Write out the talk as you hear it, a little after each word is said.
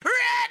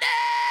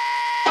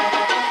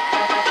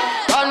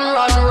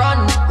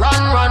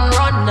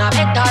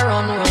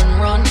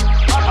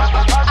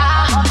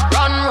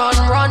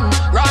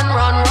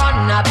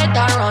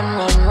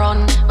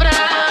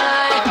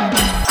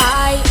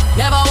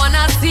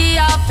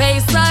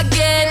face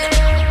again.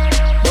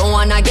 Don't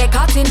wanna get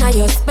caught in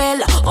your spell.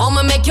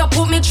 I'ma make you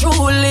put me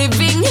through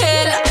living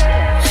hell.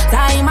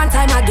 Time and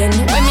time again,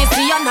 when me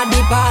see you at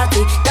the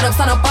party, get up,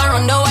 stand up and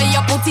run the way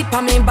you put it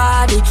on me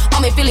body.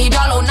 Oh, me feel it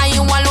all out, now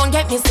you alone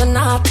get me so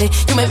naughty.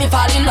 You make me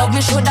fall in love,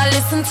 me shoulda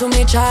listen to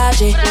me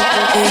charge it.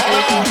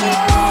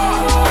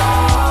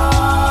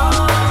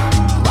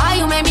 Why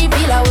you make me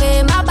feel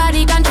away, my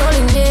body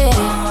controlling me.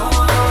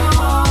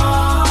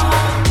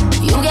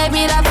 You gave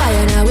me that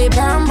fire, now we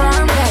burn,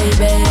 burn,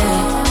 baby.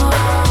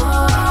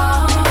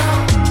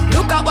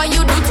 Look at what you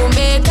do to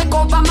me, take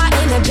over my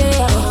energy.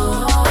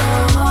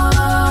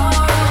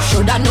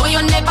 I know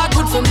you're never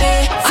good for me.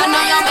 I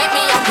know you make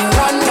me happy.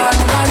 Run, run,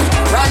 run,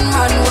 run,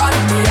 run, run.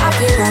 Me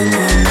happy, run,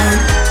 run,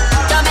 run.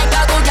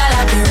 Jamaica good girl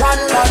happy. Run,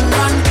 run,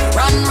 run,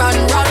 run, run,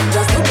 run.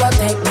 Just to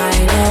protect my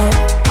love.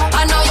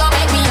 I know you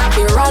make me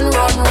happy. Run,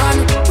 run,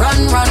 run, run,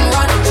 run,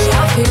 run. Me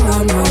happy,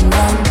 run, run,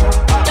 run.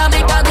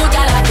 Jamaica good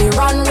girl happy.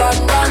 Run, run,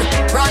 run,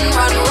 run,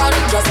 run, run.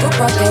 Just to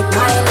protect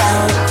my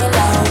love, my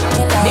love,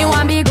 my love. Me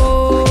want be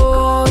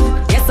good.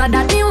 Yes, I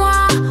that me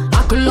want.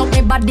 Up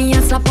me body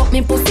and slap up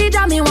me pussy,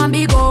 that me want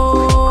be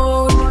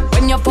good.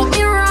 When you fuck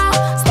me raw,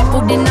 stop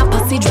put in a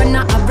passage when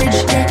I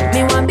average day.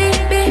 Me want be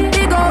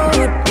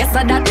good. Yes,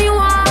 I that me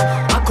want.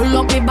 I cool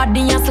up me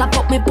body and slap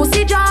up me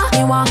pussy jaw.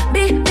 Me want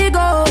be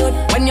good.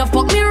 When you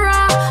fuck me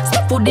raw,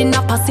 stop put in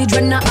a passage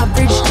when I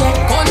average day.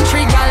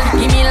 Country girl,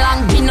 give me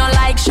long, me no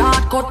like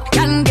shortcut.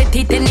 Can get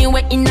it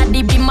anywhere in a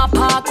the beam a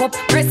park up.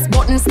 Press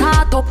button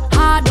start up,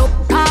 hard up,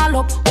 tall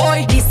up.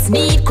 Boy, this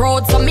need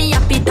crowd so me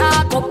happy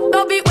talk up.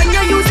 Love it when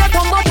you use your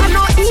tongue but I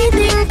no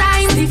eating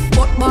time. Stiff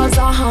butt balls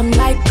are ham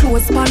like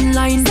close span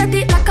line. Set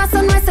it like a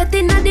sunrise set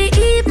in at the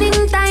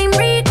evening time.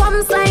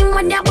 Re-come slime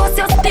when you bust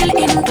you still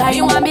incline.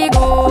 You want me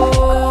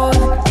good?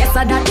 Yes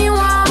I that me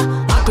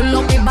want. I cool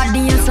up me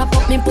body and slap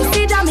up me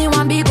pussy that me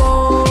want be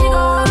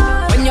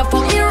good. When you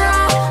fuck me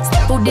raw,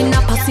 step out in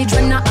a passage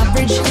when I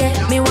average day.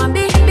 Me want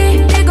be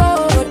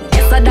good.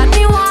 Yes I that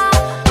me want.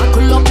 I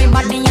cool up me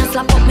body and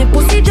slap up me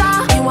pussy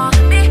jaw. Me want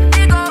be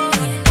good.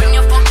 When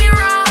you fuck me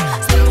raw,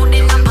 step out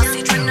in a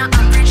passage when I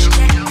average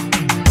day.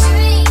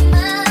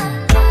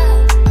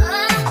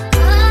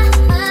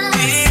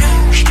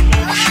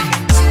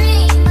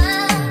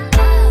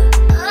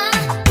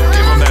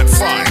 Give him that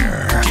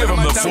fire. Give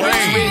him the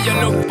flame. You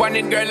look on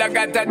it, girl, I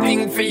got a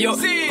thing for you.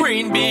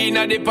 Green bean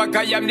at the pack,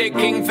 I am the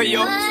king for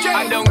you.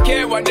 I don't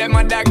care what them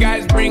other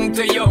guys bring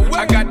to you.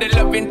 I got the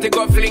loving to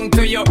go fling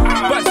to you.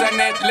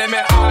 Passionately, me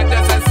heart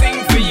just a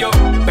sing for you.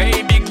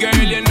 Baby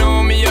girl, you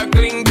know me, I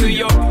cling to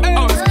you.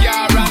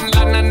 Oscar and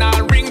land and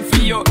I'll ring for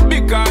you.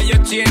 Because you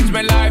changed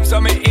my life, so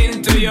me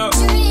into you.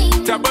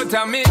 Talk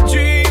about me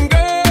dream,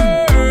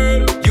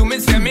 girl. You me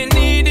say me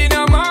need it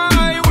on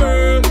my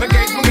world. My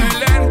case, my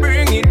girl, and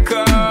bring it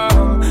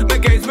come. My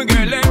case, my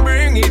girl, and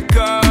bring it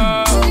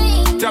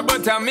come. Talk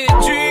about me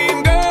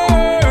dream,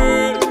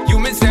 girl. You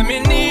me say me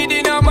need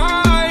it on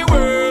my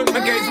world. My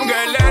case, my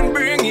girl, and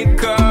bring it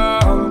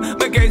come.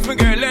 My case, my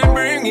girl, and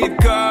bring it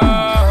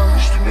come.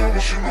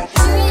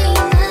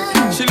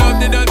 She love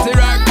the dirty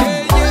rock,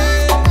 yeah,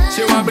 yeah.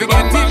 She want to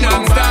get it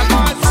non-stop.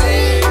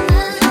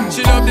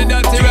 She love the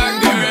dirty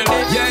rock, girl,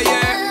 yeah,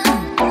 yeah.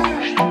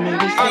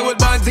 I was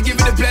born to give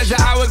you the pleasure,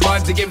 I was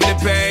born to give you the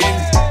pain.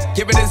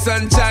 Give you the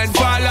sunshine,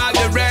 fall out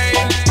the rain.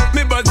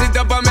 Me buzz it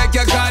up and make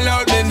you call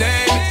out the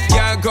name.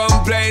 Can't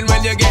complain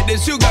when you get the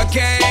sugar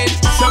cane.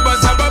 So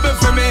bust a bubble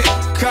for me,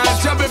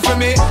 cause trouble for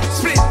me.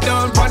 Split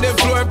down on the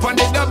floor, on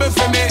the double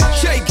for me.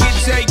 Shake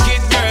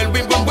it, girl,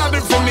 we will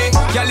bubble for me.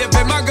 Y'all live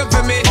in manga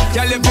for me,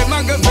 y'all live in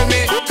manga for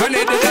me.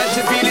 Connect it, that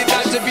she feel it,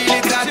 that she feel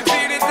it, that she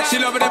feel it. She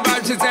love the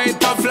vibe, she say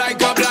tough like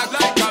a block.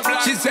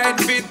 She said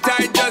fit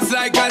tight just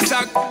like a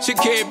sock. She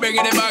keep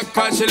bringing it back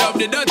cause she love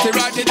the dirty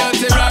rock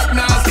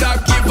now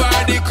stop, give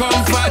her the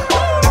comfort.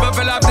 Never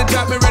fell off the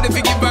top, me ready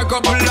to give her a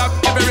couple up.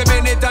 Every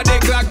minute of the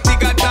clock,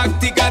 tick a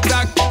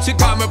tack. She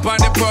come up on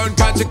the phone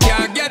cause she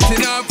can't get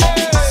enough.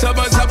 So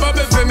bust a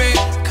bubble for me,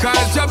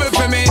 cause trouble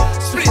for me.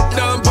 Split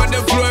down on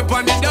the floor,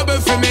 on the double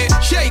for me.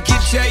 Shake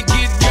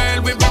it, girl,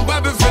 we bring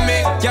bubble for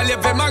me. Y'all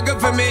live in mugger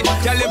for me,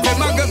 y'all live in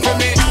mugger for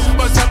me.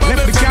 Bust a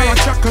bubble for me,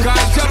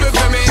 cause trouble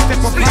for me.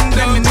 Split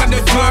down on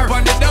the floor,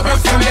 on the double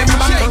for me.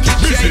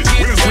 Shake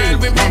it, girl,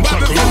 we bring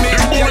bubble for me.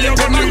 Y'all live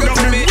in mugger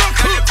for me.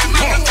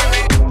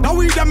 Now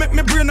we that make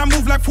me brain a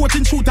move like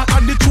 14 shooter.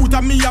 And the truth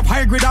of me have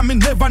high grade and me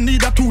never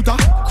need a tutor.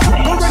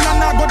 Go run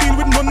and I go deal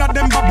with none of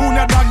them baboon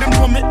a dog. Them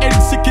know me head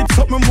sick, it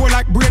something more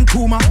like brain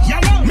tumor.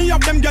 Me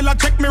have them gyal a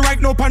check me right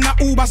now on a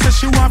Uber. Say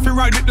she want to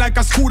ride it like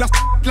a scooter,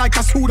 like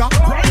a scooter.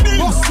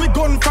 Bust me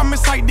gun from me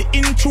side, the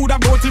intruder.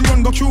 Go to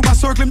run, go Cuba,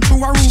 circle him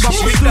through Aruba.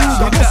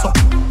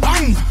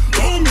 Bang,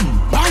 bang,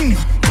 bang,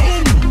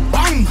 bang,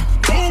 bang,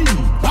 bang,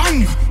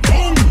 bang,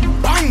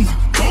 bang,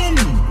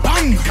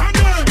 bang.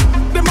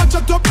 Them a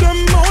chat up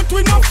them mouth,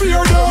 we no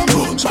fear them.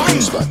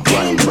 Bounce back,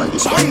 grind, right,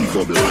 this one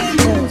bubble.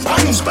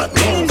 Bounce back,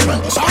 grind,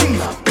 right, this one.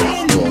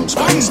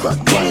 Bounce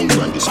back, grind,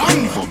 right, this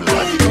one bubble.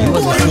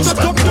 Bounce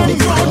back,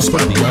 grind, right, this one.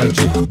 spot the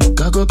RG.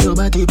 Cock up your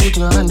body, put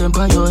your hand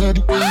on your head.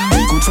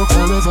 We could fuck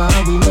forever,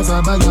 and we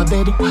never buy your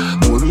bed.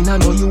 Boring, I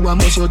know you are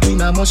much your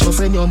twin, I must your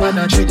friend, your man,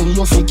 I threaten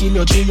you, fi kill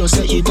your tree, you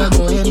say it a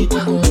go ahead.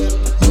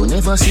 You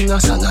never sing a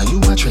song, and you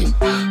a trend.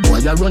 Why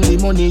you run the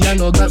money, and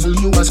no gravel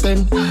you a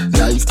spend.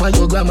 Life by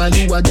your grandma,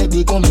 you a get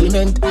the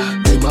compliment.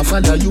 Them a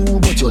follow you,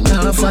 but you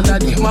not follow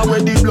them. A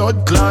where the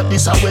blood clot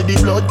this, a where the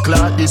blood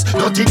clot this.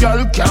 Dirty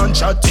girl can't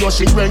chat, you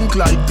she rank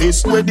like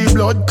this. Where the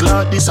blood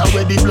clot this, a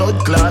where the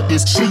blood clot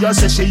this. She a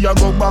say she a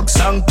go box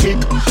and kick.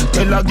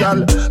 Tell a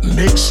girl,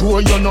 make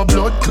sure you no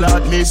blood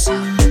clot miss.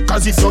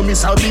 Cause if you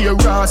miss, I'll be a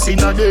ras in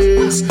a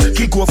days.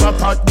 Kick over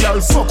pot,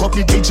 girl, fuck up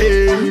the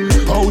kitchen.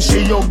 How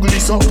she ugly,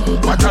 so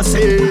what I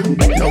say.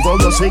 Now go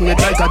you swing it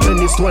like a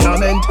tennis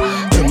tournament.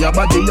 Then your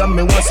body and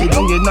me want sit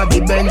down in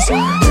the bench.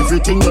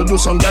 Everything you do,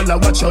 some girl I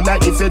watch you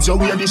like the feds. You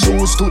wear the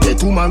shoes to the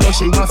two man, no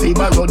she want to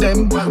borrow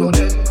them.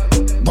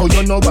 But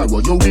you know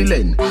borrow, you will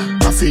end.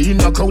 I feel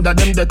in a crowd of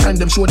them, the time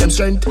them show them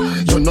strength.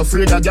 You're not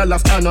afraid a girl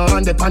after no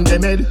hand upon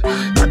them head.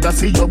 Gotta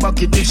feel your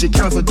back it if she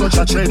can't for touch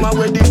a trend. My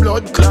where the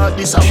blood clot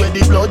this, and where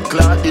the blood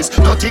clot this.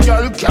 Dirty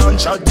girl can't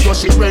chat, so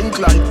she rank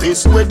like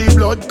this. Where the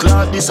blood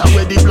clot this, and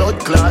where the blood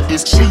clot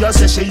this. She a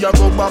say she a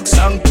go box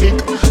and kick.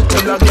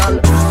 Tell a girl,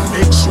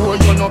 make sure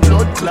you no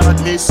blood clot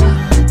miss.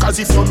 Cause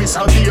if you miss,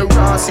 I'll be a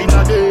ras in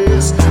a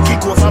days.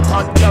 Kick over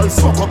pot, girl,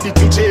 fuck up the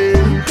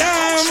kitchen.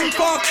 Damn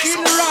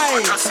fucking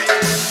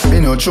right. Me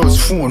no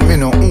trust phone, me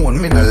no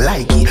own, me no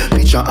like it.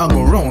 Picture I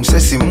go round, say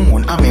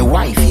Simone, I'm a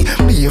wifey.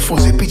 Be a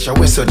fuzzy picture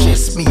we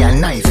suggest me a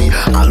knifey.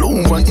 All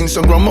over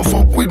Instagram I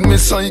fuck with me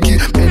psyche.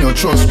 Me no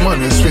trust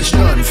man, we switch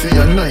down for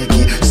your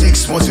Nike.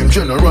 6 months him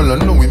general, I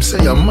know him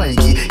say a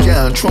Mikey.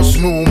 Can't trust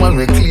no man,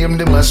 we claim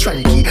them as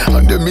strikey.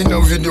 And them in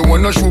a video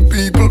wanna show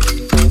people.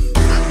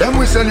 Them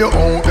we sell your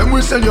own, them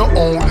we sell your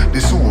own. The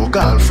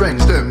so-called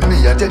friends, them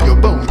me I tell you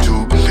about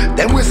to.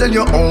 Them we sell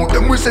your own,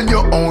 them we sell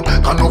your own.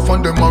 Can't offer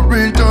them a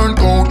return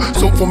code.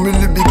 So for me,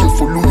 be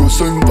careful who you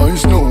send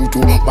vice now to.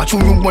 Watch who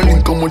you want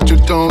and come what you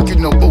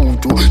talking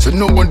about to. So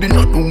nobody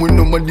not know when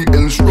nobody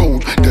else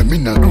road. Them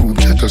in a group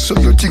chat, so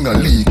your thing a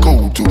leak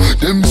out to.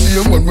 Them see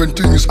a man when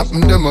things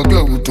happen, them a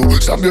glow to.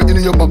 Stab you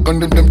in your back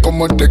and then them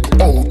come and take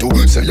out to.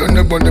 Say you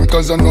never them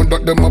cause I know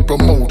that them a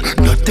promote.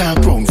 Not that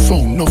round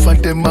phone, no for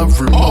them a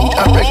remote.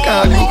 I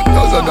record you,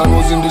 cause I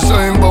was in the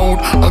same boat.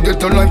 I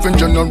get a life in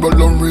general,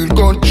 a real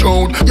gun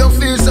shout. Your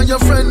face and your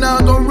friend now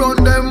go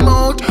run them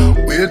out.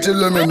 Wait till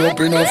them end up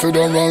in a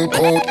federal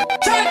court.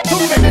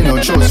 Me no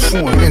trust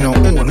phone, me no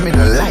own, me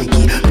no like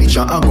it.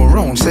 Picture I go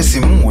round, say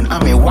Simone,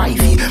 I'm a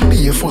wifey.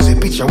 Be a fuzzy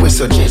picture we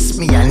suggest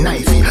me a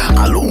knifey.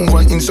 All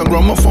over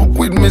Instagram I fuck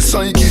with me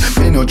psyche.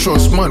 Me no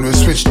trust man, we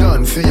switch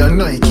down for your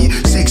Nike.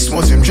 6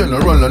 months him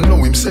general, I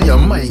know him say a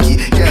Mikey.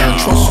 Can't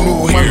trust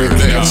no man, we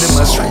claim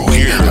them as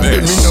strikey. And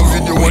then me no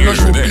video wanna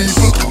show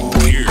people.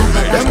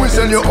 Them we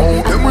sell your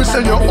own, them we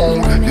sell your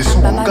own. The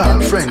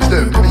so-called friends,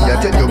 them me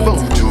I tell you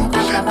about to.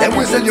 Them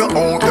we sell your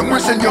own, them we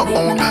sell your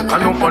own. Can't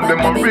offer them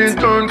a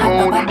return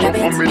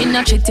code. Me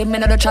no cheating, me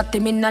no do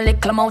chatting, me no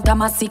little amount of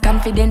massy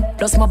confident.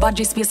 Plus my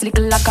body space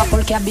little like a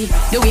full cabby.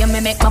 The way me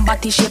make my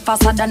body shape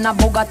faster than a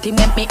Bugatti.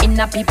 Make me in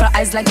a people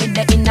eyes like it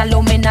the in a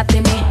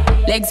Illuminati me.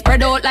 Legs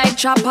spread out like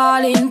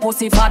chapalin.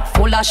 Pussy fat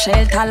full of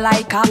shelter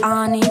like a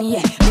awning.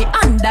 Yeah, me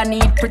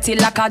underneath pretty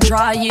like a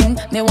drying.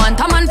 Me want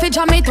a man fi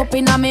jam it up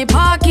in a me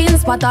parking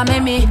spot. A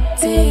me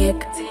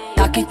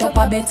take it up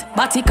a bit.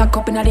 Body cock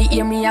up in the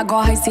ear, me I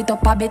go high sit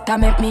up a bit. A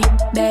make me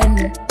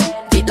bend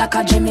fit like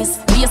a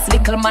gymnast. Waist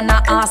little man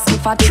a ask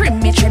if I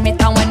trim it.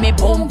 And when me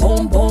boom,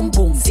 boom, boom,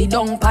 boom, sit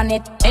down pan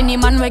it. Any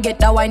man we get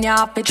that wine, you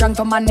have to try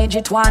to manage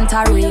it. Want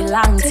a real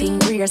long thing,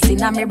 rear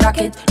in a me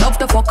bracket. Love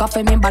to fuck off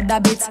in me bad a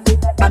bit.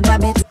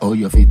 Oh,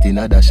 you fit in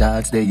other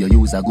shots, there you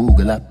use a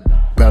Google app.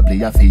 Probably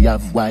have to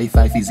have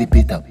Wi-Fi fi zip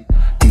it up.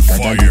 Thicker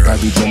than the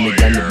cabbage when me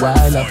get the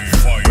wild up.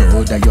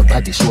 Brother, your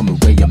body show me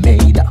where you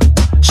made up.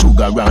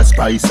 Sugar and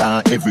spice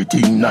and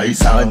everything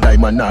nice. And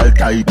diamond all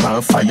type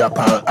and fire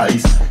pan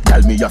ice.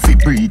 Tell me you fi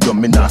breathe, you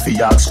me not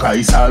fi ask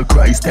Christ. All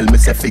Christ tell me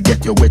say fi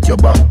get you wet, you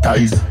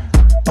baptized.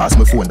 Pass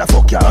me phone, the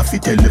fuck you have fi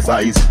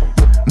televise.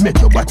 Make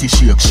your body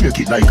shake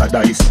it like a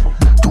dice.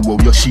 To how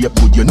your shape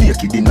good, you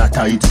naked in a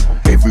tight.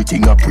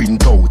 Everything I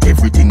print out,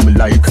 everything me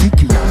like.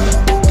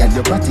 Girl,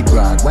 your body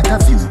broad, what a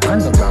view,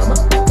 panorama.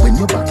 When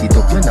you back it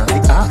up, you not fi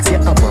ask you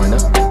a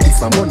banner.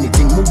 If a money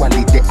thing, me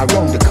wallet there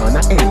around the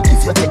corner. Hey,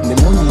 if you take me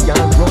money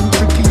and run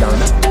tricky,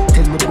 Yana.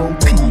 Tell me about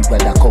P,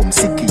 where I come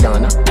sicky,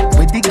 Yana.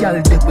 Where the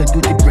girl they will do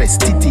the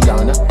breast,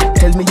 Titiana.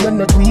 Tell me you're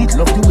not weak,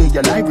 love the way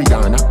you lie,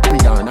 Rihanna.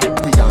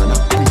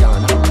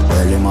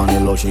 Early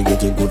morning love, she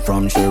get it good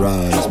from she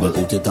rise. But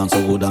put it on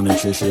so good I make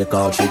she shake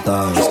out she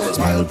ties.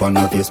 Smile upon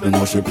her face, me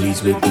know she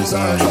pleased with this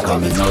eye.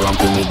 Coming around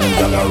to me, them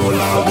gyal a roll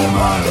out them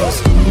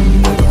eyes.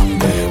 Go down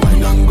there,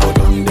 wine and go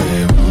down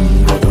there.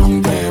 Go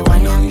down there,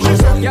 wine and go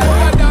down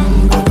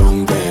there. Go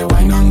down there,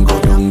 wine and go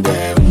down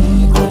there.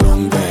 Go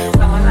down there.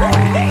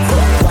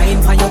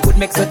 Wine for your good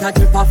make sweat a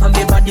drip off of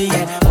me body,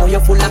 yeah. Oh, you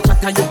full of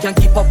chat and you can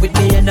keep up with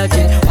me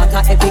energy. What a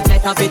epic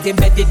night of it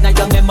embedded in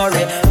your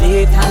memory.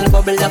 Lethal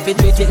bubble up it,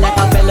 treat it like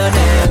a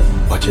felony.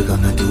 What you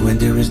gonna do when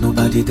there is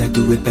nobody that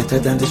do it better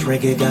than this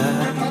reggae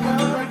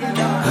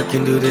guy? I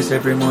can do this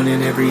every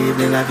morning, every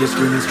evening. Have you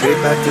screaming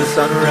straight back to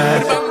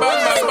sunrise. Go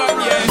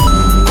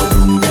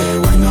down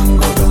there, why not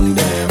go down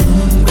there?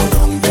 Go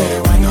down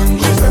there, why not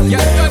go down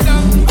there?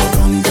 Go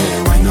down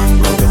there, why not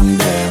go down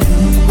there?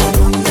 Go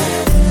down there.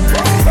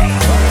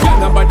 Yeah,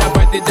 nobody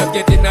fight it, just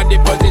get in a the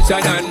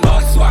position and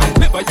boss one.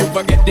 Never you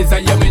forget this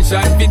and your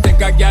mission. If you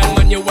take a girl,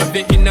 man, you want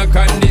be in a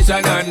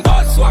condition and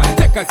boss one.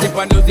 Take a sip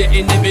and lose the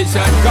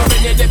inhibition. Come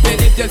when you dip in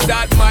it, you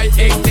start my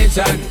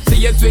ignition. See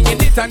you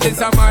swinging it and this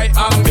is my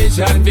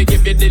ambition. We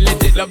give you the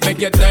little love, make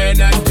you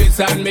turn and twist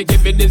and me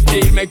give you the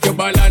steel, make you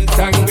balance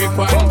and grip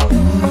on.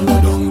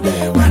 Go down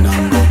there, why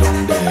not go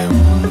down there?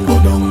 Go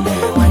down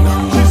there, why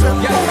not go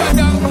down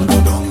there? Go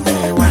down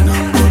there, why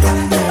not go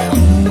down there?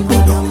 Go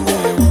down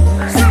there.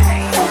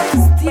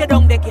 Stay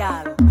down there,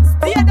 girl.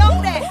 Stay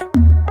down there.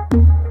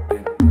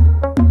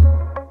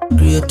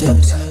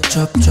 Greatest,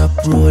 chop,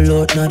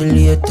 roll out, not the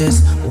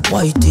latest.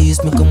 White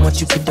tees, make a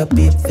match you with a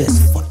big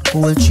vest.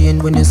 Gold chain,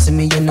 when you see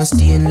me, you're not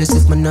stainless.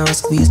 If my now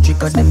squeeze,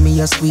 trigger them, me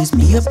a squeeze,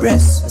 be a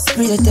breast.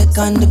 Spray tech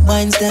on the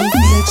binds, them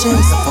feel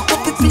chance. Fuck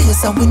up the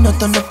place, and we not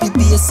turn up the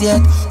bass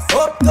yet.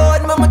 Up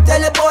God, mama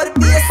tell about the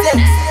bass yet.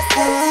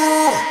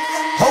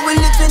 How we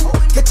living?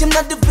 Catch him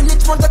at the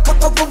village, want a cup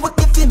of what we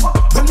give him.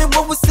 When me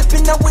what we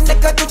sipping, now when I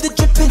got do the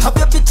dripping. Have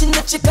your bitch in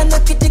the chicken,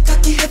 knock it, the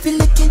cocky, heavy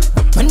licking.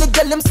 When the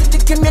girl them see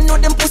the cream, you know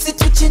them pussy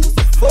twitching.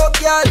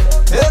 Fuck y'all,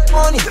 make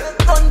money.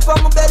 Run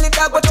from my belly,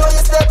 dog, but how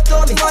you step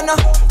to me? Man,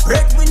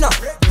 breadwinner,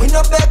 we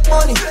no beg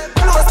money.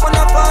 Close when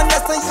I found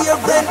that's a year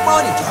rent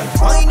money.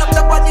 Wind up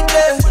the body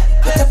there,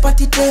 put a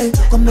party there.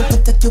 Come and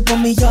protect you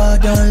from me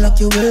yard, don't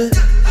lock you away.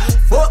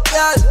 Fuck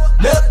y'all,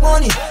 make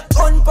money.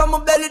 Run from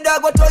my belly,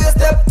 dog, but how you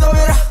step to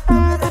me?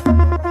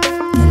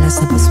 Girl, I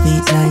said the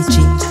sweet like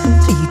cheese.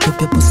 Eat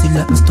up your pussy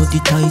like me study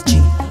Tai Chi.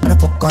 And I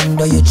fuck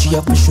under your tree,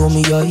 have to show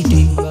me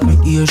ID. Me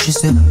ear she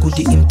said, could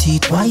the him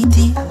teeth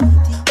whitey?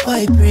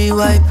 Why pray?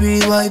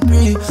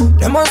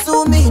 Them a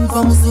zoom in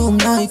from Zoom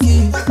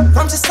Nike.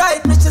 From the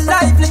side, let your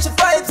life, let your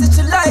vibes, let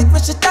your life,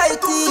 let your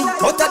tighty.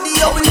 Out of the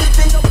how we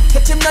living.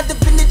 Catch him at the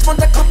village,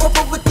 want a cup of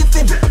what we give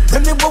him.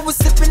 When me what we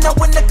sipping, now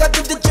when I got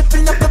do the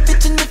dripping. Up a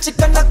bitch in the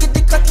chicken, I get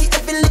the cocky,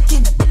 every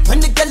licking.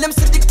 When the girl them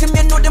see the cream,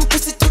 you know them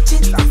pussy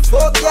twitching.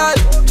 Fuck y'all,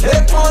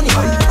 make money.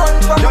 Run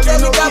from the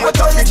belly, dog, but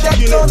all you step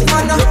to me.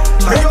 Man,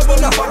 break me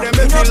now, we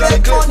no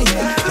beg money.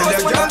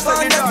 Close when I'm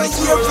found, that's a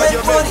year red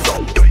money.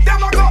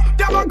 Them a go.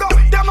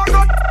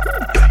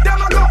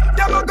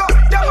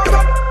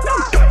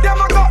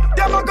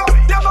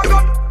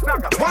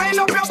 Wind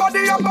up your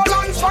body and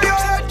balance for your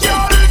head,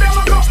 girl. Them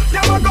a go.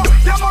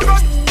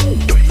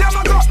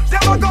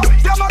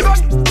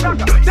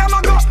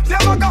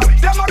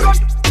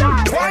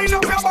 Wind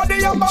up your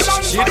body and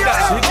balance for your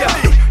head.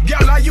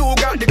 Girl, you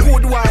got the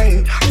good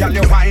wine. Girl,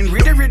 you wine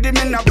with the rhythm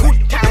in a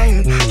good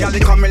time. Girl, you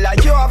coming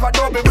like you have a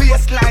double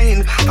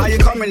waistline. Are you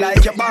coming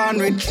like you're born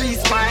with 3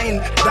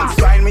 spine?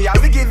 That's why me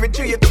have to give it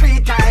to you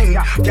 3 times.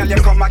 Girl, you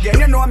come again,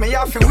 you know me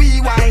have to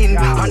rewind.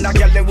 And a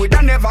girl, you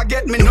would never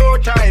get me no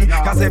time.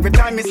 Cause every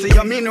time me see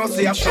you, me no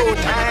see a show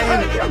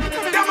time.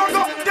 Them a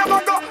go.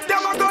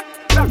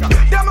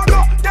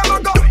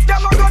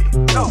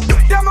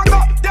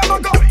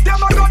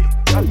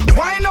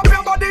 Wind up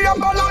your body and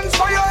balance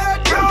for your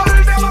head, girl.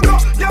 Them a go.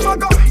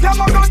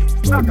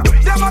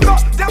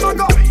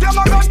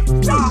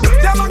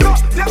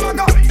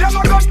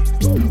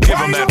 Give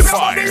him that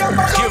fire.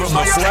 Give him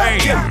the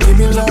flame. Give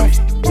me love,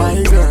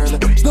 my girl.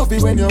 Love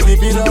it when you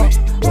give it up,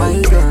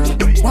 my girl.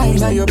 Why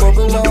now you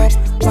bubble up,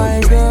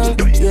 my girl?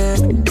 Yeah,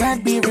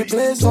 can't be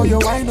replaced, so you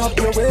wind up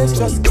your waist.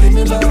 Just give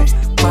me love,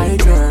 my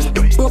girl.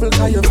 Bubble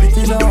cause you pick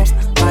it up,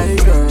 my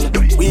girl.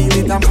 Wheel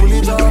it and pull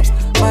it up,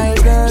 my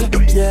girl.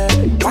 Yeah,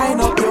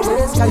 wind up your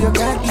waist cause you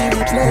can't be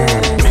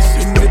replaced. Miss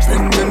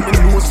Independent, me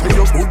know say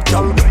you good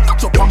girl.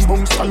 Catch up and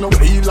bounce on the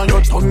wheel and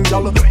your tongue,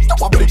 girl. You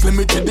public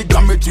limited, the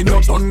damage in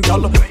your tongue,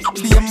 girl. You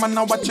be a man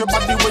and watch your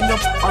body when you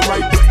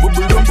alright.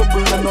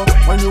 Bubble and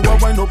when you a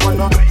wind up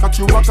and catch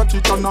you a catch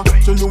it on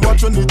turn you a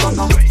turn it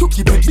on to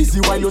keep it busy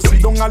while you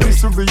sit down and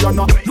listen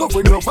Rihanna. Love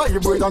when you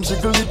vibrate and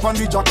jiggle it on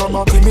the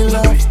jackhammer. Give me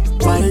love,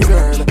 my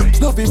girl.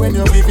 Love it when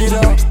you give it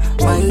up,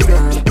 my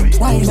girl.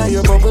 Why now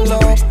you bubble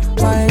up,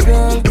 my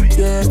girl?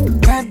 Yeah,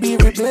 can't be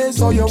replaced,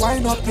 so you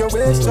wind up your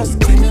waist. Just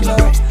give me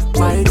love,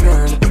 my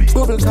girl.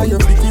 Bubble cause you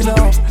pick it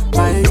up,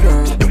 my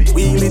girl.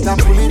 Wheel it and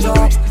pull it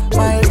up,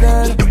 my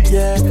girl.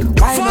 Yeah,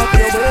 wind up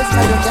your waist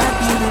cause you can't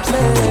be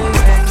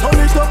replaced. Turn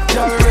it up,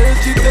 girl,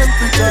 raise the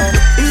temperature.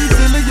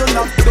 Easily you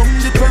knock down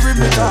the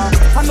perimeter.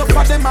 And up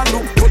for them a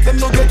look, but them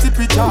no get the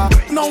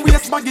picture. No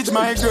waste baggage,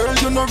 my girl,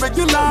 you no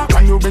regular.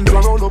 And you been to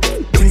roll up,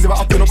 things ever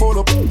up, you no call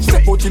up.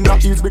 Step out everything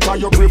that is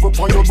because you're brave up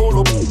on your roll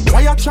up.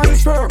 Why you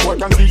transfer? Boy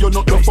can give you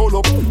not the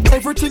follow.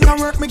 Everything I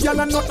work, me girl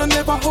and nothing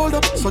never hold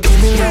up. So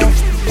give me love,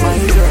 my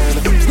girl.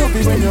 Love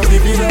it when you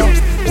give it up,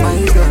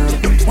 my girl.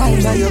 Why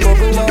now you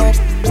bubble up,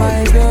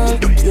 my girl?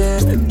 Yeah,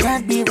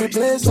 can't be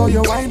replaced. So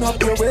you wind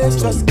up your waist,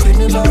 just give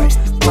me love,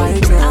 my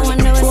girl. I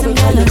wonder what's some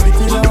gala.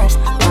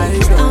 My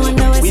girl. I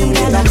wonder what's some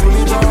gala.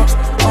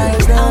 My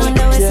girl. I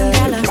wonder what's some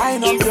gala.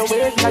 Wind up your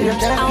waist, now you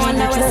can't. I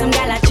wonder what some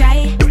gala try.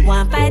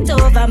 One fight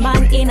over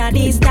man in a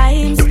these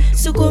times.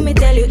 So come me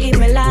tell you if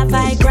me laugh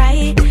I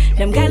cry.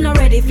 Them gal not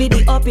ready for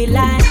the uppy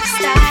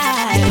lifestyle.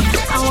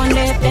 I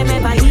wonder if them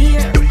ever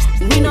hear.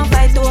 We no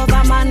fight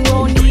over man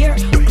round here.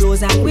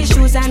 Clothes and we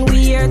shoes and we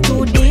here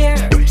too dear.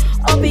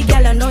 Uppy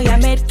gal I know your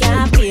mate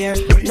can't fear.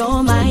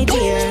 No my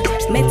dear,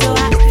 me too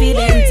hot for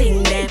them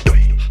thing them.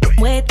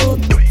 Way too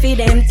for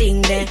them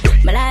thing them.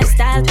 My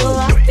lifestyle too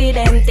hot for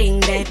them thing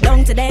them.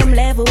 Down to them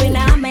level we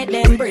now make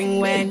them bring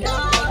when.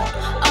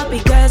 Uppy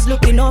girls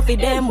looking out for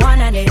them one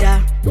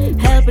another.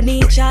 Helping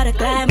each other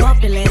climb up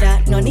the ladder.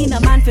 No need a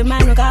man for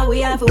man, cause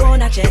we have our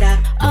own cheddar.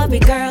 Uppy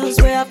girls,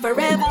 we up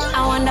forever.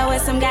 I wonder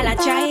what some gala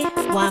try.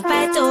 One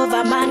fight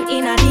over man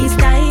in a these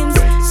times.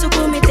 So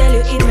come me tell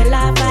you if me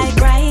laugh I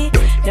cry.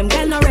 Them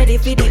girls not ready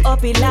for the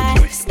uppy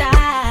lifestyle.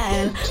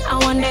 I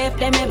wonder if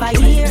them ever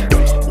hear.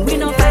 We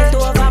no fight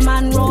over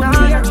man round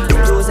here.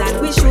 Clothes and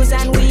we shoes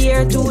and we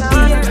here too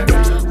dear.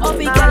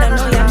 Uppy girl I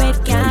know your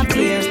mate can't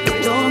fear.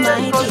 No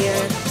my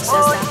dear.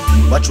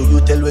 What should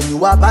you tell when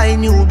you are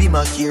buying new? Be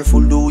more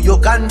careful though, you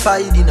can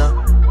find dinner.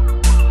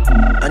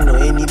 I know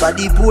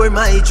anybody pour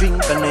my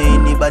drink, I know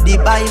anybody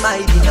buy my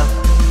dinner.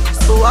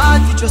 So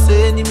hard for just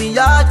an enemy,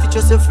 hard for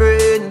just a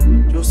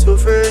friend. Just a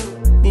friend.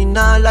 Me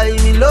nah lie,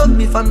 me love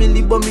me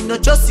family, but me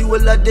not just see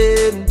all of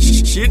them.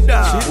 Shit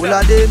da. All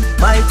of them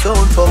might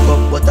sound fuck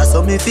up, but that's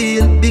how me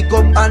feel. Big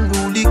up and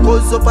rule,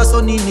 cause up a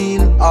sunny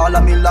kneel. All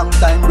of me long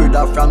time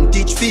brother from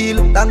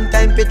Teachfield. Long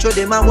time petro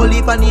them a whole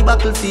heap on the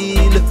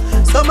battlefield.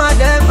 Some of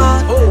them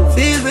are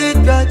filled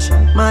with grudge.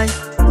 My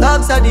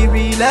dogs are the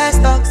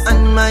realest dogs,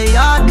 and my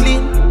heart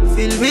clean,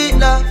 filled with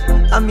love.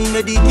 And me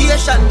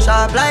medication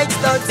sharp like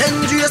studs.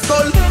 Dangerous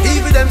soul,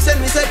 even them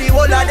send me say the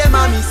whole of them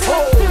a miss.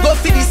 Go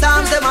for the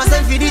psalms, them a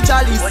send for the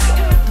chalice.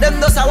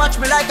 Them just a watch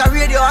me like a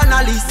radio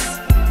analyst.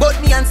 But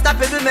me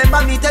unstoppable,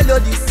 remember me tell you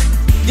this.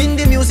 In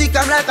the music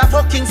I'm like a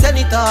fucking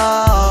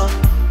senator.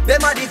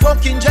 Them are the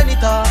fucking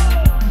janitor.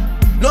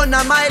 None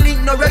of my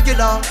link no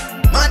regular.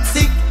 Mad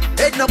sick,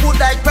 head no good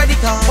like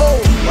predator.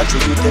 What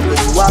should you tell when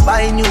you are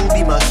buying you?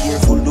 Be more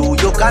careful though,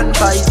 you can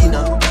buy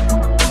dinner.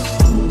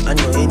 I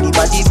know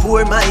anybody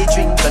pour my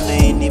drink, I know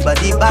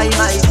anybody buy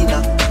my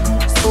dinner.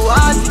 So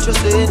hard for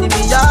just an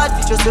enemy, hard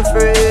for just a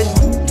friend.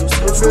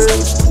 Just a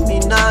friend. Me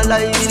nah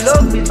lie, me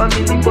love me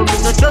family, but me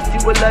not trust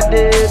you all a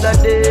day.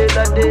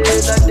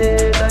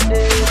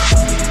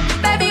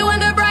 Baby, when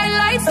the bright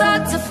lights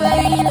start to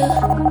fade,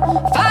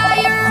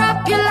 fire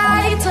up your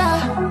lighter,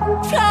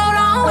 float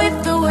on with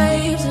the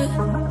waves.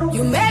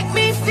 You make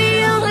me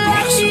feel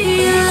like you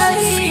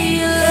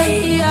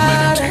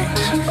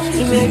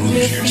make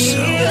me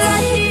feel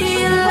like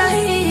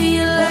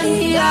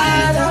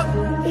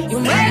you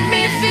make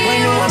me feel. When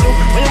you want to,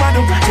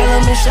 tell a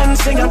mission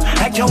singer.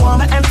 Like you want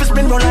my emphasis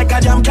spin roll like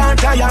a jam can't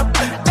tire.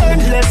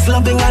 Endless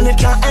loving and it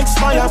can't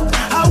expire.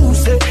 I will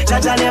say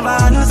that I never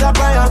answer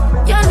prayer.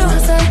 You know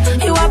say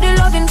you have the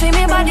loving for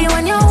me body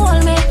when you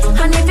hold me.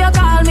 And if you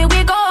call me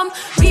we come.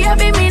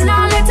 Baby me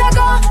now let her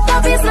go.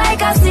 Love is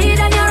like a seed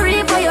and you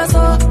reap what you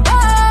sow.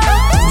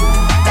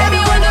 Baby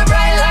when the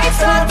bright lights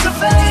start to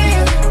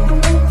fade,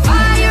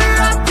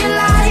 fire up your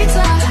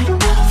lighter,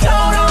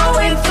 float on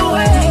with the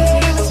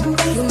waves.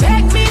 You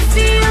make me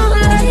feel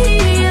like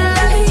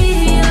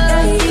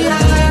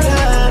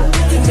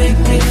you make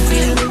me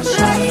feel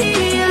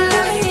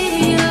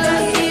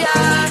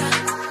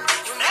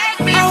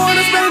I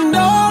wanna spend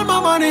all my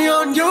money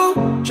on you.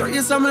 Show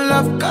you some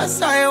love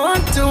cause I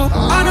want to.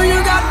 I know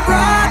you got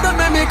pride, don't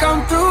make me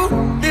come through.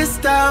 This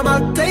time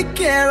I'll take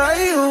care of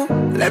you.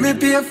 Let me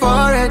pay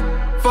for it.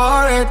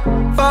 For it.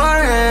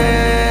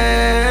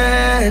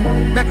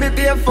 Let me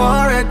pay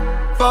for it.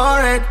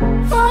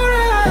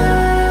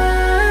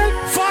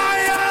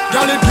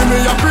 Girl, it give me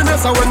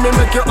happiness, and when me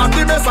make you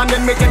happy best, and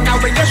then me take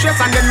away your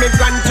stress, and then me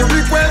grant your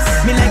request.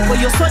 Me like what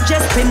you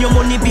suggest, spend your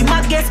money be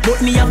my guest.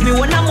 But me have me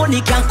one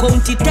money can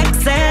count it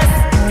excess.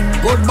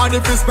 Good body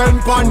fi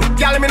spend pon.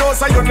 Girl, me know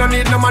say you no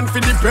need no man fi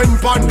depend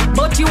pon.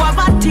 But you have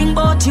a thing,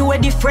 but you are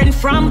different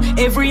from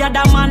every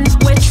other man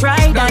we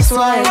try. That's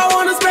why I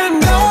wanna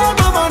spend all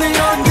my money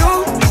on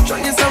you. Show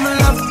you some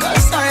love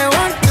cause I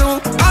want to.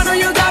 I know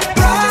you got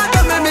pride,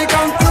 don't make me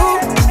come through.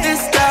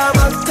 This time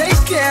I'll take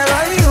care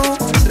of you.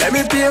 Let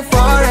me pay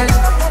for it.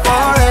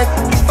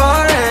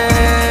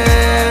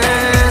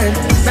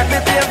 Let me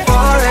pay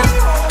for it.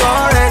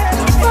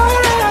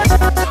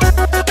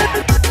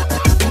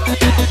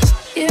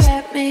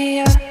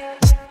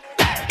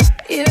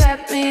 You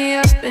wrap me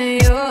up in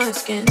your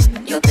skin.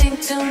 You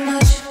think too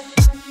much,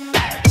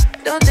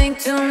 don't think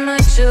too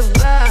much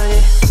about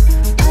it.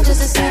 I'm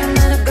just a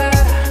sentimental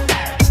girl.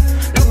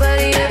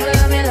 Nobody ever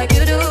love me like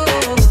you do.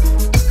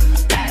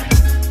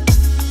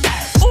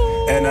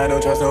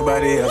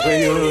 here for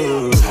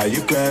you. How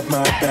you grab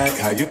my back,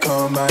 how you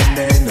call my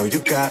name. No, you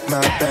got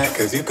my back,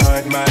 cause you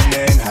called my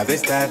name. How they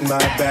stab my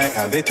back,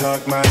 how they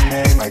talk my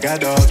name. I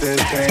got all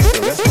this pain,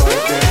 so let's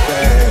work this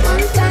pain.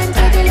 One time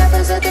for the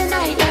lovers of the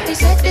night, let me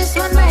set this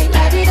one right.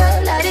 La-di-da,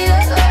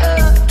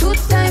 la-di-da, Two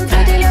time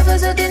for the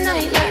lovers of the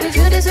night, let me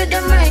feel this with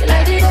them right.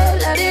 La-di-da,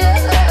 la-di-da,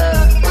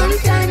 One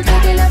time for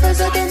the lovers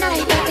of the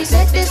night, let me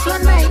set this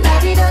one right.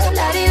 La-di-da,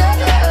 la-di-da,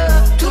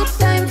 Two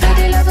time for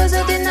the lovers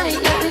of the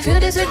night, let me feel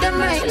this with them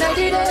right.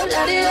 La-di-da,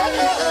 la-di-da,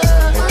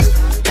 One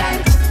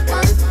time,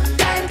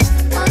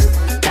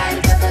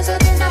 lovers of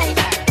the night.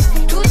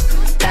 Two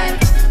time,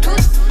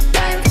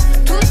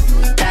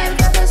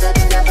 lovers of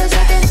the lovers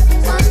of the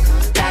one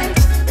time,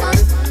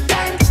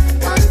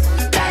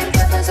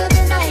 lovers of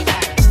the night.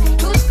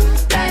 Two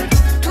time,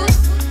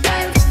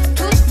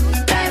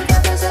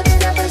 lovers of the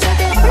lovers of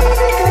the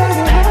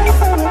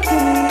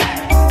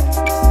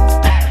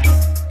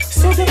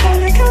So you call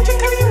your couch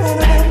until you run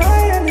out of my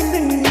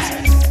enemies.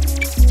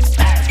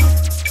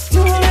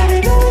 You already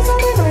know it's on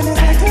my mind, it's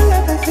like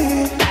telepathy.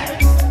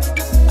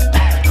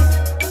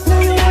 Now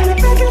you wanna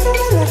back into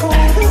me like all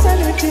this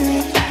energy.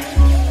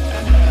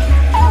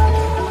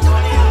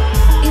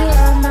 You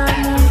are my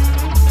moon.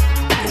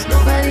 There's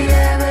nobody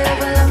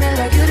ever love me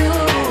like you do.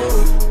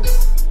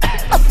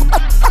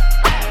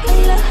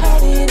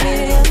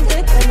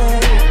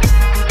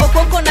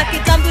 Okoko na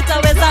kitambi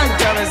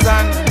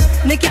utawezana.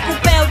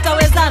 Nikikupea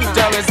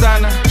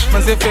utawezana.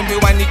 Manze fembe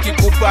wa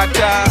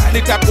nikikupata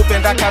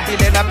nitakupenda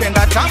kabile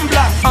napenda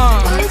tambla.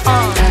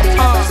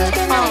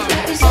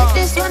 We set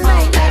this one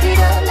right.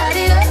 La-di-da,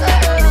 la-di-da,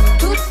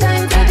 Two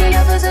time for the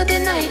lovers of the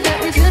night.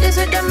 Let me feel this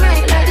with them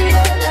right.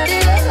 La-di-da,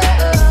 la-di-da,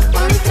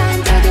 One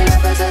time for the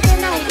lovers of the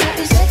night. Let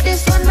me set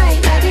this one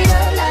right. La-di-da,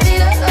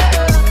 la-di-da,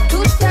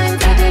 Two time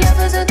for the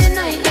lovers of the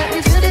night. Let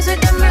me feel this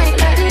with them right.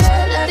 La-di-da,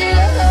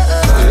 la-di-da,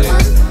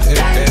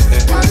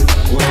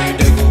 Where you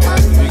they go?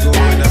 We go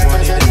with the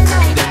money, then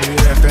we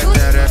repeat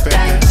that.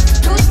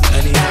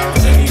 Anyhow,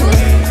 anyway.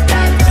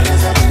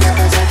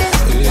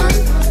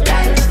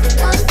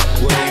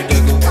 Where you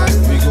they go?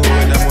 We go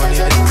with the money,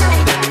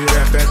 then we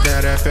repeat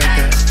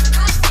that.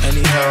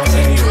 Anyhow,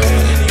 anyway.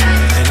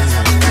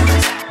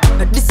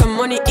 This some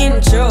money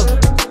intro.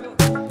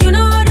 You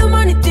know how the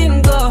money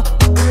thing go.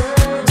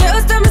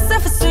 Just tell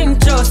myself a swing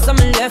throw. Some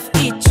left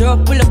each row.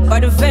 Pull up by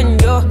the venue.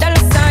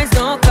 Dollar signs,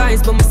 no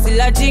kinds, but me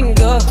still a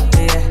jingle.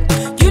 Yeah.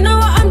 You know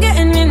what I'm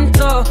getting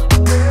into.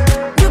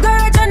 You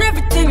got on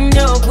everything,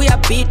 no. We a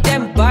beat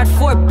them bad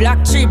 4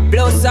 black 3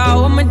 blows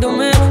out. What me do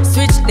me?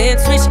 Switch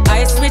dance, switch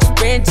eyes, switch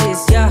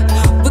branches, yeah.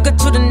 We go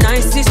through the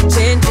nicest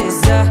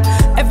changes, yeah.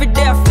 Every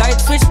day I fly,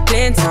 switch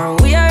planes,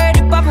 we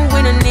already poppin',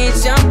 we don't need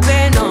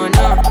champagne, no.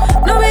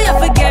 No, we have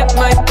to get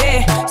my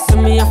pay. So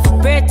me have to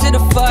pray to the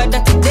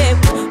Father today.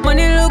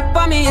 Money look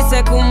for me, it's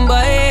a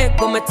kumbaya.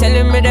 Come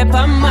telling me that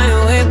I'm my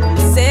way, come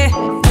say.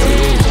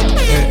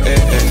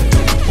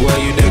 Where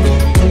you they go?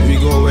 We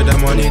go with the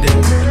money, then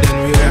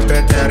we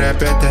repeat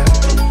that.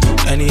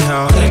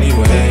 Anyhow,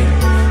 anyway.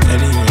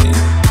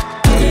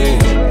 Yeah.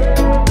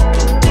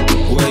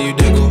 Where you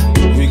they go?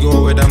 We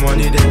go with the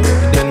money,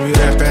 then we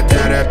repeat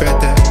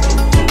that.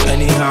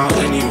 Anyhow,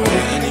 anyway.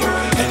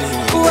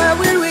 Where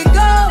will we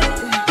go?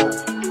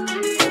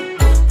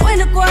 When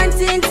the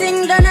quarantine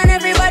thing done and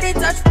everybody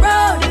touch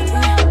road.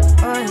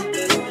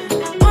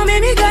 Mommy,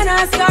 me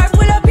gonna start,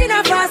 pull up in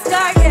a fast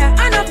car, yeah.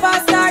 And a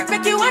fast start,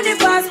 make you want the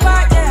fast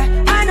part, yeah.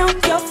 I know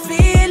you're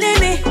feeling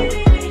me,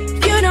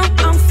 you know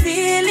I'm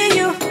feeling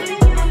you.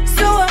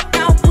 So up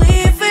now,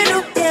 we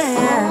feel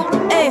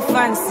yeah. Hey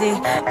fancy,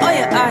 oh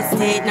your heart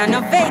state, now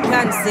no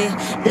vacancy.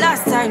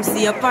 Last time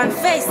see up on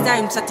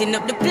FaceTime, chatting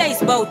up the place,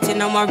 bout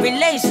in our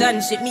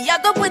relationship. Me, I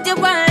go put you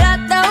on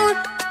lockdown,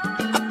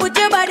 I put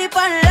your body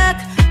on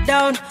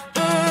lockdown.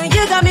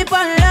 You got me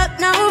on lock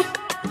now,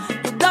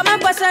 you got my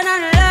passion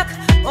on lock.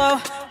 Oh,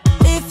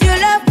 if you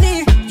love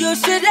me, you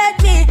should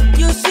let me,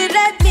 you should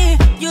let me,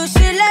 you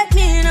should let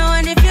me know.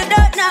 And if you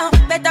don't know,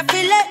 better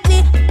feel let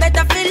me, I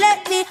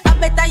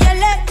better you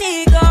let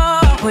me go.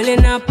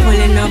 Pulling up,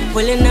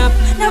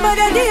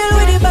 nobody deal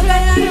with the bag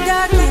and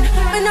talking.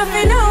 When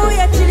nothing know we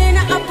are chilling in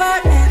an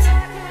apartment.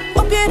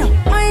 Hope you don't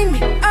mind me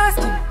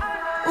asking,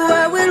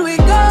 where will we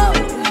go?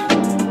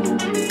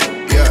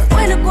 Yeah.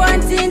 When the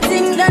quarantine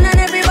thing done and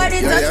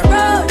everybody touch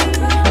road.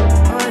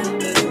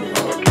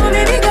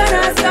 Mommy, we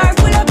gonna start,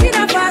 pull up in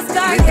a fast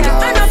car,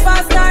 yeah. And a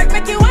fast start,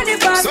 make you want the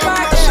fast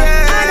part,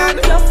 yeah. I know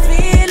you're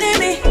feeling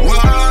me, you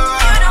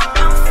know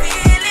I'm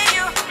feeling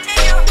you.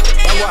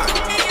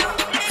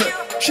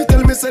 She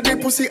tell me say the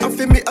pussy off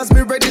me as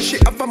me ready. She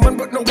have a man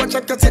but no watch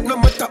I cause it no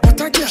matter what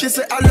I get. She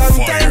say a long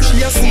time she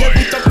has seen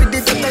it up with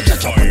the data.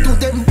 Chop to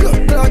them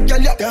blood clot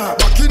girl, yeah.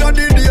 Back in the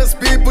days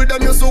people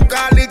them used to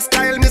call it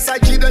style. Miss I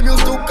G them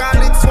used to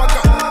call it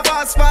swagger.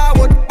 Fast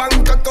forward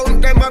bank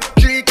account them up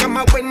 3 come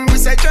up when we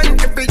say trend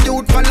every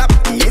youth fall up.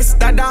 Yes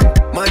dada,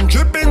 man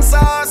dripping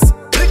sauce,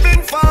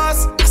 living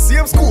fast.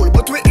 Same school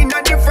but we in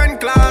a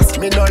different class.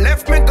 Me no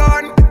left me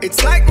gone,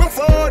 it's like my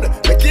phone.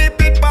 Me keep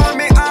it by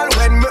me all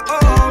when me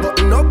home.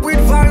 Button up with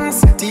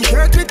Vans,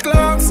 t-shirt with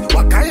clocks.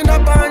 What kind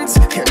of pants?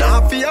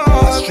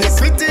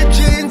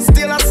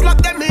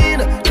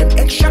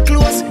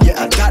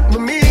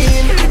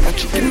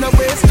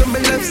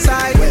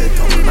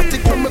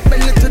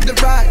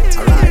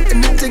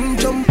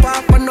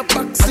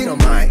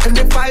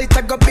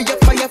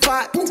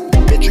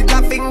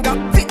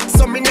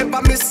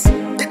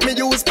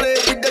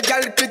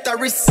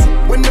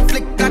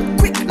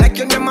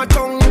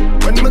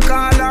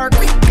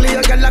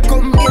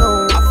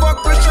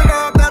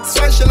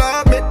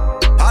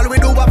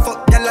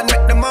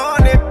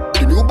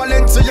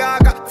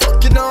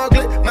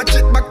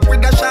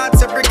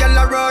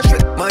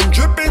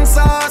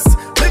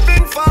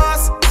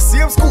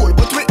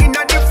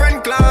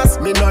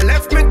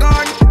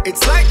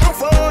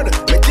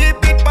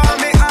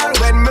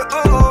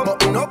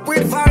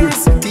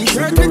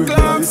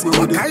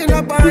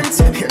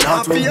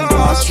 for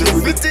yours.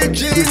 Fitted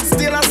jeans,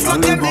 still a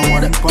suck a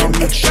need.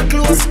 Extra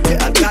close,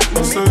 yeah, I got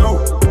me. Say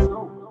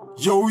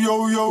yo,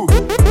 yo, yo.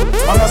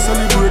 And I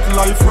celebrate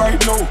life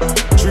right now.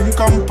 Drink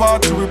and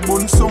party, we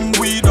bun some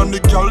weed. And the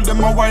girl,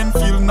 them a wine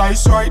feel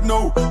nice right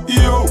now.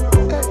 Yo,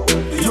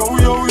 yo,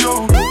 yo,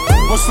 yo.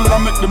 Hustle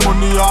and make the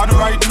money hard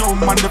right now.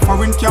 Man, the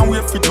foreign can't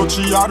wait for touch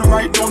the yard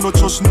right now. No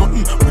trust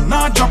nothing, we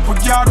not drop a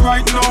yard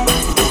right now.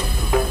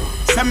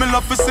 Say me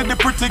love to see the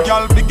pretty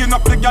gal. Bigging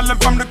up the gal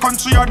from the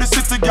country or the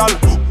city gal.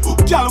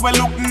 Gal well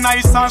look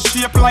nice and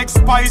shape like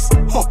spice.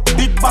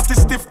 Big body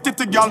stiff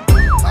titty gal.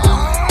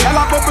 Gal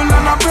a bubble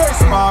and a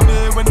brace,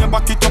 mommy. When you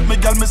back it up, me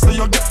gal, me say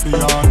you get me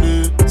on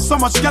it.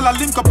 So much gal a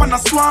link up and a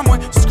swarm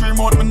with.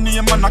 Scream out my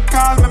name and a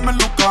call me, me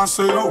look and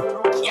say yo.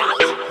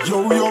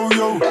 Yo, yo,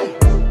 yo.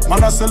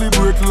 Man, I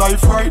celebrate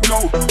life right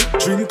now.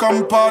 Drink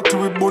and party,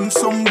 we bun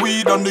some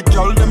weed. And the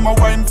gal, them a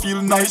wine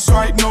feel nice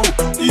right now.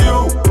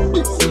 Yo,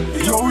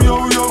 yo,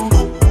 yo, yo.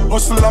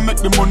 Hustle and make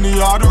the money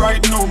hard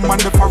right now. Man,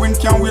 the foreign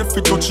can't wait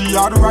for touch the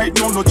yard right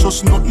now. No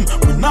trust nothing,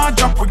 we not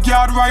drop a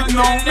yard right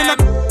now.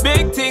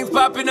 Big things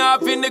popping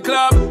off in the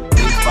club.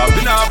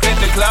 Popping off in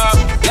the club.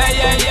 Yeah,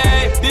 yeah,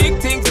 yeah. Big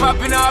things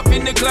popping off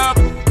in the club.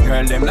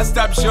 Girl, them not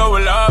stop show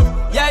love.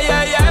 Yeah,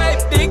 yeah,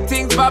 yeah. Big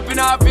things popping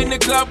off in the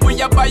club. When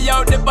you buy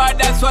out the bar,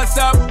 that's what's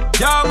up.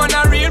 Yeah, man,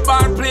 a real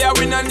band player.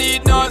 We no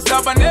need no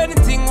stop. And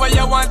anything where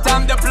you want,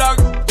 I'm the plug.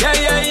 Yeah,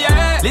 yeah,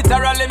 yeah.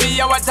 Literally, me,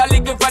 I watch a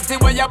little fatty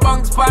where you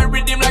bounce pan.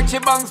 Rhythm like she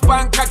bounce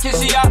pan. Cocky,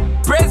 she a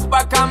press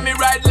back on me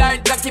right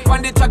like Jackie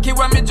on the tracky.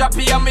 When me drop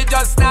it, and me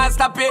just not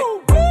stop it.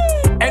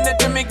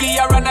 Anything me give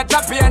her on a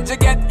choppy, and she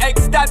get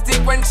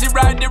ecstatic when she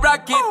ride the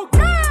rocket.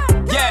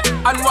 Yeah,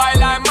 and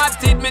while I'm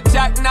at it, me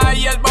chat now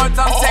yell about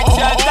some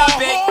sexual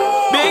topic.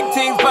 Big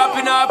things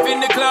popping off in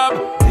the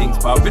club. Things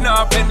popping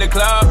off in the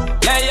club.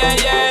 Yeah, yeah,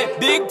 yeah.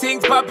 Big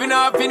things popping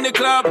off in the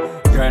club.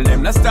 Girl,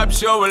 them not stop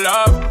show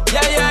love.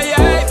 Yeah, yeah,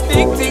 yeah.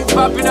 Big things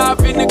popping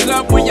off in the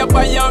club. When you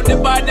buy out the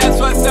bar, that's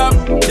what's up.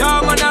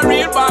 Yeah, man, a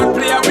real band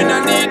player. We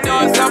no need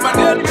no stop. And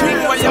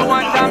anything where you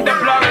want, I'm the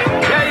plug.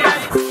 Yeah,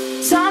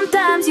 yeah.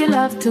 Sometimes you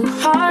love too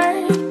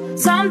hard.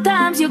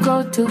 Sometimes you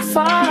go too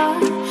far.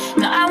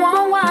 No, I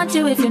won't want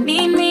you if you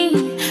need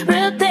me.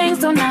 Real things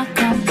do not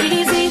come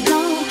easy,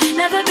 no.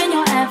 Never been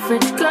your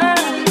average girl.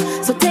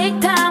 So take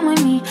time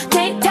with me,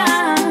 take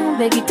time.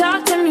 Baby,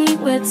 talk to me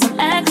with some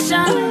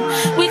action.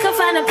 We can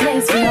find a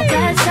place for your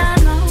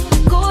passion.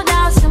 Cool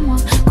down, simmer.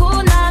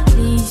 Cool now,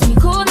 please me.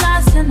 Cool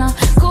now, sinner.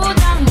 Cool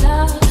down,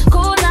 love.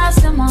 Cool now,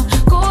 simmer.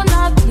 Cool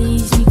now,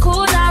 please me.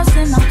 Cool now,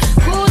 sinner.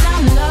 Cool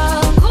down,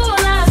 love. Cool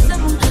now,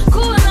 simmer.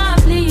 Cool now,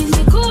 please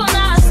me. Cool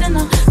now,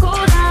 sinner.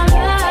 Cool down,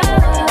 love.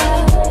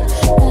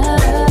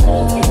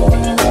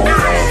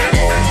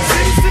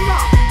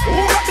 Who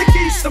got the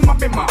keys to my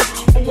bimmer?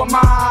 Who am I?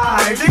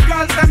 The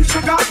girls them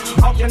sugar.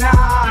 How can I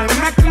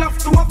make love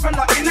to a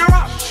fella in a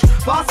rush?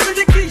 Pass me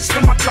the keys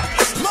to my truck.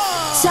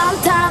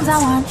 Sometimes I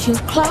want you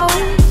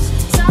close.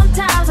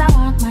 Sometimes I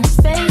want my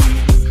space.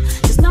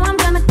 Just know I'm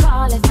gonna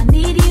call if I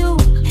need you.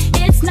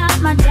 It's not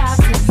my job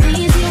to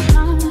please you.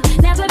 No,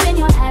 never been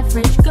your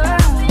average girl.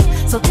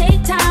 So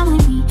take time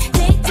with me.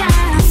 Take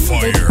time.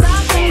 Fire,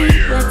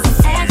 with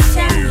some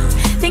action.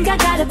 Think I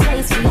got a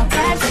place for your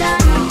passion.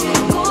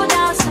 Cool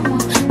down, someone.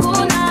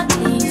 Cool down,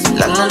 please.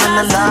 La la la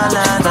la la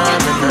la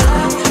la la.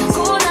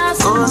 Cool down,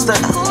 Go star,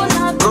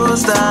 go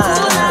star,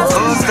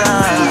 go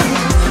star.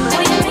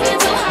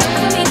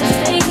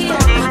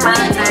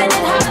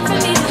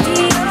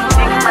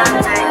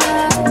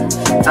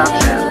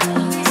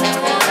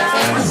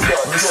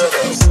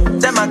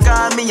 Them a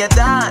call me a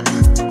don,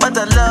 but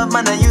I love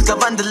man I use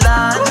up on the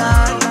line.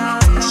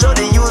 Show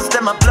the use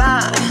them a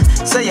plan.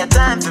 Say a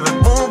time to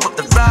move up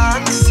the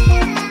rocks.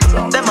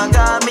 Them a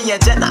call me a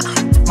Jenna,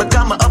 but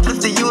come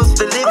uplift the youth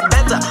to live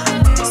better.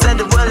 Send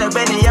the world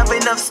already have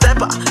enough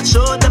stepper.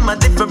 Show them a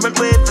different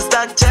way to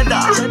stack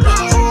cheddar.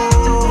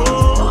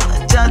 Ooh,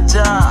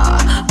 Jaja,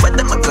 but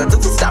them a go to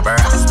stop a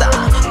rasta.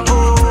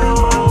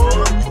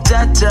 Ooh,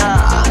 Jaja,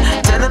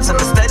 tell them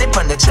something steady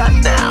on the chat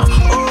now.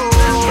 Ooh,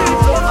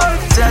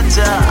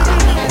 Jaja,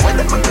 when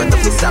them a go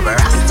to stop a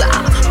rasta.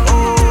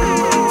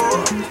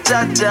 Ooh,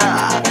 Jaja,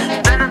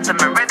 tell them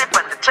something ready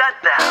on the chat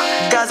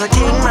now. Cause a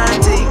king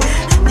man thing,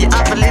 you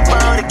have to live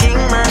how the king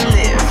man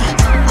live.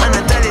 Man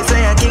I tell you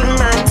say a king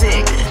man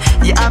thing,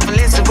 you have to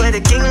listen where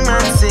the king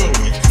man sing.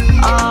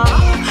 Oh,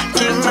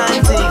 king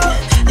man thing,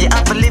 you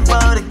have to live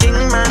how the king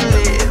man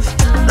live.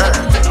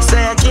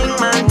 Say a king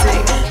man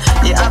thing,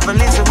 you have to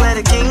listen where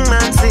the king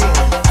man sing.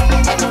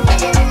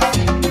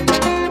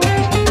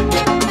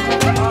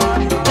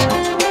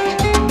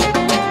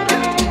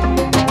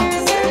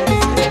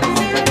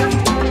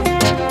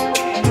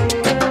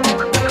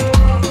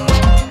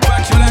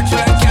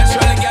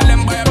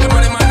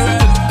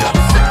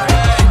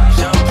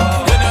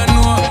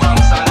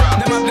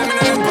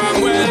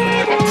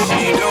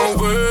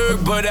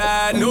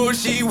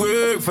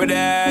 For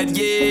that,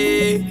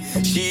 yeah.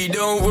 She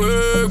don't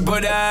work,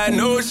 but I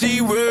know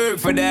she work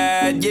for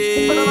that,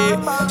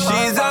 yeah.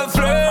 She's a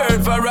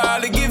flirt for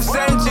all the gifts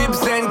and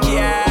chips and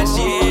cash,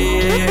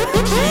 yeah.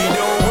 She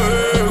don't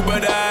work,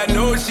 but I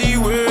know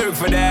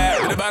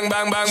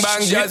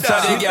just so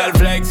the girl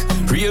flex.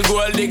 Real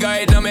gold digger,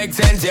 it no make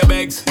sense, you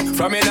begs.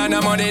 From in on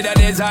the money that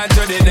is on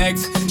to the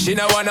next. She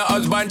no want a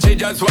husband, she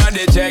just want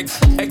the checks.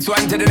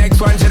 X1 to the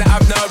next one, she don't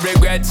have no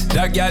regrets.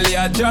 That girl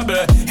had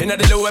trouble. In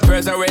the lower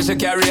person where she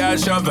carry a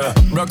shovel.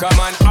 Broke a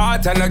man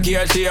heart and no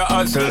care, she a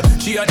hustle.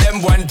 She a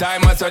them one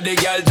time, I saw the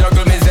girl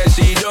juggle. Me say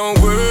she don't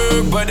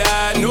work, but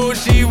I know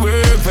she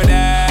work for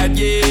that,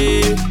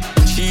 yeah.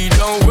 She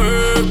don't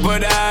work,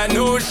 but I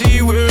know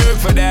she work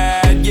for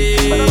that,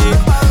 yeah.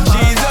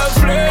 She's a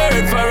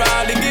flirt for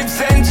all the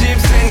gifts and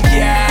chips and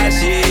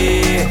cash,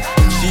 yeah.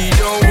 She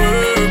don't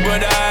work,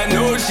 but I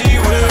know she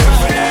work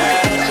for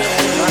that.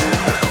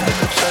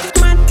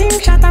 My team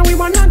shot and we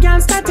want no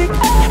girl static.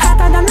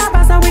 Hotter than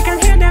lovers so we can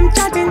hear them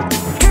chatting.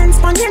 Hands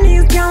on your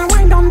knees, girl,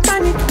 wind down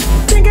panic.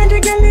 Jiggle,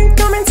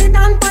 come and sit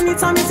down on it.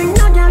 So me sing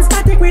no girl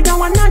static, we don't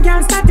want no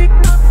girl static.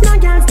 No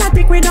girl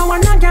static, we don't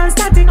want no girl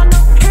static.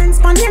 Hands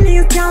on your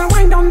knees, girl,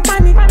 wind down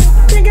panic.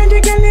 Jiggle,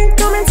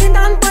 come and sit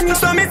down on it.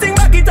 So me sing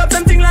back it up,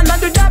 something London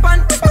to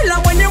Japan. Me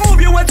love when you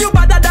move, you was you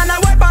better than a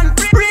weapon.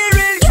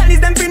 Real, girl is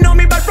them fi know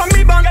me back from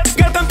me bun.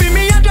 Girl come feel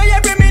me enjoy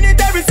every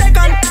minute, every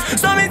second.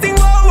 So me sing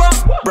whoa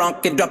whoa,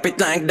 broke it, drop it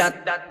like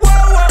that. Whoa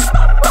whoa,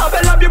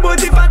 bubble up your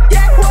booty fat,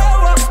 yeah.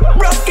 Whoa whoa,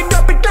 broke it,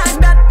 drop it like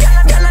that.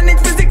 Girl I need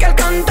physical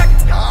contact.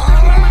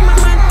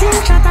 My team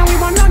shot and we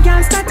want no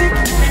girl static.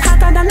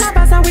 Hotter than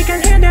lovers so we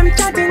can hear them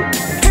chatting.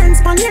 Hands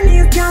on your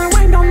knees, girl,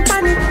 wind down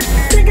panic.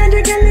 Jiggle,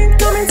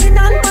 come and sit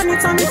down on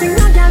it. So me sing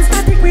no girl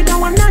static, we don't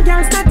want no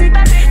girl static.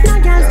 No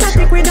girl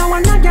static, we don't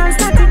want no girl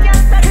static.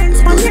 Hands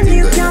on your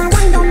knees, girl,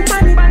 wind down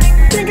panic.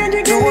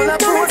 Jiggle,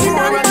 come and sit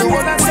down on it.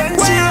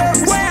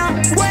 Where?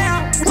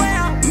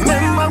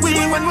 Remember we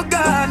when we're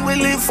gone, we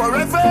live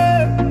forever.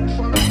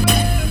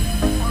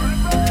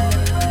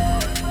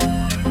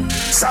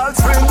 Salt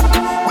Spring,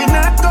 we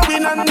not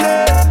going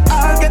under.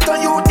 I'll get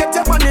on you, get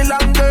your money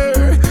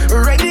longer.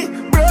 Ready,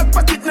 broke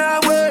pocket now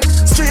work.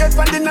 Straight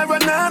from the narrow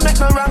now, make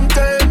no wrong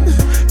turn.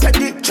 Take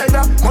the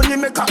cheddar, money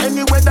maker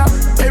any weather.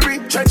 Perry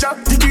treasure,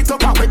 dig it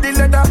up with the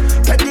leather.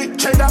 Take the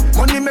cheddar,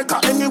 money maker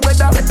any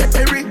weather.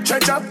 Perry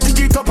treasure, dig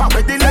it up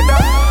with the leather.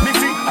 Me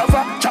see have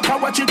a chopper,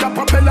 watch it a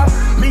propeller.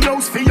 Me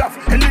house fee off,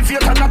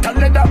 elevator not a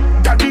leather.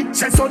 Daddy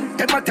say son,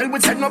 them a tell we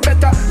say no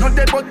better. No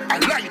dead but I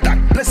like that,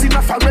 blessing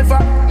a forever.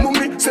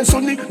 Mummy say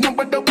sonny, no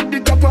better with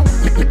the copper.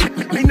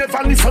 Me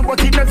never listen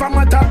but it never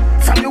matter.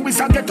 From you is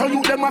a ghetto,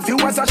 you them a few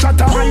as a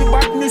shatter. My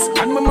badness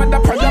and my mother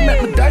prayer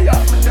make me die.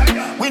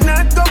 We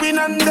not going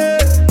under.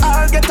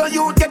 I'll get on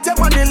you, get your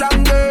money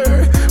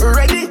longer.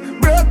 Ready,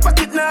 broke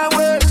pocket now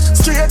work.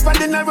 Straight from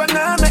the narrow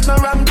now, make no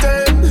wrong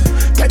turn.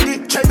 Take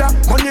the cheddar,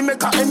 money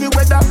maker any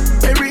weather.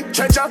 Perry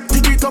treasure,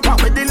 dig it up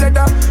with the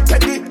leather.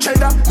 Take the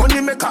cheddar,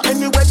 money maker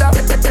any weather.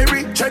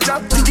 Perry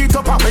treasure, dig it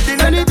up with the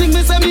leather. Anything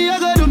me say me, I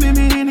go do me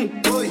mean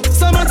it.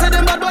 Someone say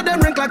them bad but them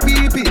rank like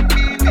pee-pee.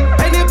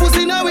 Any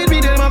pussy now with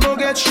me, them a go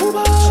get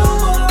sugar. Well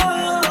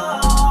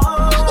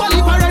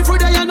if I ride through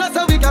there, you know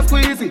so we can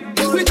squeeze it.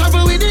 We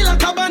travel with it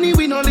like a bunny,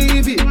 we no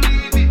leave it.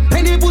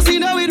 Any pussy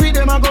now with me,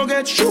 them a go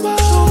get sugar.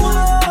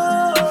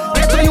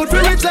 You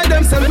feel rich like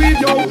them sell weed,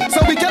 yo.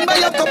 So we can buy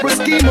a couple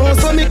schemos.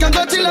 So me can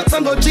go chillax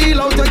and go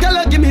chill out. Your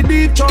girl give me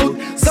deep throat.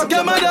 Suck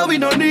your mother, we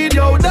don't need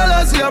yo.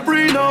 Dollars we a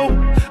free now.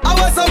 I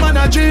was some man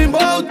a dream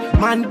about.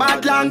 Man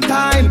bad long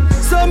time.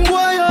 Some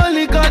boy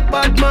only got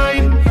bad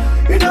mind.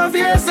 You don't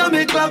fear so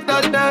me clock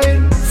that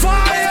time.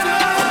 Fire!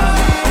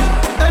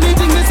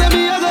 Anything me say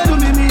me, I go do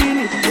me mean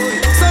it.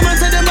 Someone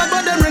say them bad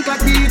but them rank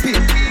like pee-pee.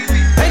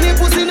 Any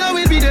pussy now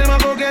will be them a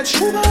go get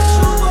sugar.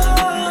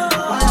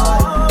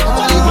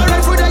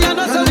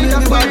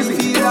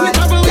 We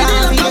travel with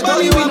it like a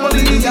bunny, we no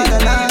leave it.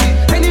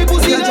 Any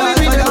pussy that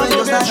we them a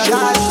go get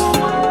shot.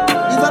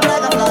 Live up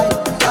like a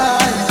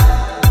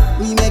fly.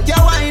 Me make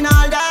you wine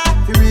all day.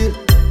 For real,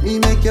 me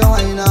make you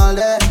wine all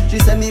day. She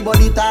say me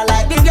body tall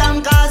like the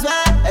damn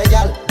causeway. Hey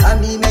girl,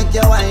 and me make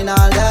you wine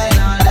all day.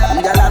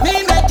 Girl, and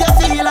me make you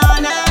feel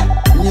on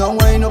it. You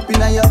wine up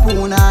inna your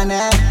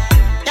punani.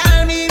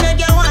 Girl, me make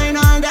you wine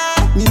all day.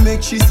 Me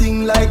make she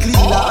sing like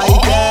Lila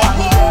Ike.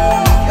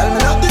 Girl, me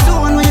love the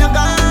zone when you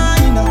gone.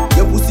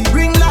 Your pussy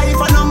bring life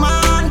and no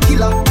man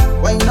killer.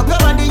 Wind up your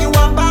body, you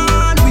a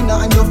band winner.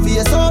 And your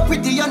face so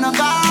pretty, you're no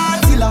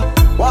Godzilla.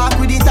 Walk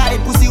with the tight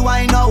pussy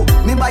wine out.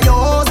 Me buy your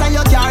house and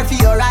your car for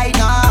you right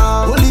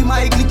now. Only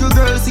my little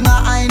girl sing a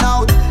high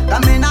note.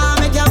 That me now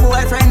make your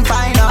boyfriend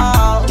find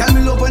out. Tell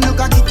me love when you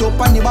cock it up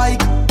on the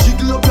bike.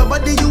 Jiggle up your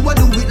body, you a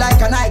do it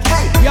like a Nike.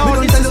 Hey, yo, me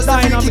don't tell you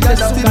something, keep your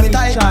love in me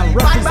tight.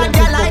 Bad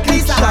girl like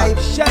Lisa hype.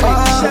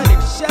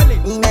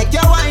 Me make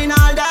you wine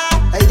all day.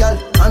 Hey girl,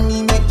 and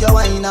me make you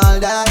wine all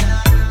day.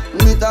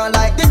 Me don't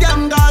like the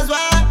damn girls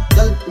way.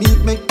 Girl, me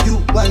make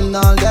you wine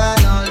all day.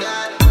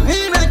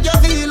 Me make you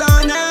feel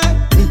on it.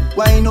 Me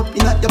wine up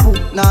in at your boot,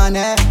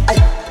 nane.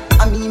 Hey,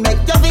 and me make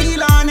you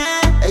feel on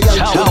it. Hey girl,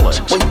 talent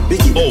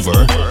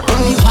over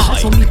hype.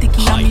 So me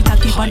ticky and me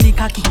tacky on the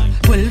cocky.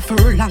 12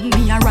 furlong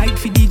me a ride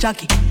for the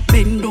jockey.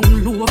 Bend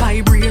down low,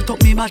 vibrate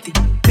up me body.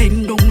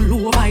 Bend down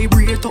low,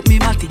 vibrate up me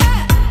body.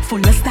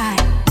 Full of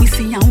style, me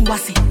Bossy and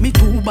wassy. Me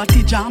too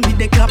body jam, me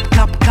the clap,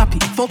 clap, clappy.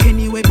 Fuck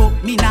anyway, but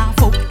me nah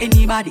fuck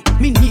anybody.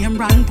 Me name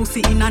brand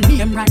pussy in a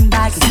name brand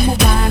bag. So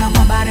wine up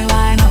my body,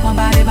 wine up my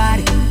body,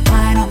 body.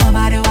 Wine up my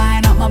body,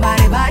 wine up my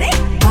body, body.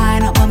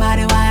 Wine up my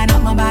body, wine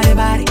up my body,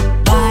 body.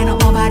 Wine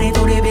up my body to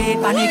the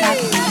bed, panic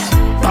cocky.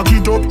 Back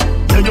it up,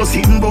 yeah you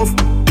sitting buff.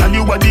 Tell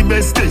you what the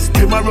best is,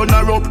 them a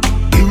runner up.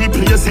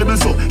 Irreplaceable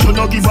so, you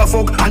no give a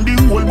fuck. And the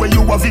whole way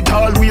you have it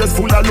always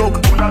full of luck.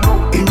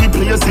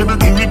 Irreplaceable,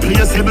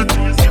 irreplaceable.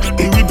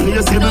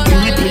 Irreplaceable,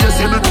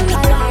 irreplaceable.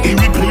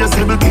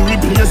 Irreplaceable,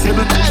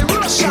 irreplaceable.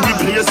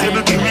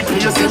 Irreplaceable,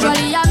 irreplaceable.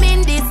 Usually I'm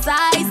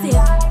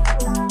indecisive,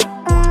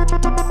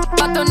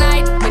 but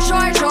tonight me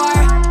sure.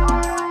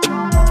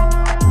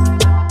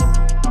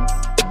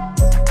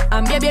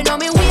 And baby, you know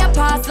me way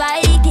past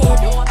like it.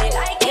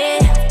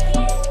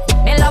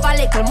 Yeah. Me love a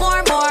little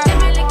more.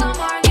 Give me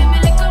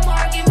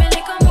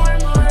little more.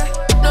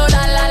 No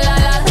la.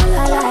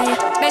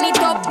 Bend it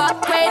up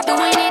back way,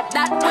 doing it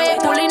that way.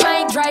 Pulling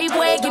my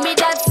driveway, give me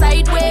that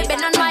side way.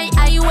 Bend on my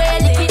highway,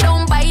 lick it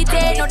don't bite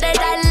it. Know that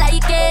I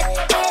like it.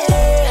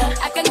 Yeah.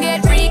 I can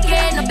get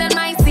freaky, no tell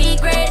my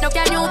secret. No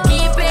can you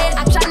keep it?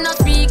 Action not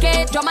speak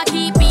it. Drama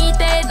keep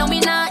beating. No me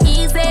not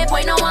easy,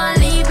 boy no one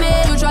leave me.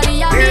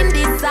 Usually I'm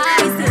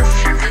indecisive,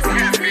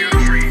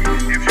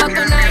 but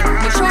tonight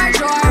me sure.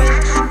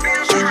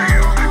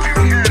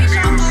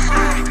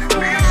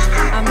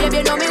 And baby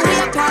you know me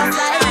way past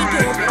like it.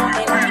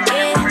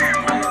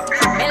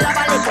 Me love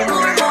a little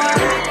more.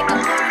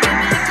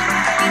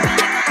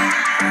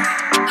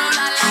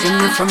 See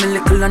me from a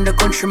little on the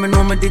country, me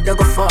know me did I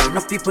go far.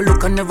 Enough people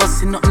look and never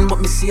see nothing but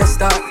me see a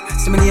star.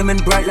 See me name in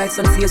bright lights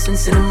and face in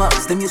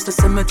cinemas. Them used to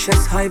say my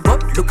chest high,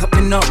 but look at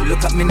me now,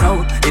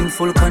 in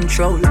full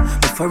control.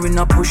 Before in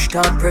a push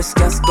start, press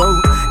gas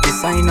go.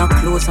 Designer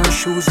clothes and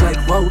shoes like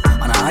wow.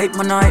 And I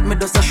hype me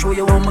just to show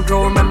you how me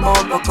grow. Remember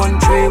up a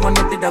country when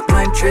I did a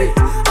climb tree.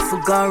 I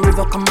forgot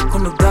river, come up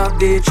on the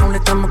garbage. Only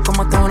time I come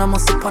a town, I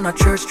must sit on a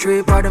church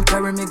tree. Bar them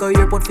carry me, go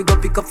airport, fi go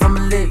pick up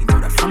family. Know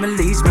that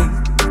family's me.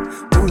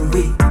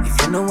 Ooh-wee,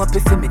 if you know what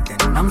for me,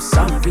 then I'm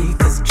sorry,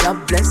 cause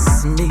God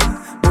bless me.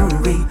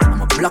 Ooh-wee,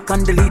 I'm a block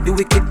and delete the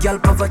wicked girl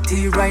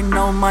poverty right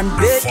now, man.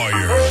 Big,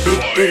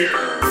 big,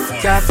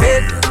 car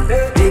big,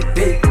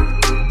 big,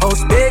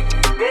 house big,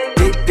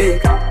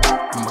 big.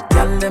 I'm a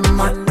girl, them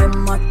mad,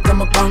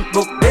 I'm a bank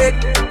book big,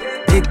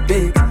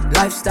 big,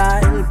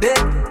 lifestyle big,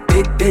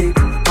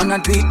 wanna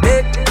do it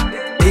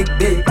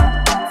big.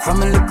 From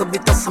a little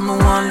bit of someone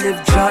want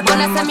live Jordan. When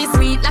I say me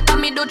sweet, like a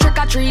me do trick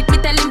or treat. Me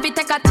tell him fi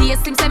take a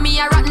taste. Him say me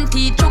a rotten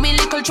teeth. Chew me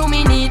little, chew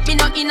me neat. Me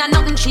not in a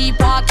nothing cheap.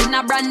 Walk in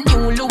a brand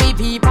new Louis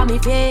V pa me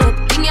feet.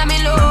 Thing ya me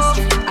love,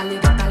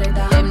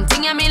 them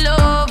thing ya me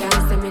love.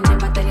 Can't say me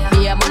never tell ya.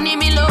 Be a money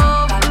me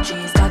love. Got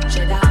cheese, got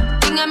cheddar.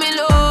 Thing ya me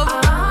love.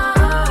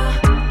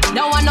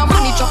 Don't want no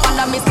money chop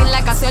under me skin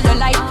like a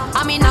cellulite.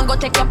 I mean I go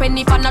take your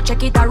penny for not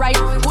check it alright.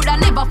 Woulda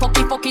never fuck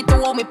it to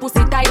hold me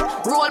pussy tight.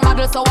 Role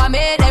model so I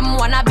made them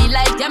wanna be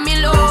like yeah me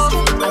love.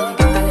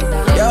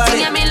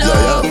 Yeah me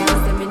love.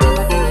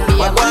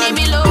 Yeah money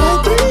me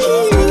love.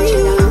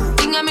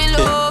 Thing me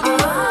love.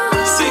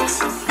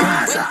 6.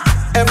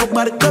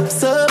 Everybody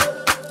cups up.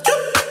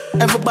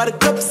 Everybody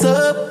cups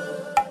up.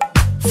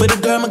 For the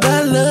girl my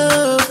God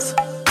loves.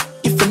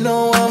 If you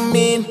know what I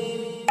mean.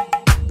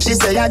 She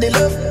say I did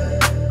love.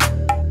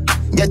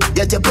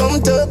 Get your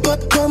pumped up.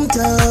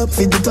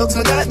 Feed the talks,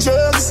 my got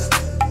drugs.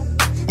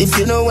 If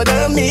you know what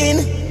I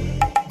mean.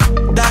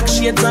 Dark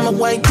shades on my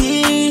white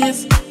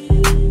tees.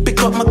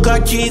 Pick up my car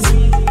keys.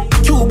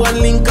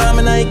 Cuban link on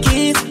my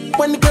Nikes.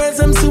 When the girls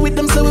I'm see with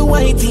them, so we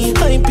whitey,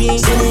 hypey.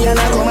 See me and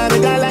I come and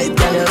make a light,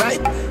 girl, you're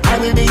right. I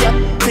will be up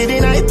for the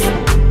night.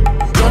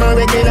 You're not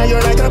regular,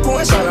 you're like a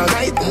Porsche on a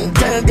night.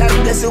 Tell God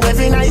bless you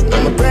every night.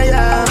 I'm a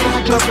prayer.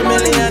 Got a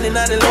million in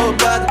the low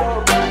bag.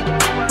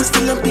 We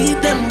still don't beat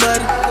them,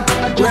 bud.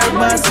 Grab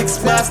by 6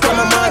 bars, come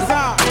a mad.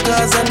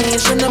 Cause a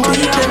nation don't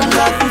beat them,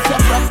 bud. If you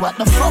rock, what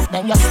the fuck,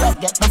 then you stop,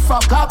 get the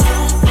fuck up.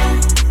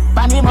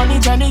 Bunny money,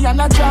 Johnny,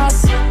 and a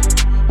jazz.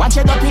 Watch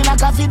it up in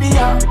like a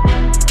video.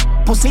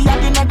 Pussy, you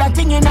did another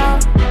thing, you know.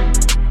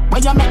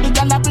 When you make the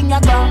girl bring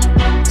your girl.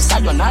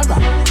 Sayonara.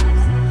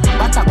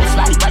 But I go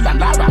fly by and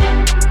Lara.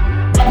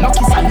 No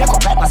kiss and make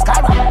up like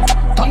mascara.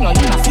 Turn your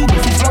in a feed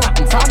if you flow up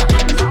in front.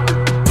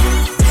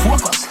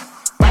 Focus,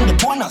 run the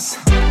bonus.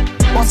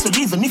 Once you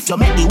even if you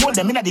make the hold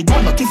them in the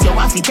donut. If you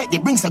want to take the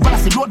brings and gonna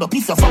fi load up.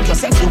 If you fuck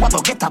yourself, you want to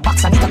get a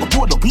box and it go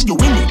pour up. If you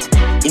win it,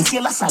 in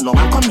jail asylum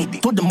and comedy.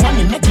 To the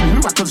money making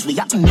miracles we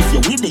happen if you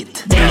with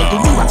it. Then you do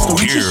the rocks to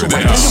reach issue and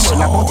tell the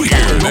world about it.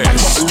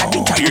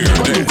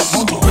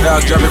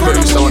 Without jumping for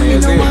you, Sony,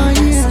 is it?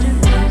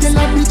 Tell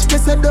a bitch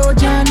guess a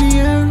doja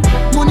near.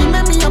 Money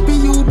make me happy,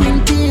 you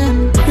bring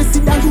pain. You see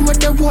that you with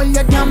the whole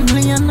you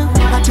gambling.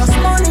 Not just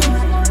money,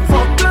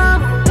 fuck love.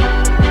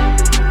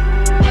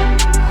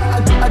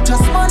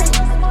 Just money,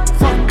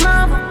 fuck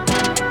love.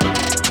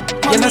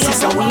 You know see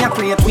so we a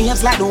create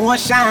waves like the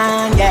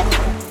ocean, yeah.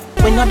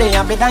 We know they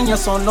are better than your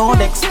son, loud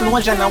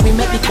explosion. And we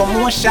make the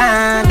commotion,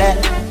 yeah.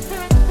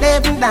 They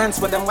even dance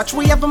with them, watch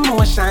we have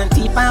emotion.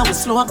 Deep and we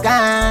slow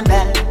down,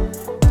 yeah.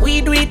 We We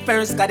do it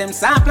first, got them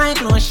soft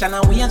like lotion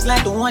and waves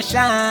like the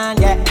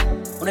ocean, yeah.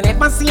 When I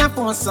never see a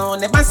phone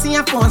sound, never see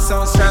a phone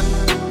sound strong.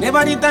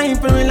 Never the time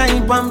for rely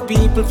on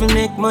people to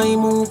make my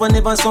move and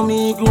never saw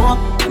me grow up.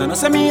 And I know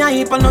say me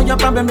hype, I know you're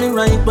probably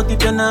right, but if you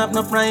don't have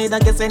no pride, I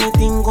guess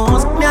anything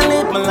goes. Me I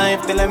live my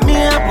life telling me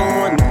I'm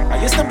one. I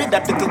used to be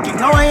that little kid,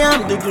 now I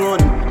am the grown.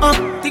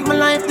 Think my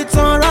life did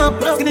so rough.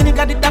 Skinny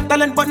nigga did that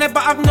talent, but never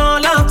have no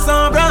luck,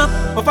 so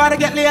rough. Before I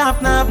get laid off,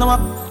 now have no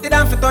up. Did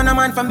I fit on a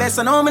man from best,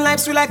 so now my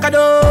life's sweet like a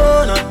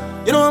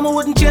donut. You know I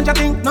wouldn't change a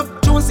thing. No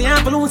choose the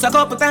ample lose a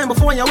couple times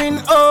before you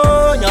win.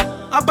 Oh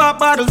yeah, I pop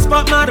bottles,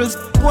 pop models.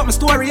 What my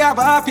story have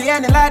a happy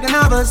ending like the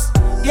novels.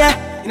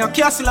 Yeah, in a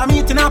castle I'm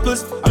eating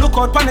apples. I look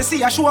out pon the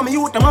sea, I show me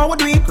youth them how we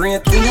do it.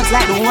 Great waves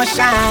like the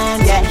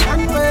ocean,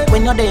 yeah.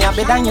 When you're there,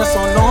 better than your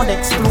son, loud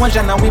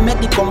explosion, and we make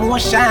the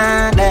commotion.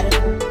 Yeah.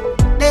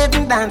 They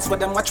even dance with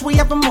them, watch we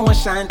have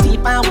emotion,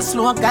 deep and we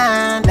slow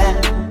down.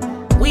 Yeah.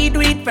 We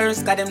do it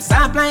first, got them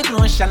soft like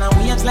lotion and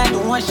waves like the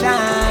ocean,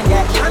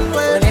 yeah.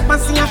 We never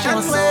see a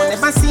phone so,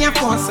 never see a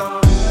phone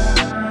so.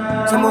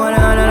 Some boy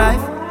on a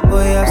life, boy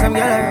have some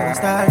girl around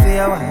style for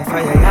your wife or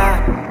your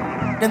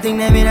yard. Them think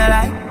them in a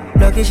life,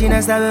 lucky she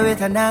not stab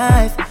with a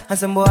knife. And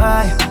some boy,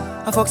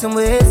 I fuck some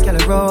ways, girl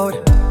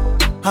road.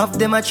 Half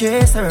them a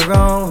chase her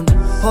around.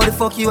 How the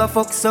fuck you a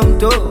fuck some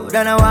dude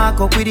and I walk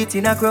up with it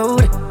in a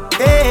crowd?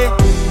 Hey,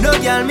 no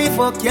girl me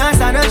fuck, can't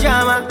stand no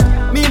drama.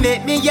 Me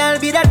make me girl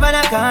be that man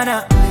a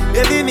corner.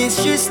 Baby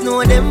miss, she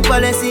know them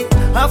policy.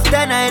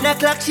 After 9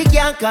 o'clock she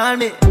can't call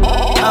me.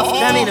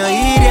 After me no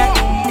idiot,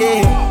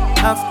 yeah.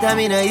 After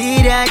me no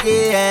idiot,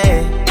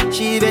 yeah.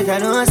 She better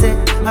know say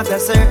after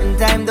certain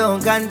time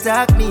don't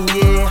contact me,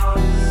 yeah.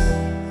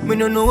 Me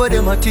no know what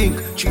them a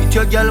think. Cheat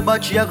your girl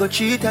but she a go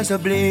cheat as a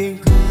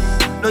blink.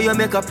 Now you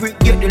make a prick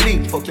get the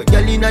link. Fuck your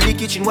girl inna the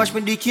kitchen, wash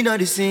me dick inna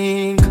the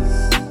sink.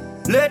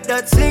 Let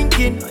that sink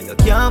in. You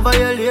can't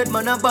violate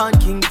man a band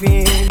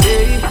kingpin,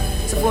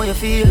 yeah. So when you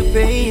feel the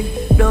pain,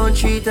 don't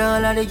treat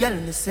all of the girl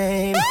the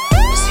same.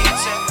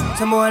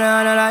 Some boy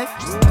on a life,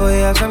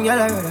 boy have some girl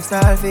around a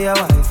style for your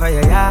wife or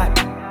your yard.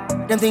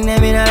 Them think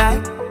them in a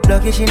life,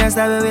 lucky she not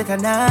stab with a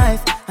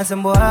knife. And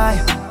some boy,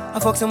 I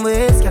fuck some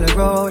ways, girl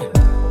road.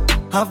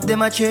 Half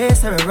them a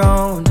chase her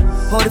around.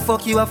 How the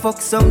fuck you a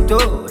fuck some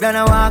dude and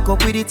I walk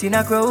up with it in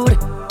a crowd?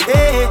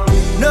 Hey,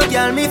 no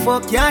girl me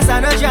fuck, can't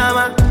stand no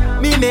drama.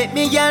 Me make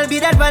me girl be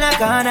that man a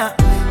corner.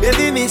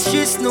 Baby miss,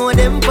 she know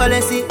them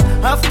policy.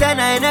 After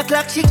 9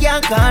 o'clock she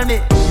can't call me.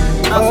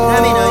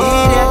 After me no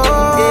idiot,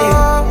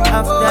 yeah.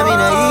 After me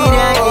no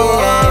idiot,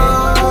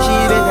 yeah. She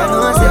better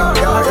know say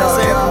after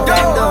certain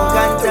time don't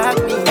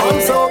contact me, yeah.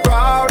 I'm so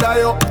proud of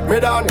you, me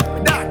done.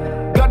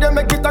 Glad you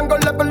make it and go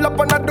level up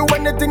and I do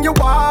anything you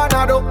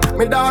wanna do.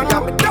 Me done, yeah,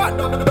 me done.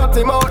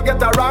 Dirty mouth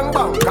get a wrong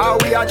bang, cause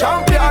we are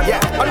champion,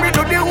 yeah. And we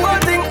do the whole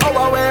thing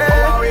our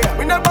way.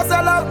 We never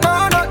sell out,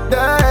 no, not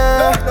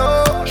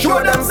there.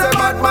 Show them say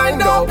bad mind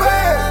don't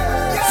pay.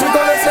 So we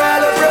gonna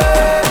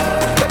celebrate.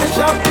 Get the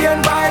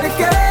champion by the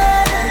case.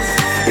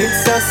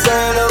 It's a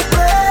celebration.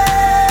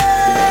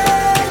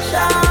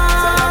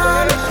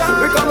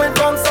 We coming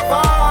from so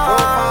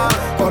far.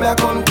 Come here,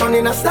 come turn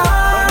in a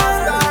star.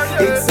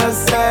 It's a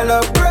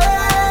celebration.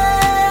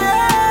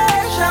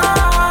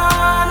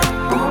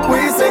 We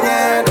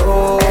singing,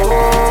 oh.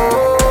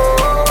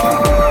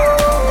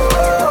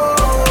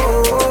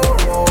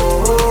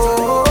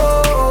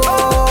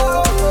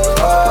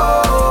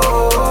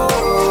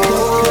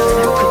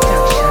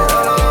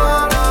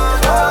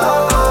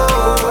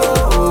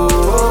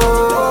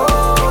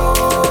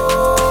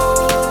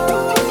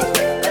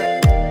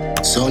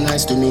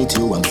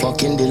 I'm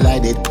fucking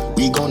delighted.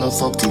 We gonna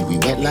fuck till we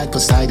wet like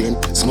Poseidon.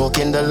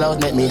 Smoking the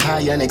loud make me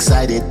high and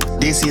excited.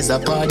 This is a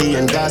party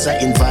and guys are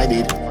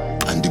invited.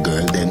 And the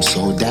girl them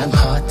so damn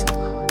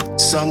hot.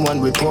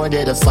 Someone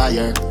reported a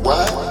fire.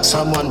 What?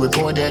 Someone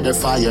reported a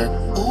fire.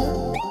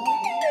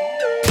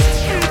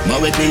 But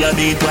with me a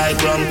beat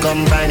white rum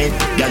combine it.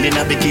 Girl in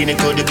a bikini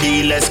could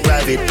be less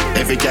private.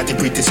 Every cat is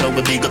pretty so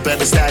we big up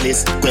every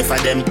stylist. Go for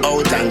them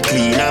out and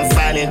clean and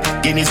filing.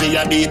 Guineas with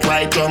a beat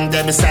white rum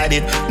them beside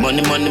it.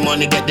 Money, money,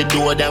 money get the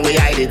door then we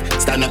hide it.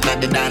 Stand up at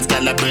the dance,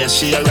 girl a brace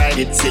she a ride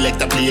it.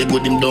 Select a play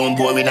good him down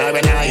boring or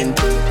an iron.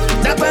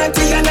 The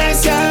party a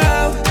nice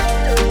yo.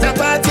 The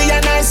party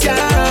a nice yo.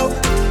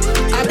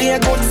 I be a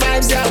good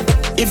vibes yo.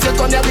 If you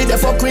come here with the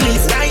fuck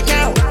release right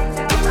now.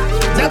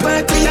 The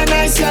party a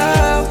nice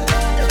yo.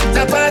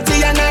 The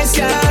party a nice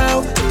yo.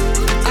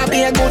 I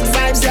be a good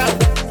vibes yo.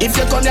 If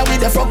you come here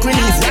with the fuck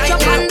release right now.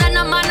 Jump under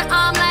a man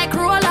arm like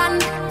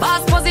Roland.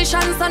 Fast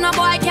position so no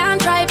boy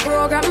can't try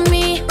program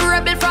me.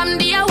 Rebel from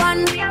day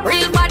one.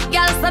 Real bad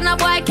girl so no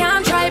boy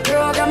can't try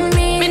program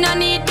me. Me no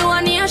need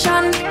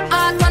donation.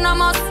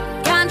 Autonomous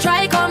can't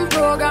try come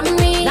program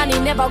me. Nanny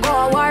never go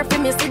a war for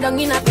me. Sit down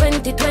in a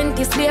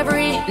 2020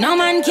 slavery. No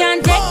man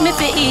can take me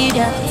for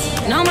idiot.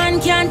 No man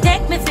can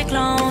take me for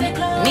clown.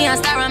 Me a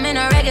star, I'm in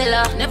a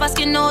regular. Never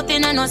skin out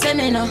in a no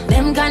seminar.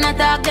 Them kinda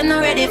talk, them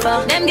not ready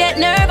for. Them get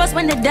nervous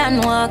when they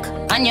done work.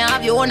 And you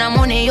have your own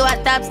money, you a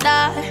top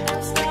star.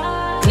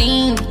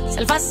 Clean,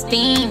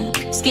 self-esteem.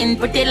 Skin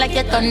pretty like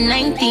you turn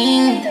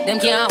 19. Them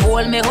can't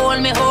hold me.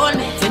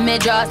 Feel me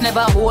jaws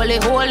never holy.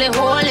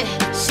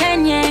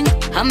 Shen Yang,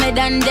 I'm me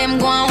done them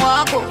go and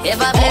walk out.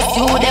 Ever bless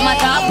you, them a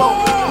talk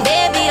about.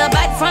 Baby, you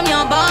bad from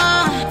your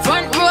bond.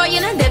 Front row, you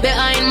know they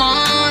behind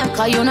man.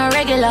 Cause you no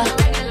regular.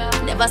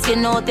 Never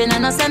seen nothing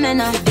in a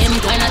seminar. Them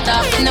kind of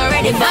talking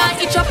already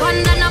back. Itch up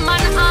under a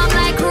man arm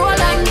like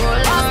Roland.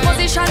 Off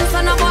position,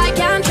 so no boy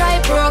can't try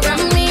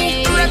program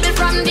me. Rebel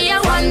from day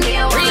one.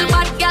 Real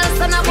bad girl,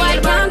 so no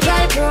boy can't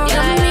try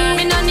program me.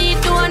 Me no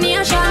need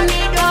donation.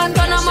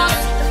 Autonomous,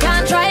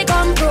 can't try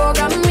come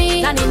program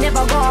me. And he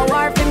never go a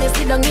war for me.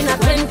 Sit down in a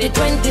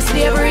 2020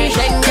 slavery.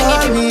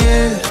 Call me,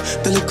 yeah.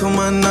 The little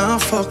man now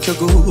fuck you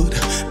good.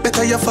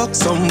 Better you fuck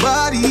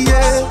somebody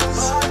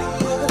else.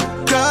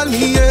 Call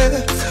me,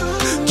 yeah.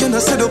 Can I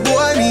say the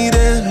boy need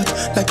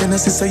it? Like an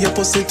assist, say your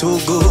pussy too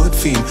good,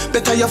 feel.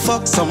 Better you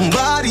fuck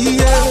somebody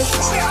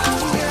else.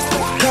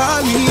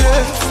 Call me,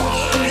 yeah.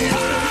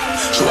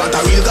 She want a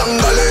real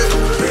gangale.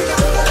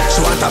 She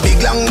want a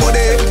big long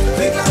body.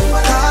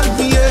 Call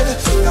me, yeah.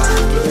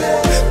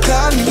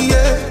 Call me,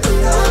 yeah.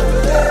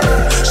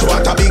 She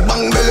want a big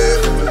bang belly.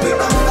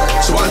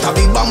 She want a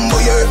big bamboo,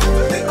 yeah.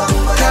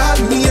 Call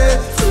me, yeah.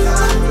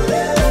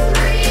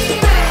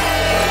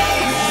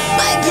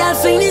 Girl,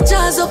 fling the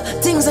jazz up,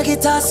 things like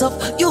it toss up.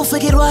 You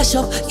forget wash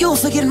up, you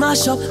forget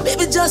mash up.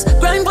 Baby, just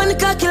grind on the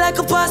cocky like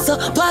a pasta.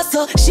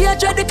 She a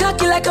dread the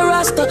cocky like a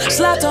rasta.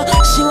 Slaughter,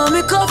 she want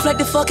me cuff like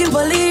the fucking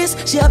police.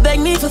 She a beg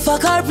me for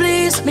fuck her,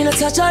 please. Me not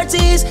touch her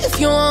teeth. If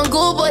you want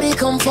go, buddy,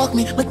 come fuck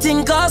me. But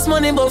thing cost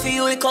money, but for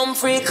you it come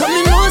free. Come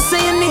in, no say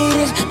you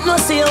need it, no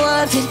say you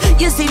want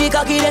it. You see the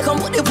cocky, they come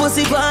put the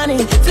pussy on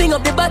it. Fling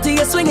up the body,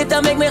 you swing it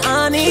and make me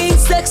honey.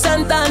 Sex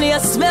and tiny, I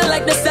smell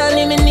like the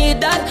Stanley, me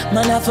need that.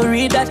 Man, I have to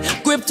read that.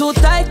 Grip too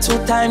tight, too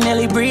time,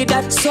 nearly breathe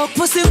that. So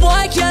pussy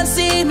boy can't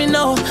see me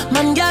now.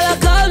 Man, gala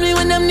call me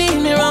when them need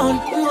me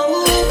round.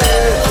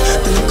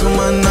 The little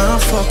man now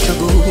fuck you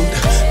good.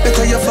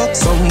 Better you fuck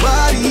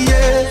somebody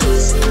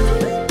else.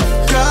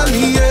 Call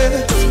me,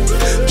 yeah.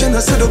 Can I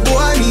say the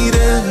boy need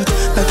it?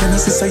 Like can I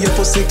say your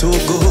pussy too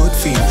good,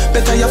 feel.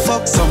 Better you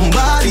fuck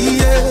somebody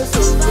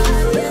else.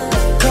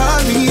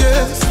 Call me,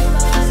 yeah.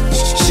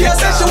 She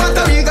said she want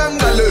a big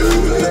angle.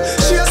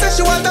 She said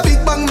she want a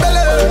big bang belly.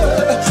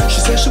 She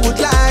said she would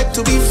like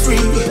to be free.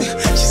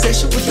 She said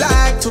she would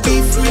like to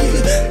be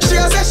free. She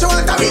said she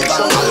want a big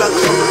angle.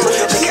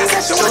 She said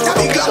she want a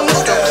big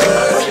angle.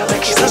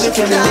 She said she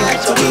would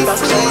like to be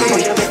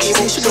free. She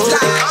said she would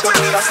like to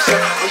be free.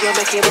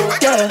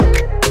 Yeah,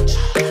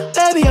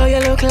 baby, how you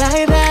look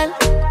like that?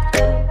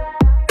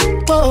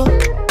 Whoa,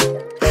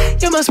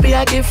 you must be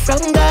a gift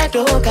from God.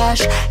 Oh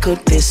gosh, could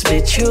this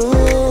be true?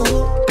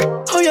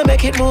 How you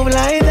make it move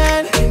like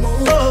that?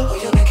 Oh,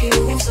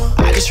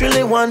 I just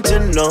really want to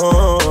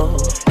know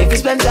if you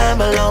spend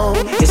time alone.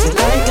 Is it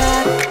like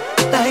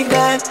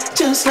that,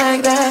 just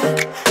like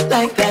that?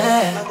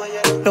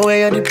 The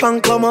way you dip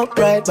and come up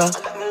right back,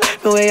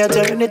 the way you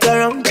turn it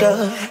around,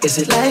 just. Is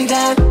it like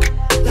that,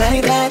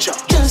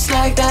 just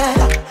like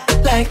that?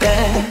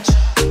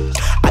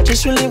 I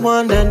just really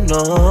wanna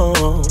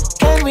know.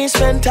 Can we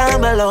spend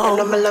time alone?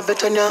 I'ma love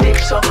it when you dip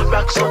so,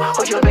 rock so.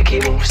 How you make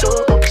it move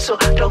so, up so,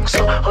 down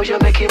so. How you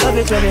make it move? Love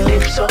it when you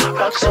dip so,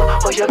 rock so.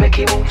 How you make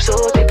it move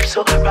so, dip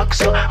so, rock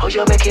so. How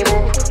you make it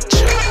move?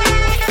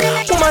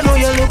 Woman, know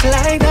you look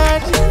like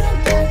that.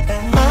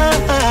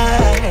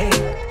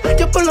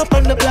 You pull up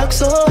on the block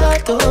so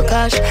hard, oh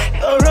gosh,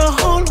 you're a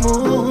whole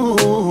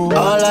mood.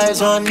 All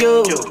eyes on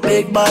you,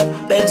 big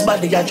bad, Benz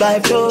body I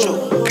drive through.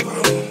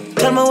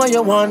 Tell me what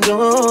you want to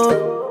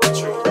do.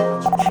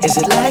 Is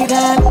it like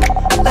that,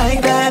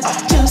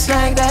 just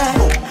like that?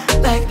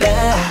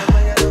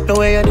 The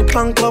way you dip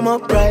and come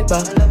up right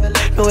back,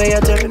 the way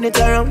you turn it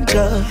around,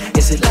 just.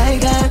 Is it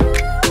like that,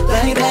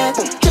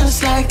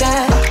 just like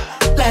that?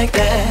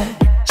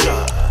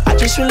 I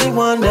just really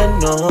wanna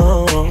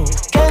know.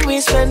 Can we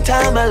spend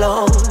time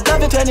alone?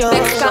 Love it when you're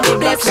Next time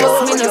me no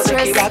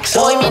stress.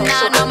 Boy, me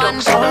nah no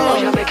man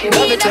problem.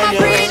 Me never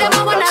free them, I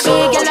wanna be.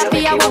 Girl, I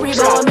feel worry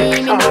about me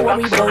no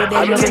worry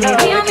about them.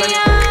 Hear me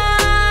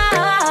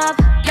up.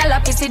 Girl, I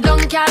sit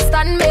down, can't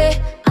stand me.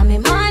 I'm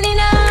in money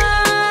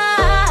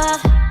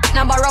enough.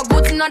 Now borrow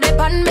goods, no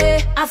depend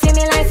me. I feel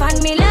me life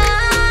and me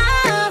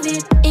love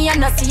it. You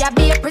know see I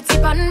be a pretty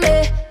pan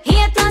me.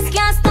 Haters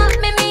can't stop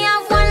me. Me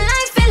have one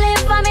life to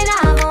live, for me now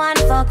have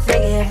one fuck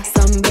forgive.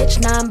 Some bitch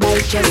now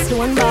bite just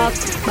one back.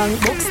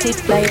 Bank book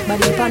stiff like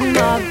body pan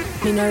bag.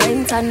 Me no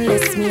rent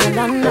unless me a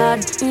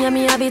landlord. Yeah,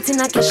 me have it in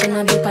a cash and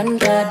a dip and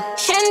card.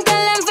 Shen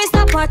tell them fi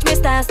stop watch me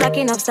start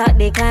stacking up start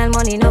decline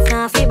money enough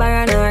now fi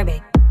borrow nor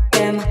beg.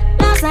 Them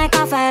last like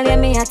a file yeah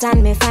me a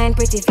tan me find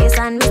pretty face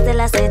and me still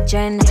a set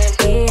trend.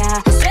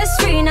 Yeah,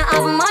 stress free no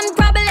have man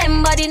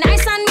problem body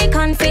nice and me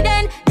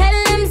confident.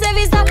 Tell them say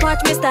fi stop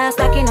watch me start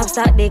stacking up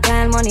start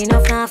decline money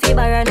enough now fi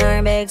borrow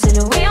nor beg. So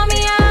the way on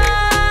me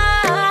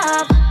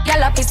up,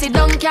 gyal a sit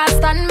down can't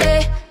stand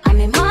me. I'm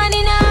in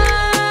money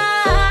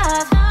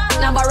enough.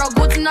 Now borrow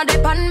goods no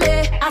depend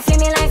me. I feel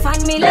me life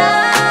and me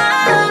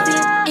love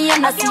it. You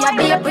know see I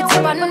be a pretty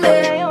man me.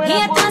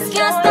 Haters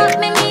can't stop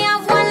me. Me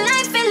have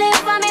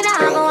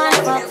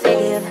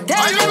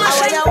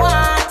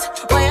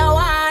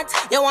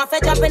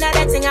jump in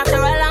that thing after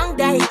a long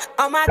day.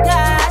 Oh my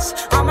gosh,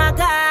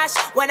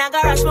 when I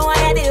go rush, me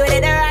wanna do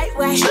it the right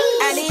way.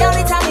 And the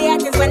only time we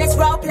act is when it's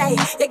role play.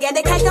 You get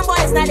the cake and boy,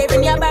 it's not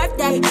even your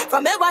birthday.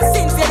 From ever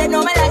since, you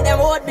know me like them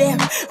road beer.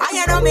 And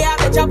you know me have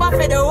to jump off of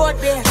the road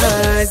beer.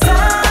 Cause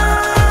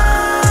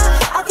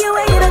I can't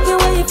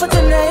wait for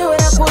tonight when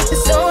I put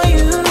this on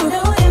you. I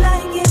know you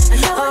like it,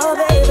 oh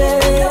baby, I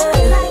know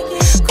you like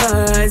it.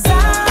 Cause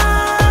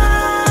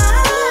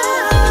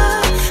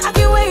I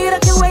can't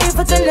wait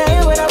for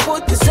tonight when I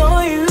put this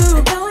on you.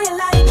 I know you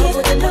like it,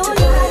 I know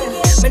you like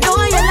it. I know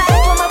you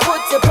like when I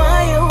put it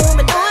on you.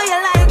 I know you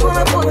like when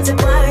I put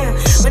it on you.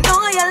 I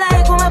know you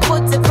like when I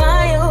put it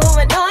on you.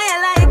 I know you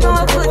like when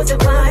I put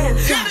it on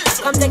you.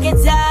 Come take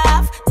it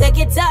off.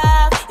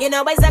 You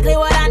know exactly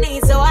what I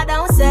need, so I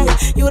don't say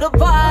you the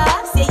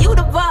boss, yeah, you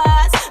the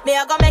boss. Me,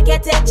 I gon' make you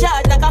take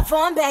charge like a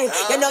phone, babe.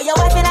 You know your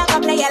wife and I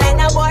gon' play it like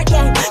a board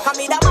game. Call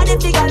me that money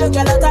figure, look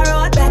a lot of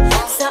road back.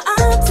 So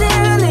I'm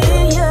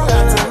telling you,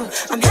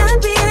 I'm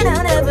happy and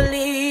I'll never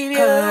leave you.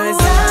 Cause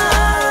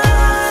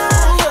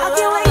I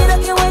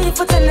can't wait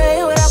for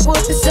tonight when I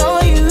put this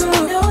on you.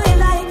 I know you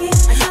like it,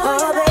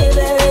 oh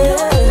baby, I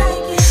know you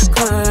like it.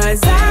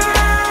 Cause I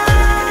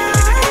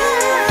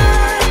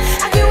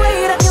can't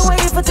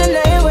wait for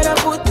tonight when I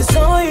put this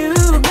on you.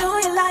 I know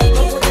you like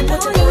it, I know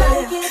you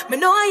like it. I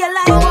know you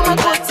like when I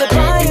put it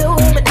on you.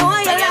 I know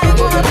you like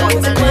when I put it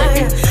on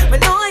you. I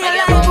know you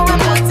like when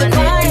I put it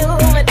on you.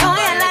 I know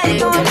you like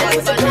when I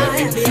put it on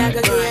you. Be a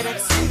good girl.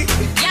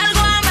 Y'all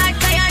go on back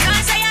 'cause you know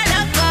say you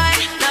look good,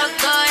 look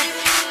good.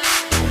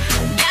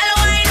 Y'all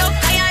wind up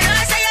 'cause you know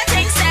say you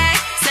think say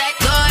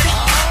good.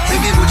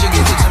 Baby, would you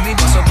give it to me,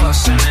 bust a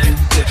bustin' it?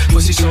 Yeah,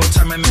 pussy so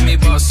tight, man, make me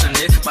bustin'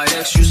 it. My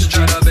ex used to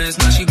drive the Benz,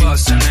 now she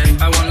bustin'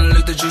 it. I wanna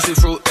lick the juicy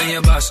fruit and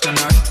you bustin'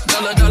 it.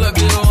 Dollar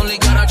bill, only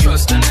got I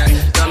trust in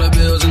it. Dollar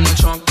bills in the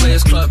trunk,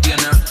 players club, you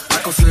know. I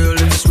can feel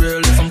if it's real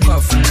if I'm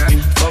cuffin'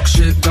 it. Fuck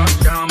shit, duck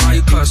down, how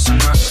you cussin'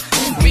 it?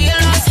 Real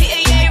lost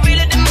hit, yeah,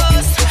 really the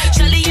most.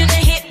 Charlie in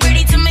the hit,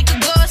 ready to make a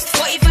ghost.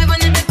 45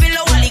 under the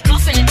pillow while he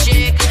coughing a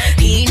chick.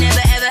 He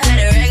never ever had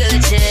a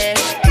regular chick.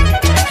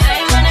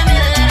 I'm on the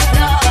middle of the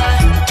floor.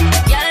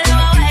 Y'all know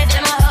my wife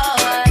and my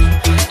heart.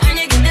 And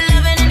you get the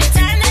loving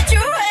anytime that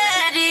you're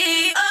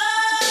ready. Oh,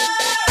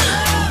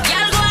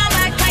 y'all go on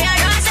back 'cause you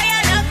know say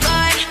you look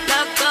good,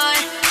 look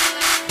good.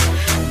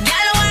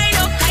 Y'all wind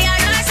up 'cause you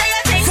know say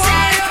you think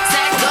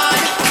say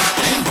good.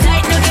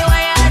 Tight nookie,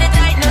 why you had it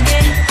tight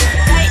nookie?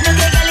 Tight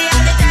nookie, girl, you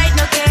had it tight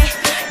nookie.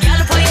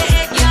 Y'all put your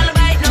head, y'all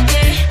bite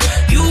nookie.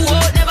 You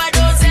won't never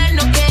do say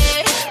nookie.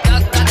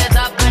 Cock it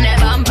up on the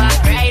bumper.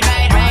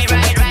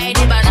 Ride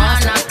the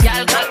banana.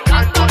 Y'all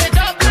cock it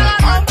up, ride.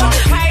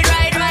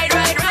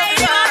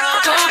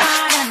 Go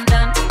hard and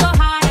done, go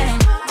hard and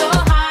done, go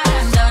hard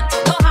and done.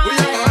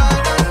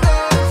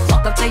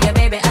 Walk up to your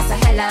baby, ask her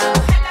hello.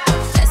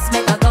 Let's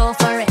make her go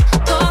for it.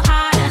 Go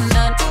hard and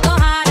done, go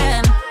hard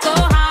and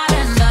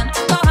done,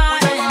 go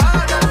hard and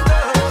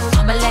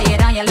I'ma lay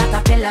it on you like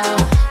a pillow.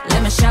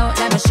 Let me show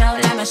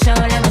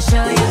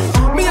you.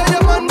 Me and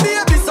your man,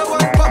 baby, so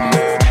one for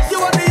me. You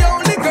are the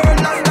only girl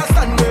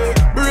understand me.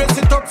 Brace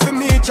it up for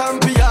me,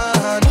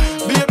 champion.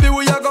 Baby,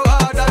 we a go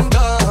hard and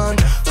done.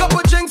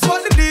 Couple drinks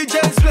while the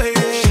DJ's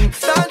playing.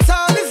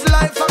 Dancehall is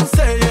life, I'm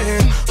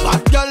saying.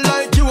 Bad girl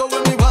like you are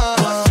what me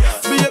want.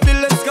 Baby,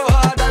 let's go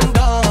hard and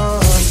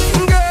done.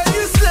 Girl,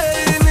 you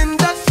slaying in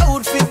that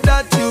outfit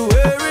that you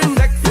wearing.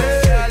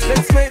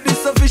 Let's make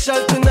this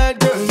official tonight,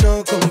 girl,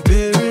 no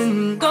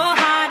comparing. Go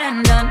hard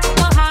and done,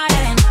 go hard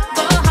and done,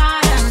 go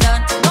hard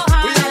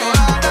and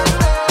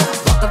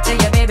walk up to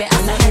your baby,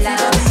 ask her hello.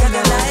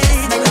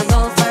 Let's make her go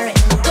for it.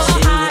 Go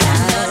hard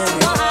and done,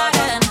 go hard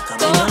and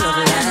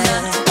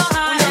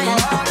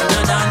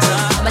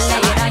I'ma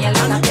lay it on you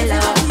like a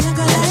pillow.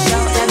 Let me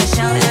show.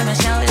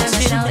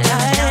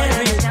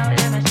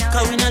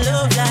 Cause we no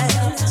love life,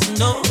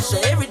 no. So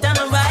every time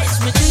I rise,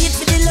 we do it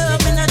for the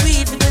love and I do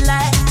it for the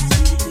light.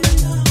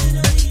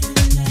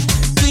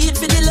 Do it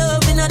for the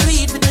love and I do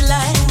it for the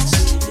light.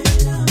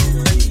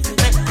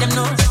 Make them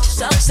know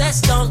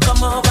success don't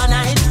come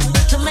overnight.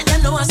 To make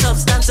them know a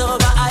substance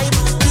over hype.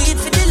 Do it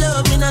for the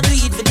love and I do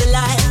it for the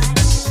light.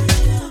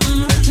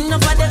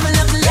 Enough of them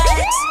love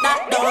likes,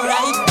 that don't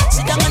right.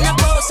 Sit down on a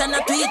post and I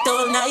tweet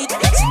all night.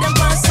 See them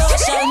on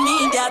social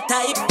media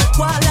type.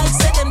 While like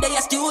say them they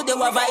a studio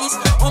a vice.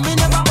 Oh, me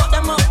never put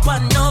them up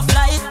on no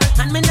flight.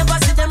 And me never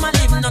see them a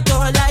live no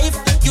tour life.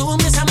 You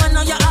miss a man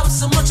now you have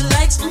so much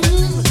likes.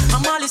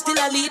 I'm always still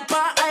a lead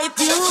part hype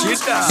you.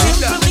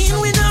 Simple mean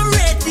we not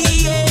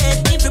ready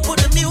yet. If we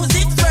put the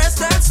music first,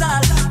 that's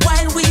all.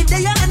 While we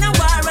there and a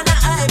war and a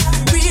hype.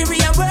 We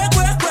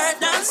work,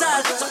 dance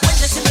all. So when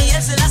they see me,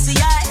 yes, I see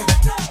I.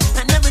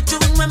 And every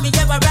tune when me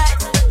ever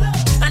write.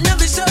 And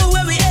every show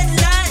where we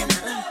headline.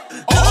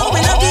 Oh,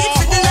 we not do it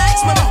for the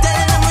likes, but I'm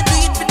telling them we do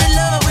it for the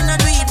love, we not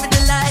do it for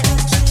the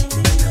likes.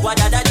 What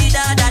da da da.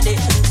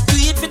 Do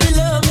it for the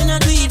love, we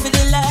not do it for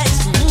the likes.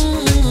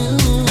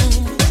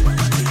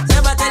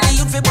 Never tell the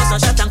youth fi bust a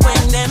shot and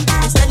quench them.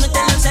 Instead me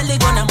tell them sell the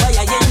gun and buy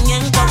a yen.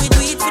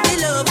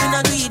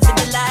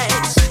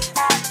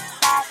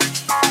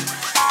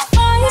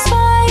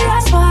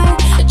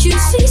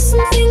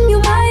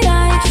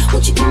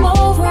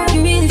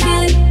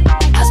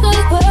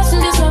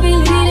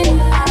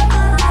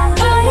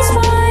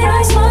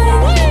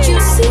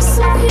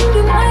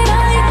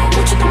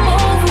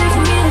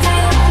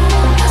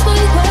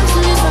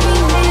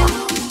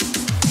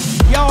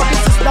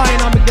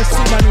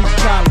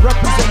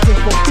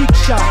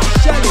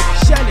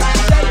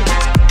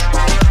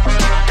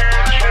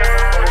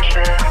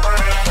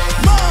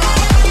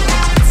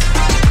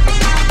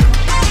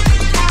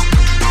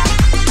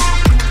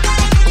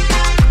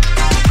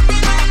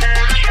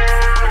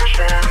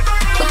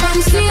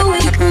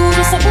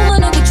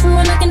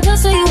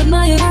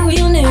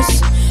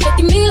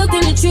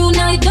 in the tune,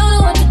 now you don't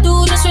know what to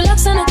do. Just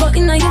relax and go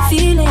in, now you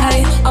feeling.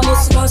 I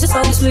must pause this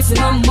all this with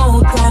my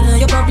mouth.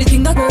 You probably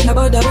think that girl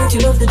about that, but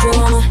you love the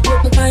drama.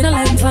 But me kinda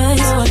like fine,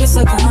 so I guess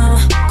I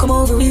can come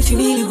over if you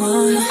really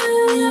wanna.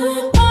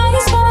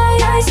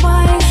 Eyes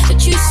wide,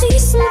 that you see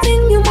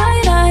something you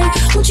might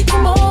like. Won't you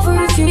come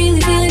over if you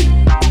really feel it?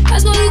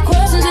 Ask all your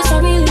questions, yes, I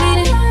really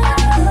need it.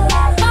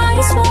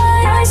 Eyes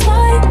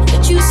wide,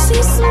 that you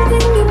see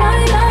something you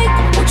might like.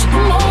 Won't you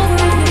come over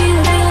if you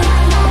really feel it?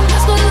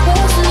 Ask all your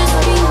questions, yes, I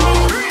really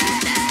need it.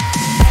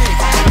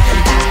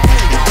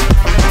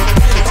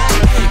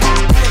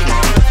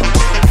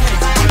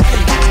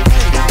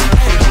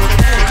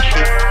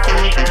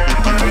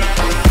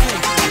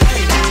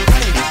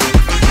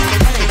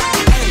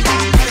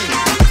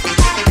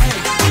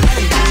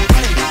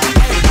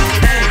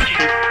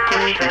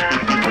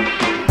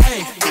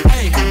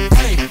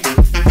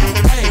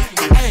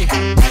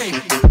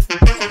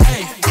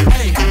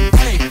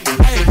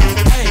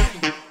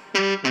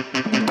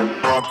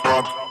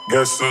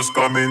 Guess who's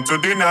coming to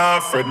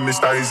dinner? Fred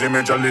Mr. Easy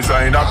Major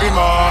Design Happy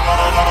Man.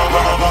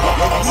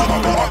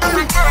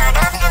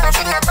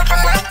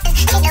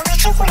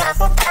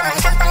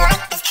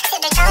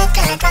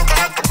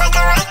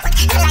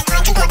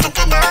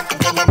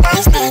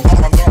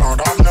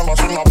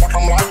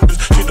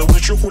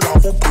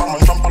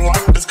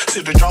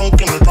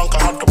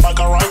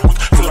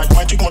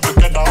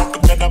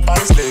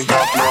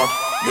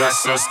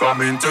 Guess who's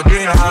coming to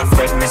dinner?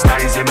 Fred Mr.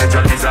 Easy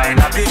Major Design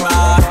Happy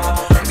Man.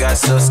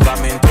 Guess who's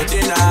coming to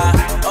dinner?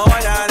 Oh,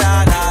 na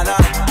na na na.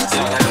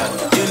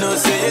 You know,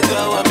 say you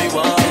got what me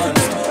want,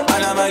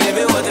 and I'ma give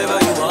you whatever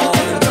you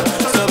want.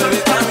 So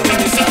baby, come give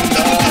me some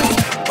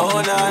love.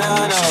 Oh, na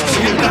na na.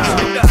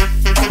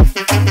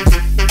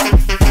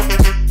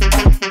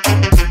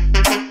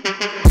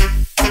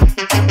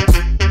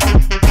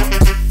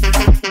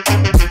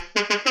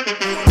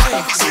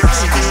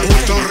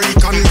 Puerto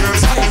Rican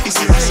girls,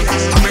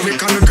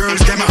 American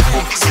girls, them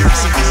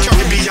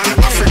Caribbean,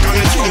 African,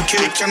 UK,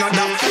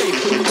 Canada.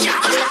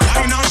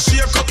 Why not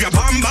shake up your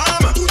bam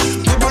bam?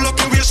 Bubble up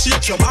your waist,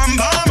 shake your bam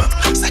bam.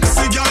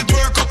 Sexy girl,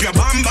 twerk up your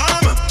bam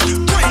bam.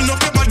 Wind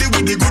up your body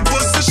with the good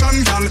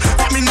position, girl.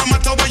 I mean, no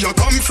matter where you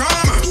come from.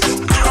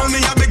 Call me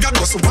a bigger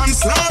just one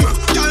slam.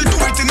 Girl, do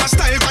it in a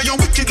style, cause you're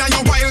wicked and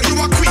you're wild. You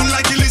a queen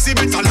like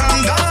Elizabeth of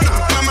London.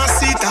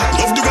 Mamacita,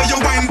 love the way you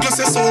wine, plus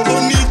you're so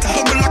bonita.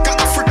 Bubble like an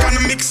African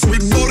mix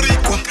with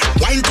Boricua.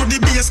 Wine to the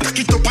bass, cock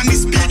it up on the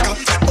speaker.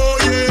 Oh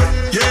yeah,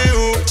 yeah,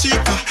 oh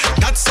chica.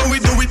 That's how we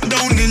do it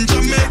down in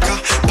Jamaica.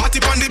 Party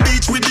on the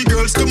beach with the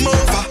girls come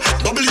over.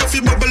 Bubble your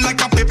feet, bubble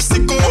like a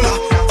Pepsi Cola.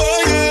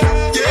 Oh yeah,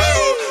 yeah,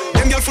 oh.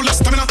 Them girl full of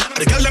stamina.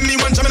 The girl them me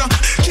one Jamina.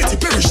 Katy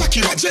Perry,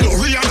 Shakira, J.Lo,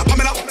 Rihanna,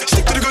 Pamela.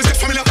 Stick to the girls, get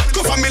familiar.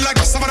 Go for me like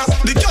a savannah.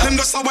 The girl them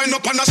just a wind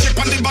up and a shake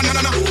on the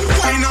banana.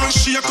 Wine and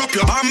shake up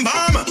your bam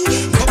bam.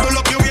 Bubble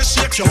up your waist,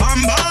 shake your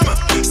bam bam.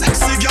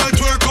 Sexy girl,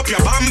 twerk up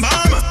your bam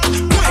bam.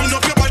 Wind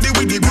up your body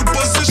with the good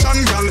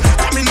position, girl.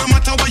 I mean, no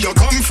matter where you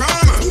come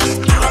from.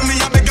 Call me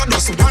a bigger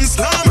just one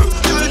slam.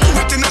 Girl, do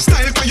it in a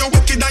style, cause you're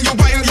wicked and you're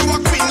wild. You a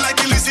queen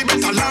like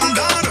Elizabeth of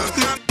London.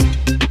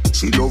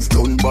 She love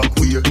done back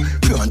way.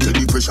 Can't tell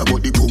the pressure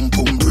but the pum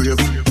pum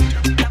brave.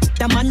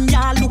 The man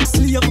ya look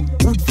slave.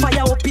 Wood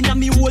fire up in a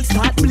me whole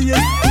start blaze.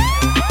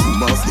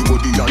 Boom off the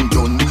body and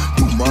done.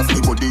 Boom off the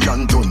body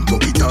and done.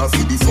 Buck it off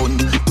for the fun.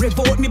 Rev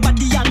out me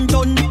body and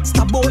done.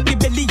 Stab out me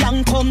belly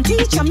and come.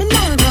 Teacher me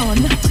now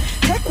run.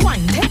 Take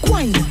wine, take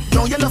wine.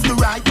 Now you love the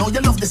ride, now you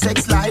love the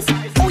sex life.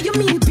 Oh, you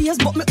mean beers,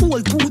 but me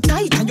hold too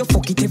tight. And you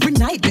fuck it every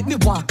night. Let me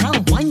walk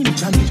and wine.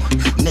 Johnny,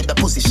 net the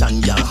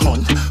position ya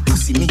hunt.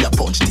 Pussy me a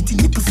punch, titty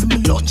nipple for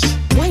me lunch.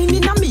 Wine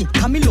in a me,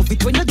 can me love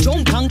it when you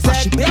drunk and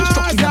flash it. Bench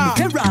truck in a me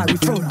Ferrari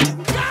front.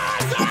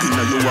 Looking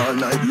at you all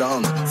night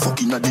long,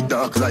 fucking at the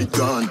dark light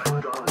gone.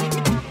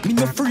 Me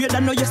no afraid, I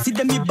know you see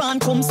them me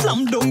band come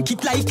slam dunk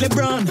it like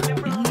LeBron.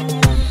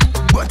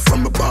 But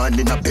from a barn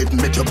in a bed,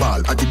 make your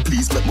ball. At the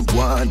please make me go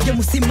on. You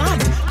must see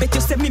mad. Bet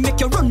you say me make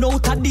you run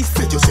out of this.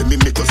 Bet you say me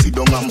make you sit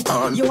down and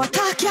pan. You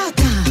attack, you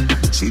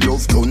attack. She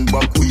love done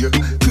back way.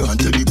 Can't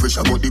tell the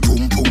pressure but the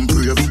pum pum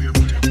brave.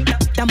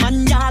 The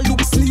man ya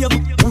look slave.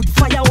 Wood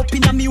fire up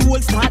in a me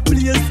whole start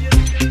blaze.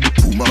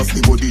 Boom off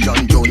the body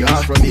and done.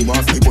 Boom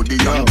off the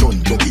body and done.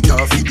 Buck it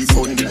off for the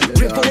fun.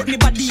 Rip out me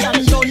body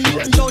and done.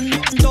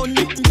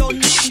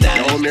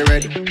 Now me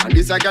ready. And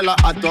this a girl a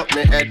hot up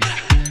me head.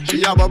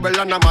 She a bubble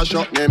and a mash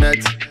up me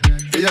met.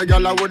 For your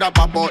girl I woulda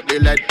pop out the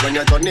leg. When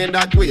you turn it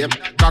that way,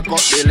 cock up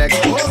the leg. I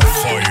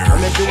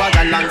make you a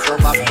galang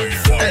sofa.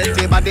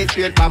 Healthy body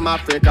straight from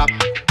Africa.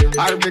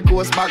 Ivory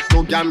Coast back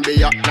to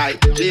Gambia,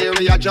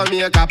 Nigeria,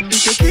 Jamaica.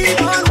 If you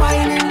keep on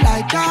whining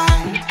like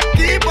that,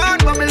 keep on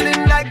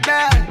bubbling like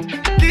that,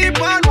 keep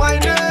on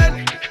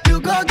whining, you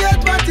go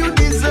get what you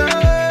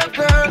deserve,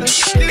 girl.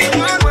 Keep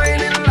on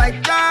whining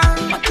like that,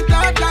 but you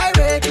don't like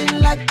rating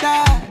like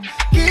that.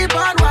 Keep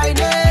on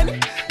whining,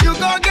 you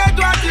go get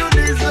what you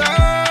deserve.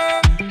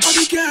 All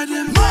the girls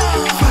them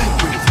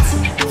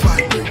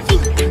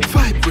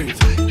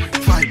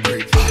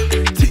vibrate,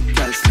 thick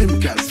girls, slim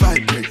girls,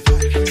 vibrate,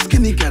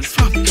 skinny girls,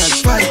 fluffy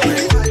girls,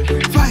 vibrate.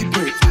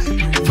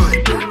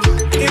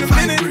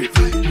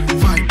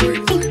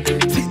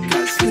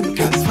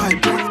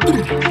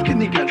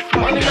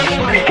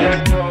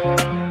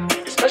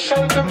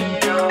 special to me,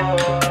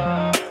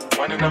 oh.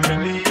 One in a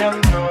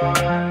million, no.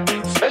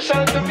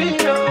 Special to me,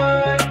 no.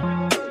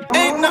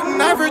 Ain't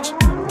nothing average.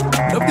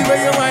 Love the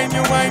way you whine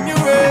your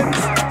ways.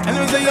 And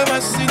you say you're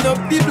mashing up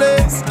the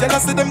place. Girl, I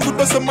say them good,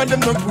 but some of them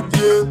not good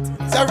yet.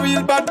 It's a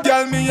real bad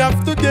girl, me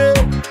have to get.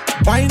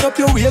 Wind up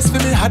your waist for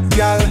me hot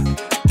girl.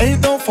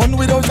 Ain't no fun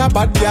without a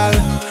bad girl.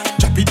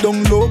 Chop it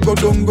down low, go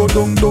down, go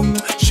down, down.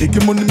 Shake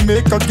your money,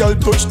 make a girl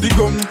touch the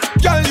gum.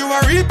 Girl, you a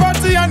real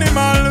party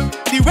animal.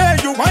 The way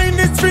you whine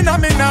is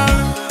phenomenal.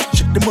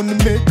 Shake the money,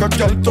 make a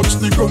girl touch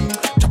the gum.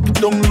 Chop it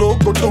down low,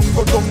 go down,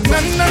 go down.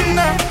 Na na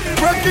na,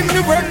 working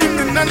the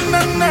na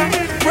na na.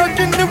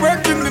 Working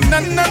the na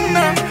na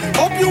na.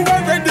 Hope you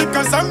are ready,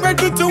 cause I'm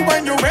ready to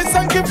wind your waist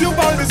and give you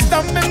all the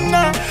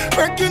stamina.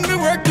 Working the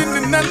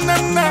na na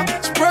na.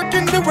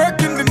 Working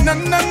the na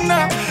na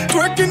na.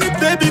 Working it,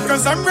 baby,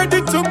 cause I'm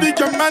ready to be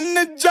your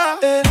manager.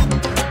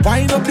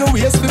 Wind up your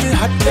waist for me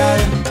hot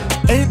girl.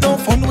 Ain't no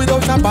fun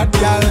without a bad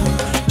girl.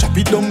 Chop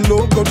it down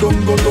low, go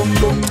down, go down,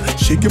 down.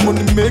 Shake your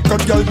money, make a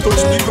girl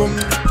touch the gum.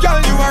 Girl,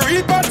 you a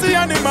real party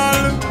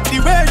animal. The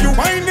way you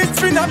whine is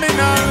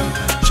phenomenal.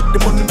 Shake the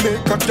money,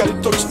 make a girl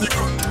touch the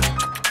gum.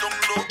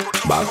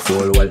 Back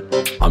full well,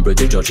 I'm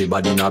pretty sure she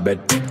body in a bed.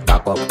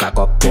 Cock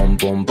up,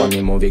 pump, pump, on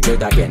me movie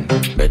good again.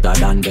 Better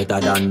than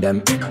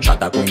them.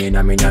 Shot a queen in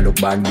a me nah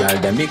look bad girl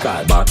them.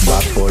 Because back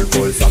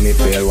full, so me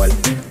feel well.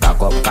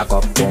 Cock up,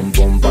 pump,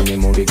 pump, on me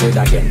movie good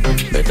again.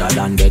 Better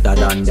than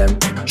them.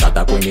 Shot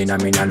a queen in a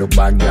me nah look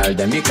bad girl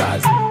them.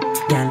 Because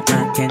girl,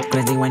 I get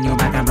crazy when you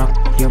back and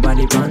broke. Your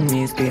body run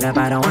me speed up,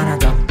 I don't wanna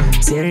talk.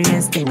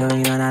 Serious thing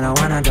going on, I don't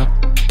wanna talk.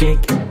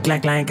 Kick,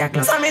 like a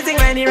clock. So me sing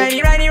ready,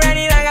 like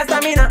a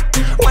stamina.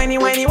 Whiny, you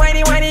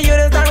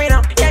the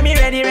stamina. Get me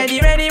ready,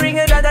 ring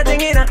a lot of thing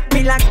in.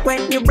 Me like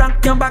when you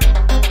broke your back.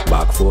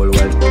 Back full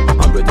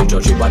well, I'm pretty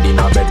sure she body in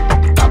a bed.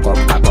 Cock up,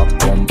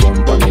 pump,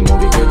 on me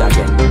movie good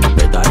again.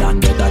 Better than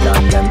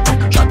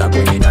them. Shot a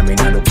queen in a me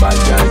nah look bad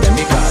girl them.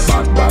 Because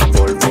back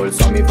full,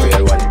 so me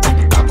feel well.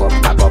 Cock up,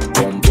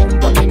 pump,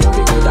 on me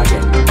movie good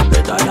again.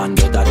 Better than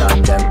them.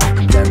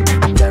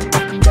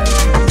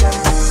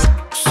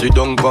 Sit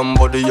down, come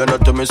body, and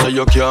not tell me say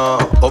you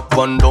can't. Up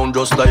and down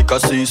just like a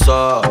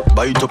seesaw.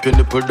 Bite up your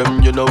nipple,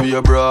 them you know we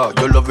a bra.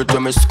 You love it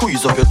when me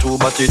squeeze up your two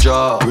body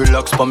jaw.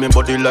 Relax for me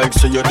body like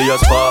say you're the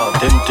spa.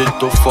 Tempted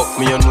to fuck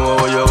me, you know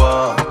what you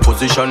want.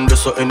 Position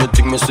this so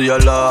anything me see a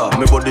law.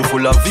 Me body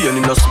full of vein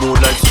in a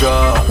smooth like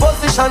straw.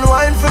 Position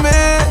wine for me.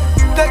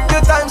 Take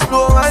your time,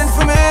 slow wine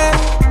for me.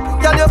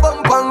 Girl, you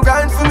bump and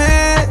grind for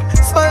me.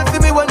 Smile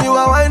for me when you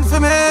are wine for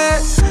me.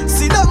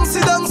 Sit down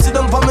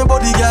for me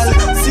body, girl.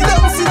 Sit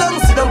down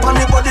for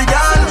me body,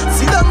 girl.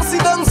 Sit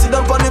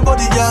down for me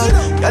body, girl.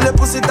 Girl, you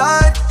pussy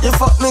tight, you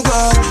fuck me,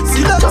 girl.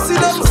 Sit down for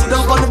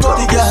me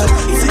body, girl.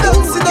 Sit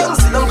down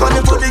for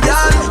me body,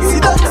 girl.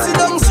 Sit down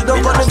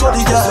for me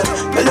body, girl.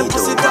 Girl, you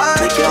pussy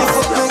tight, you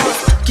fuck me, girl.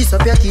 Kiss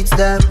up your kids,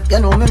 them. You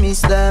know me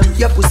miss them.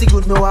 Your pussy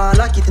good, me want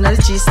lock it in the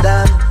cheese,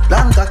 them.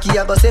 Long cocky,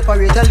 I go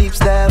separate your lips,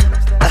 them.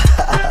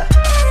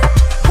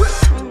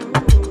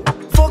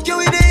 Fuck you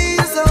with the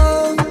ease,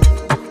 girl,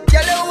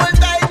 you hold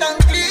tight and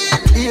clean.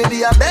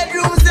 Baby, a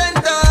bedroom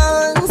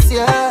sentence,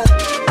 yeah.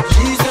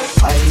 She said,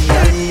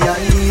 aye.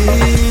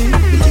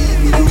 Believe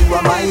me, you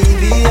are my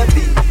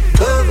baby.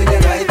 Loving you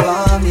right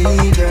for me,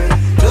 girl.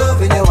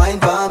 Loving you wine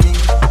for me,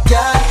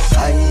 yeah.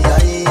 Aye.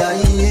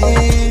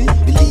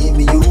 Believe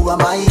me, you are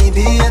my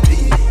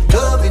baby.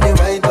 Loving you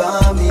right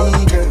for me,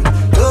 girl.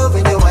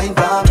 Loving you wine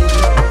for me,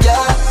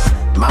 yeah.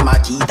 Mama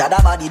Kita,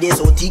 that body they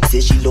so thick.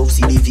 Say she loves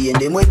CDV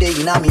and them way they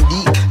in a me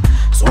dick.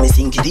 So me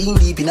sink it in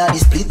deep in a the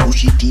split.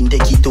 Push it in,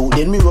 take it out,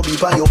 then me rub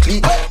it on your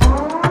clit.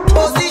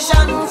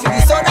 Position for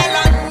the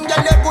Sutherland.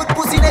 Girl, your good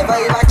pussy never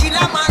ever kill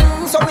a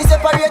man. So me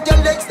separate your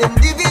legs, them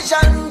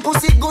division.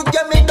 Pussy good,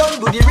 get me done,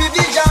 do the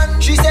revision.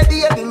 She said,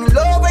 baby, me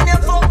love when you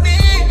fuck me.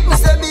 Me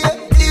say, baby,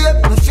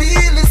 me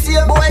feel the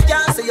same. Boy,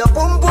 can't say your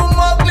boom boom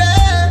ugly.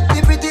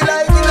 You pretty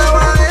like you know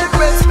I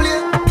empress play.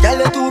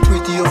 Girl, you too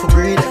pretty, you for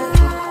breathe.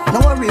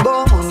 No worry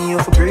about money, you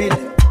for breathe.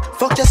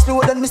 Fuck you slow,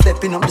 then me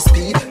stepping up the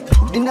speed.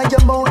 Inna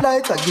your mouth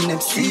like a guinea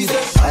seed.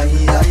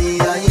 Aye.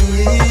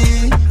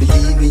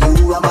 Believe me,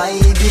 you are my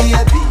baby.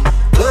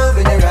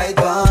 Loving you right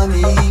for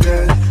me,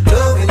 girl.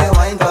 Loving you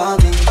wine for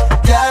me,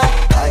 yeah.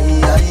 Aye.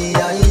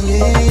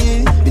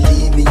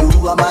 Believe me, you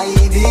are my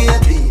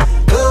baby.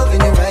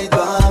 Loving you right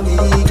for me,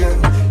 girl.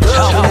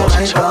 Loving you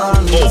right for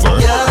me,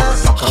 yeah.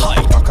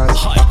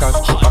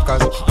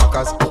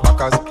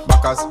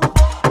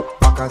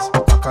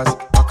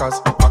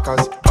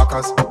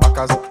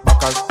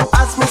 Backers.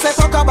 As me say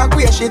fuck her back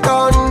where she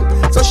done.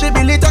 So she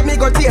believe that me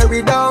go tear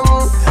it down.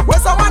 Where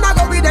someone a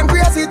go with them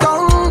crazy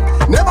tongue.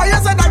 Never you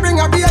said that bring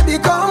a baby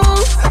come.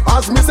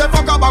 As me say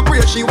fuck her back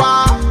where she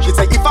was. She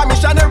say if a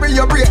missionary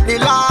you break the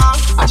law.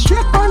 A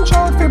straight punch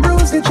out fi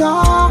bruise the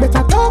jaw.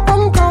 Better talk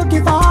and go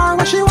give her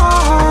what she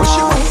want.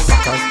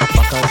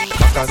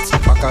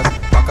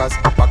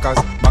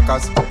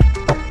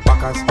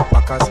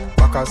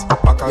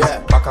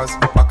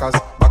 Backers.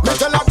 Me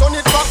tell her turn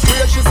it back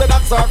where she said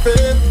that's her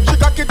fate. She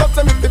cock it up,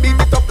 say me fi beat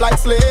it up like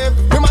slave.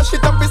 Me mash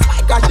it up, it's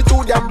like she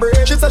too damn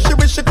brave. She said she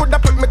wish she coulda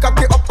put me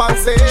cocky up and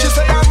say. She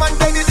say her man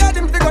dead, he dead,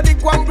 him figure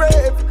dig one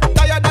grave.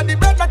 Tired of the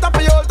bread, not up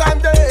for your time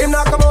day. Him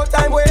not come out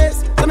time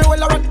waste. Tell me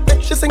well I run,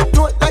 make she sing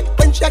note like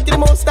when she get the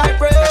most I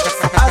praise.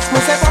 As me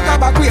say fuck her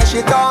back where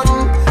she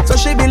done, so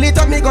she build it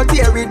up, me go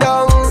tear it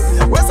down.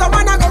 Where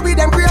someone I go with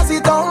them crazy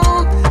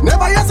tongue.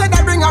 Never you said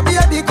I bring a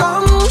baby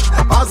come.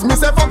 As me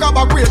say fuck her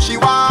back where she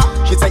was.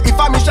 She say if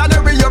I'm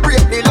missionary you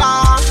break the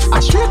law.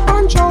 A straight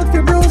punch out fi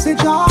bruise the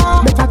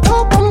jaw. Make a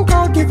top punk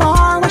out give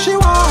her what she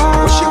want.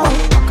 What she want.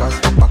 Backers,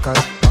 backers,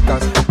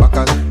 backers,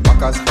 backers,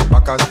 backers,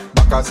 backers,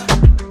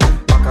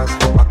 backers,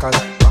 backers,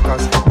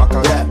 backers,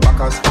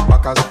 backers,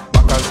 backers,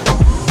 backers.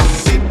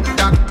 Tick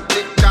tock,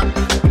 tick tock.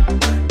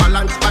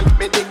 Balance and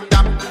me tick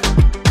tock.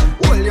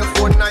 Hold your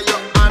phone in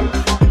your hand.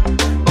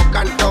 Buck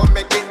and down,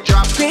 make it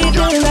drop.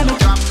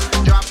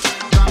 Drop.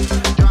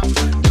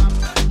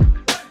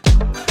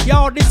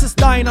 Yo, this is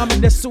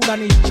Dynamic, the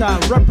Sudanese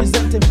child,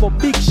 representing for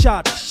Big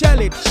Shot. Shell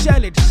it,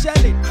 shell it,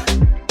 shell it.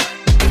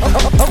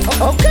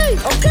 Okay.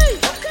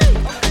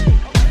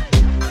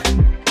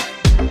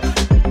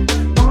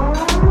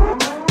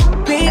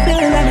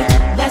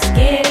 Let's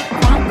get it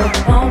crunk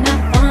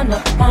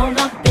up on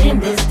up in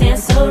this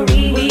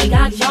dancery. We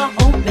got y'all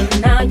open,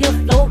 now you're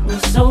floating,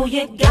 so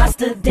you got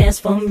to dance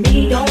for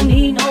me. Don't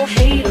need no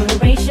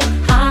hateration,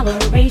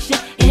 holleration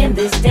in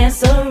this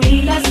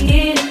dancery. Let's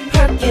get it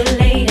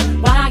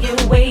percolating while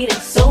you're waiting,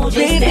 so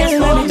just dance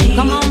for me.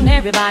 Come on,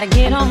 everybody,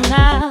 get on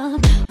now,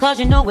 cause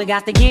you know we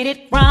got to get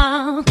it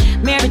wrong.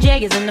 Mary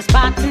J is in the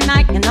spot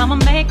tonight, and I'ma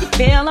make you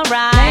feel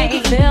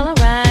alright.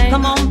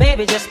 Come on,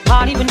 baby, just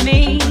party with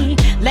me.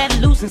 Let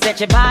loose and set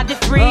your body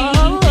free.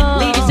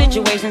 Leave your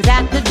situations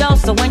at the door,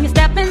 so when you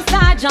step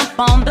inside, jump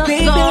on the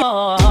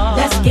floor.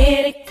 Let's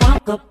get it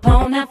crunk up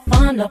on that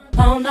fun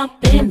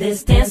up in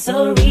this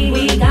dancery.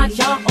 We got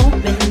y'all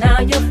open,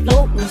 now you're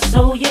floating,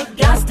 so you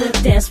got to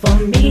dance for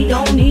me.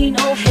 Don't need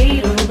no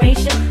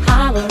hateration,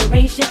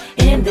 holleration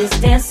in this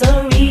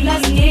dancery.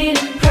 Let's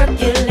get it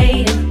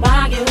percolating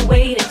while you're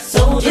waiting,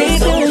 so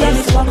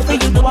just walk for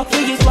you,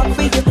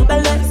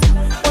 balance.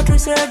 What we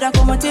say that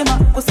come tema,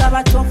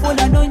 kusaba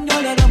tofola no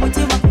nyole no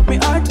mutima. Me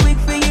heart weak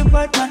for you,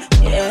 but man,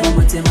 yeah.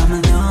 Mutima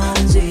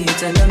manonje,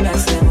 tell me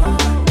sema.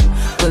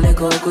 Kole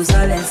ko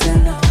kusale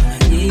sena,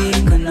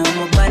 iko na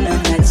mobana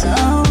na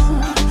chao.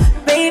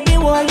 Baby,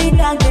 wali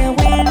nage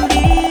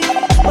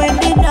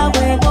Wendy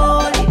nawe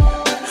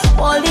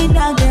wali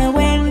nage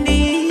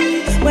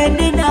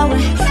Wendy nawe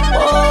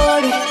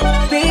wali.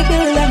 Baby,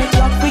 let me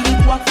talk for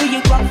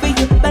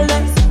you,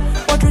 balance.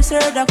 What we say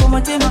that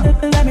come tema,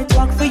 let me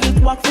talk for you,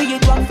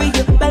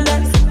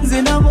 balance.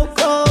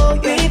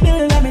 Zinamoko, baby,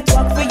 let me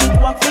talk for you,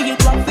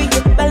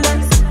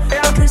 balance.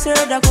 What we say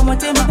that come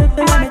tema,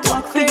 let me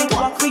talk for you,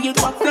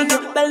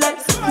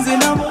 balance.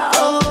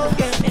 Zinamoko,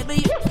 baby.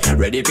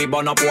 Ready fi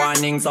burn up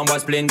warning, someone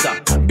splinter.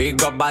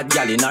 Big up bad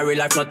gal in a real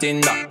life,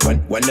 nothing that.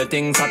 When the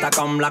things hotter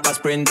come like a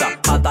sprinter.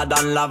 Hotter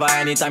than lava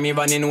anytime,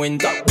 even in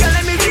winter. Girl,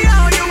 let me see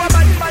how you a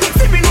bad.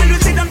 Sipping when you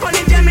sit down on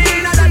it, yeah, me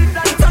in a that.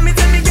 So me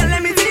tell me, girl,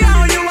 let me see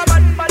how you a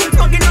bad.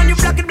 Smoking on you,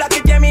 block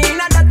it, yeah, me in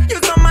a that. You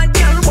so mad,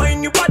 girl,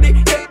 wine your body,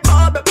 yeah,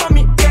 all up for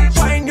me, yeah,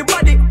 wine your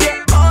body,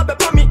 yeah, all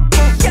up for me.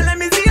 Girl, let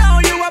me see how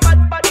you a bad.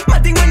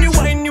 Matting when you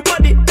wine your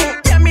body,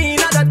 yeah, me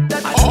in a that.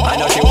 I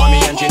know she want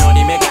me and she know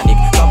the mechanic.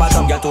 Cover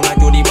some girl tonight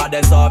to the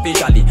baddest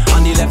officially.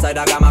 On the left side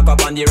I got my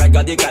cup, on the right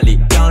got the cali.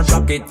 Can't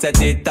rock it,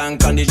 set it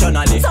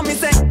unconditionally. So me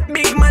say,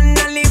 big man,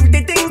 I leave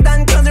the things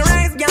done. Close your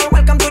eyes, girl,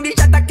 welcome to the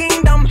Shatter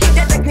Kingdom.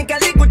 Yeah,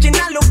 technically Gucci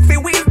now look for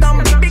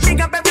wisdom. Big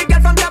up every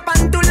girl from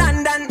Japan to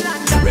London.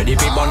 Ready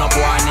fi burn up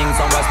warning,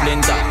 someone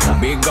splinter.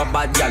 Big up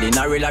bad gal in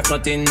a real life,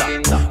 nothing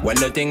that. When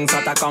the things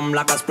hotter come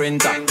like a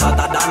sprinter.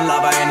 Hotter than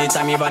lava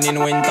anytime, even in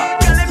winter.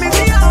 Girl, let me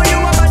see how you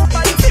a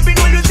bad. Sipping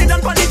when you sit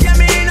down on it, yeah,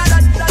 me in a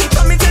that.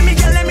 So me tell me,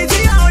 girl, let me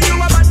see how you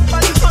a bad.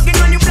 Smoking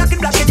when you block it,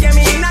 yeah,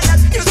 me in a that.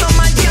 You so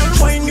mad, girl,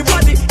 wine your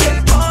body,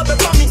 yeah, all up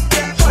for me,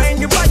 yeah, wine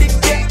your body,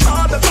 yeah,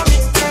 all up for me.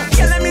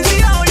 Girl, let me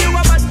see how you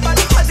a bad.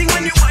 Matting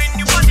when you wine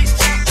your body,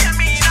 yeah,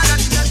 me in a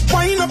that.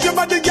 Wind up your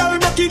body, girl,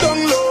 rock it down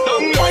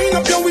low. Wind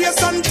up your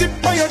waist and tip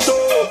by your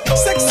toe.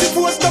 Sexy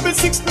pose,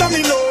 6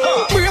 domino.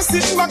 Brace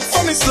it back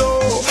for me slow,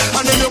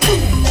 and then you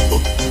boom.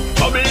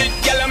 Bubble it,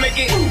 girl, make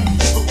it.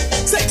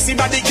 Sexy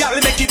body, girl,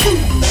 make it.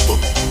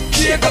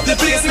 Shake up the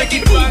place, make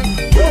it bang.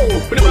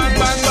 Bang,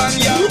 bang, bang,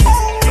 yeah.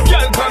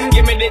 Girl, come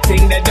give me the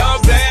thing that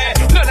don't play.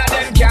 None of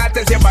them can't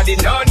test your body,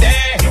 no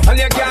day. And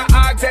you can't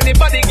ask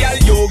anybody, girl,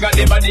 you got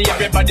the body,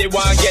 everybody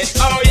want get.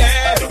 Oh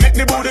yeah, make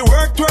the booty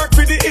work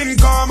for the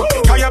income.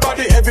 Cause your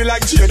body heavy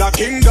like Jada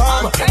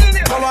Kingdom.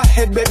 Go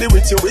ahead, baby,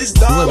 with your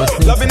wisdom.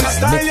 Loving the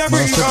style you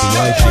bring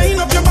on.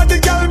 Wind up your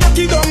body, girl, rock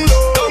it down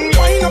low.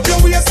 Wind up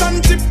your waist and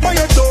tip by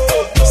your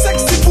toe.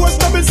 Sexy pose,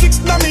 6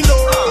 domino.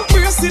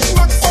 Brace it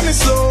back for me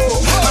slow,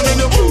 and then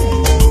you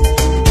boom.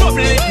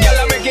 Bubble it,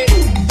 girl, make it.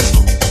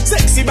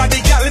 Sexy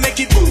body, girl, make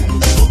it.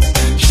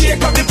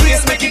 Shake up the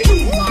place, make it.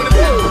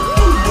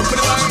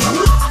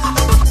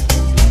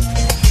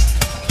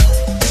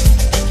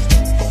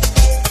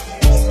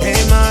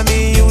 Hey,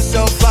 mommy, you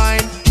so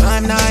fine.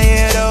 I'm not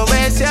here to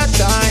waste your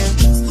time.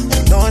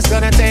 No, it's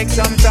gonna take take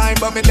some time,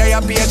 but me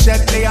there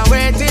patiently and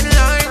wait in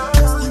line.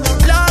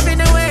 Love in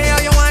the way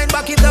how you wind,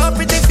 back it up,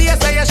 pretty face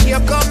how your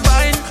shape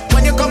combine.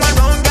 When you come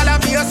around, girl, I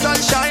be your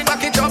sunshine.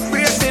 Back it up,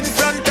 brace in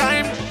front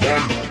time.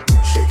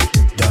 Shake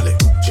it, darling,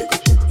 shake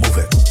it, move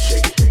it,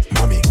 shake it,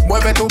 mommy.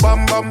 Mueve tu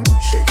bam bam.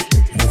 Shake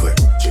it, move it,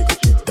 shake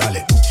it,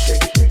 darling,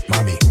 shake it,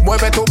 mommy.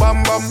 Mueve tu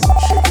bam bam.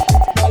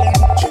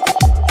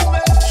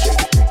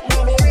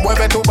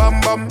 Mueve tu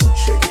bam bam.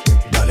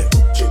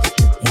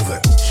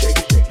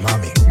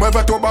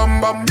 Mueve tu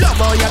bam bam. Love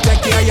how you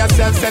take care of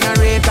yourself,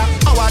 generator.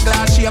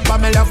 Hourglass shape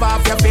and me love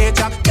off your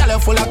feature. Girl, you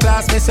full of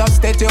class, me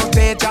substitute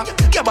teacher.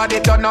 Your body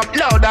turn up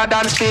louder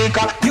than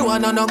speaker. You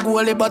wanna no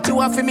goalie, but you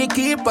want for me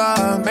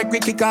keeper. Make me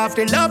kick off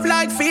the love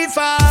like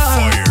FIFA.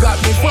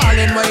 Got me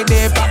falling way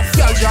deeper.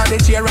 Girl, draw the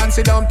chair and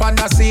sit down on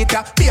the seat.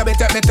 Baby,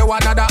 take me to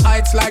another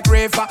heights like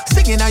Rafa.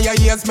 Singing on your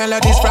ears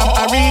melodies from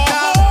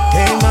Aretha.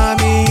 Hey,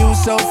 mommy, you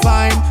so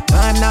fine.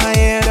 I'm not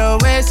here to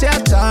waste your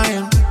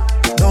time.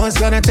 Know it's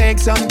gonna take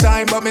some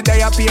time, but me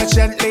there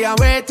patiently and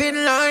wait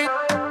in line.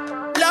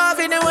 Love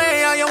in the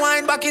way how you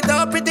wind, back it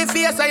up, pretty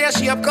face how your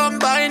shape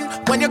combine.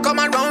 When you come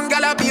around,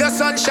 girl, I be your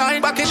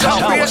sunshine. Back it up,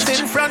 brace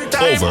in front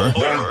time. Over.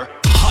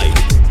 Hype.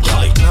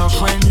 Love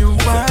when you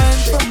whine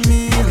for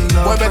me.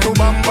 Love when you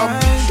whine.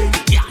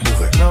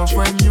 Love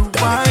when you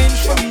whine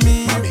for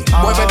me.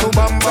 Mueve tu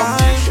bam bam.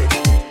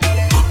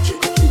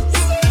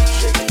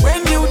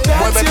 When you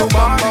dance, your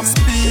body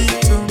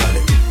speak to me.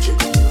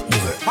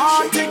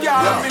 Party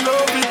girl, me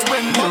love it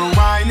when you're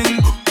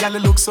whining. Girl, you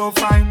look so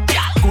fine.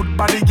 Good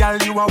body, girl,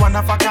 you are one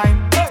of a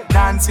kind.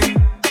 Dancing,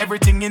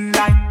 everything in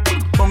line.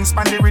 Bounce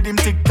pan the rhythm,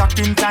 tick tock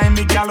in time.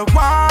 Me girl,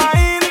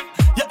 wine.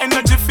 Your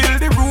energy fill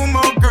the room,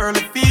 oh girl,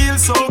 it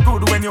feels so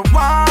good when you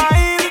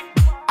whine.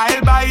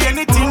 I'll buy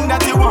anything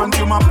that you want,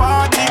 you my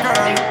party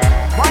girl.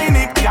 Wine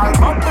it, girl,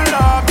 bubble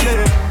up,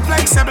 yeah.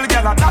 Flexible,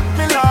 girl, that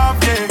me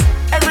love, yeah.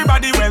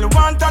 Everybody well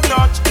want a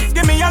touch.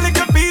 Give me a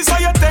little piece of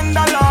your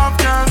tender love,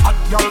 girl. Hot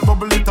girl,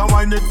 bubble it and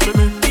wine it for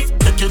me.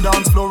 Take your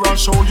dance floor and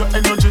show your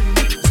energy.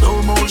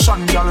 Slow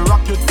motion, girl,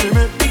 rock it for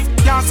me.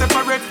 Can't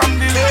separate from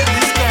the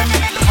ladies, then.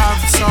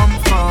 Have some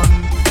fun,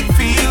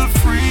 feel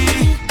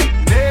free.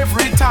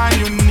 Every time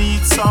you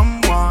need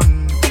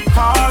someone,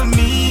 call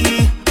me.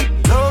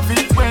 Love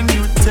it when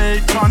you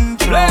take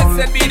control.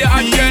 Blessed be the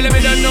hot girl, let me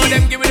don't know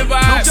them, give me the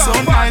vibe. Look so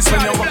nice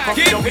when you walk up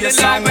keep your me the waist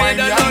line and when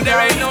you wine, don't know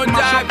there ain't no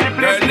time.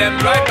 Girl, them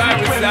right by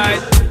my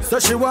side. So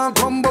she want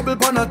come bubble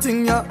pon a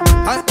thing, yeah. I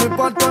me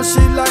pot cause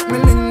she like me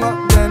linger.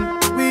 Then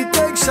we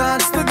take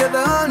shots together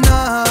all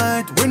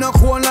night. We not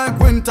cold like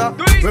winter.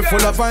 We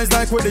full of vibes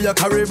like we the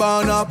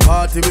Caribbean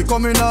party. We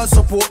come in and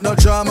support no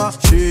drama.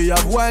 She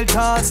have wild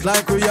thoughts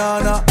like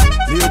Rihanna.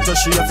 Later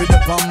she have it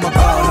up on my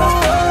corner.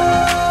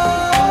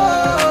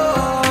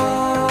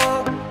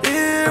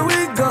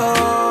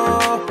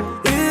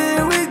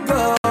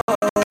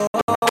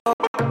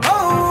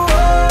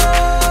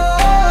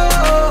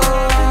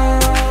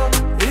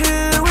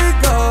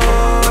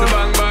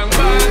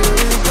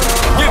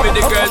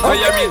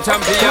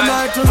 Champion.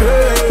 Tonight to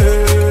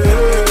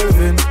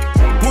raving.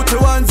 Put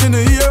your hands in the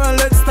air and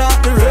let's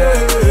start the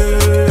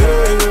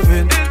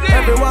raving.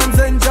 Everyone's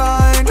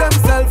enjoying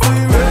themselves.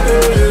 We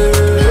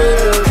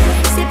rave.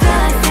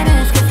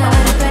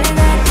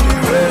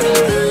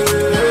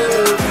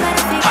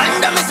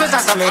 Anda me suelta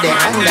esa mire,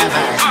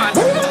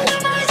 anda.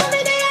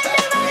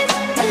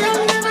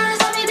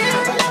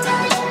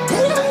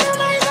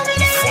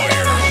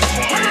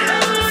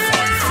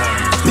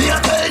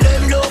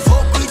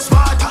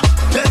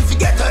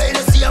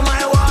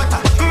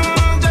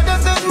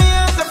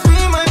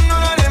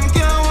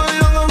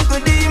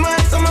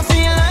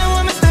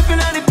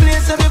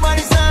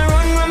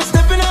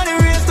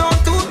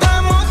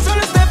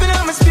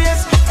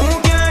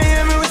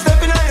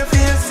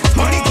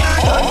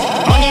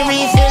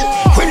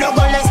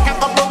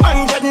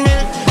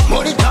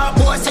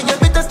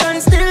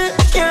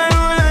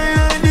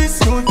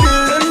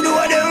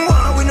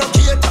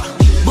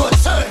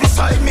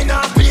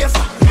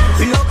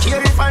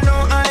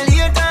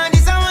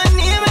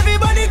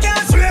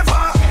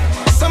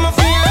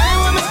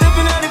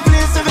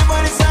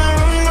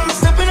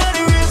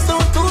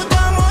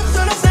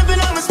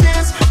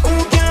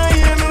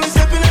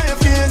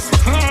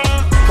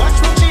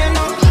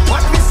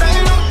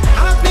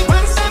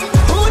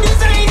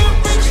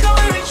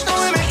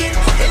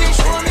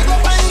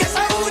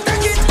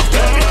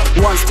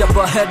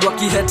 Head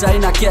wakiheta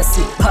ina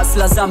kesi.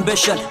 Hustlers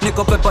ambition,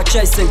 niko paper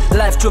chasing.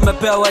 Life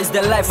tumepewa is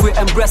the life we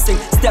embracing.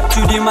 Step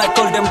to the mic,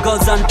 all them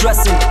girls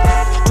undressing.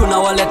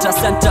 Tunawaleta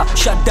center,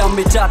 shut down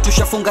mitaa,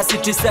 tushafunga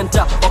city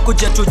center.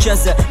 Wakuje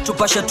tucheze,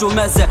 tupashe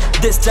tumeze.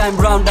 This time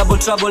round double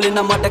trouble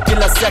ina mada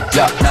kila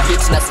sector. Na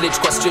hit na slit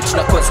kwa street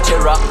na cause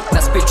terror.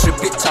 Na speech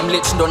repeat I'm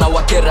lit ndo na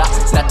wakera.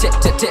 Na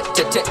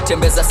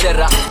tembeza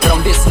sera.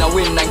 Round this na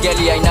win na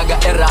ngeli ya inaga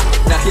era.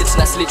 Na hit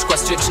na slit kwa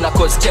street na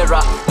cause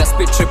terror. Na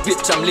speech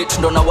repeat I'm lit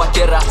ndo na wakera.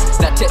 wakera.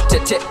 Na te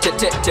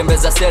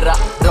tembeza sera.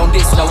 Round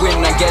this na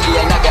win na ngeli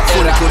ya inaga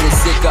era.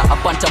 Kurizika,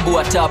 hapa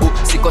ntambua tabu.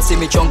 Sikosi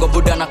michongo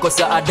buda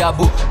nakosa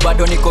adabu.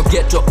 Bado niko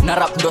ghetto, na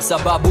rap ndo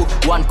sababu.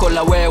 One call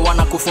away,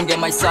 wana kufunge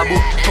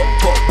maisabu.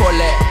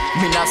 Pole,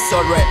 mina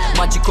sorry.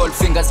 Magical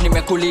fingers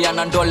nimekulia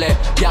na ndole.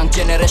 Young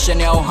generation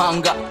ya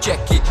ohanga.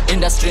 Cheki,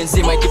 industry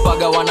nzima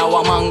ikipaga wana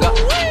wamanga.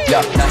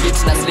 Yeah, na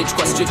hits na slitch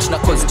kwa street na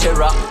cause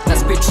terror. Na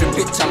speech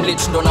repeat, I'm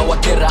lich ndo na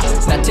wakera.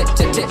 Na te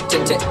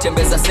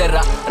tembeza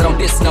sera. Round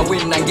this na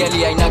win na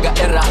ngeli ya inaga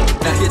era.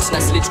 Na hits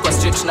na slitch kwa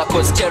street na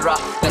cause terror.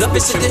 Na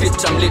speech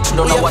repeat, I'm lich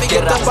ndo na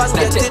wakera.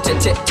 Na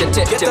te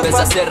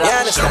tembeza sera.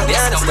 Round this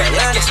na win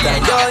na ngeli ya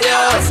inaga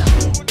era.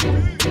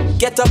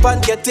 Get up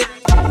and get it.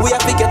 We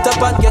have to get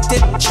up and get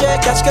it.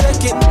 Shake, catch,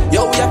 collect it.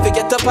 Yo, we have to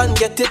get up and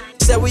get it.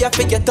 Say we have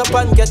to get up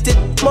and get it.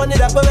 Money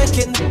that we're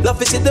making. Love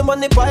to see the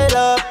money pile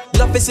up.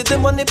 Love to see the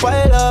money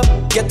pile up.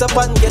 Get up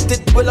and get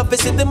it. We love to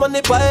see the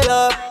money pile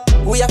up.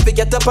 We have to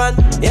get up and,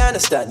 you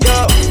understand?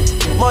 Yo,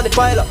 money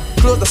pile up,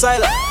 close the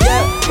silo.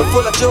 Yeah, we're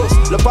full of jokes,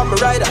 look on my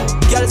rider.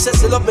 Girl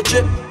says she love me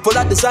drip, full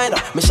of designer.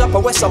 Me shop a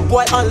Western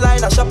boy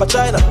online, I shop a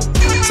China.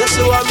 Says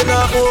she want me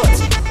now,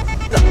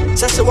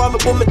 says she want me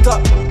boom it up,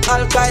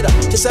 Al-Qaeda.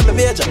 She send me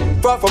major,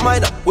 pro for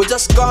minor. We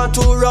just gone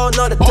 2 rounds,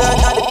 now the third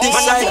and the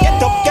decider.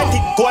 Get up, get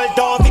it, gold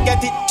down, we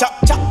get it. Chop,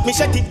 chop, me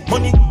shut it.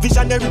 Money,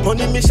 visionary,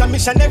 money,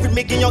 missionary.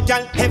 Making your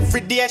girl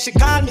every day. She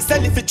call me,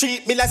 sell if you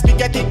treat me like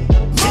spaghetti.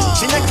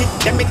 She make it,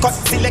 then me cut,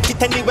 select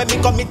it anywhere me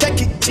go, me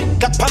take it. She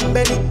got pan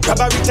belly,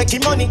 robbery,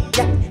 taking money.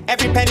 Yeah,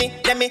 every penny,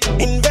 let me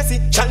invest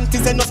it.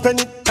 Chanties and no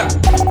spend it.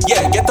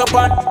 Yeah, get up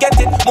and get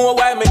it. More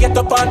while me get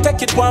up and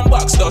take it. One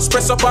box, just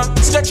press up and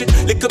stretch it.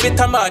 Little bit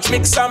of match,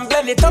 mix and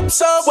blend it up.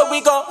 So where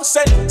we go,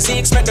 send.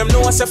 Six make them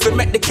know us if we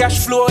make the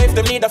cash flow. If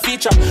them need a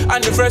feature,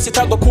 and the verse it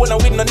I go cool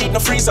and we no need no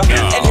freezer.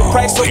 Any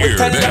price so we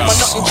tell them for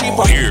nothing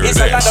cheaper. It's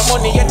a lot of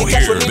money, yeah, the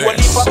cash we need one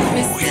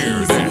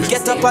leaper.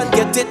 Get up and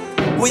get it.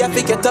 We have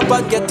to get up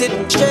and get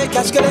it. Shake,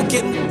 cash, collect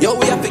it. Yo,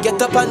 we have to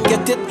get up and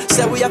get it.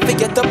 Say we have to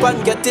get up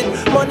and get it.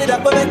 Money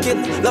that we're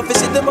making. Love to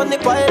see the money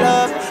pile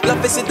up.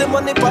 Love to see the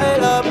money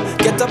pile up.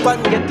 Get up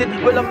and get it.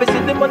 We love to see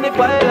the money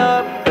pile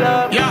up.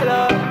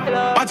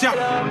 Watch out.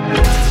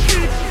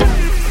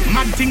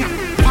 Mad thing,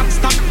 hot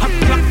stock, hot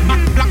black,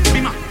 black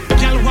bimmer.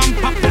 Girl one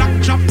pop,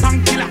 black drop,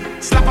 bang killer.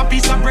 Slap a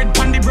piece of bread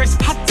on the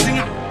breast, hot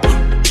singer.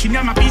 She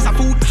name a piece of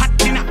food, hot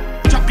dinner.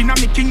 Dropping on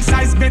me king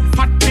size bed,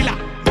 fat pillar.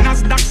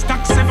 Nasdaq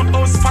stock 7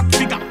 hours fat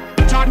figure.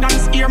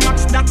 Jordan's Air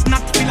Max, that's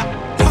not filler.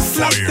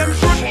 Hustlers them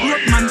front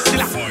road man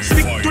stiller.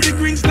 Stick to the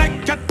greens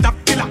like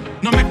caterpillar.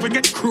 No make we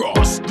get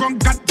cross,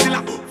 drunk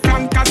Godzilla.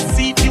 Flankers,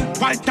 sea view,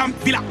 wild and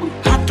villa.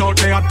 Hot out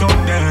there, hot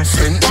out there. Up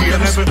the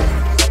level,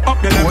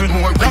 up the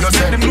level. Just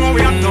let them know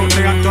we hot out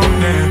there, hot out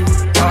there.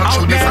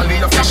 Out there, up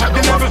the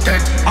level.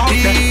 Out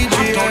there,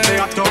 hot out there,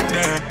 hot out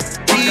there.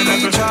 Up the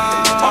level,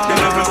 up the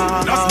level.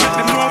 Just let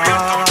them know we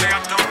hot out there,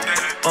 hot out there.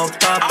 Up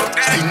top,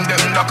 sting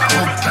them like a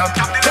hook top.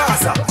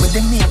 Gaza, with the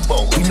meat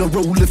bow. We no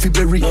roll if you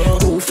bury.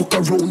 Don't fuck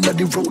around on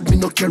the road, me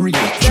no carry.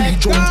 3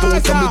 jump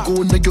out and me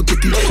go now you get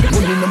it.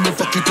 Money in my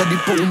pocket and the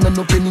pound and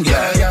no penny.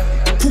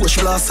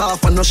 Push blast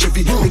off and no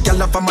Chevy. Me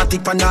gyal have a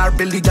matic on her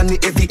belly and the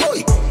heavy.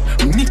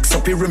 Mix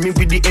up here me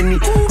with the any.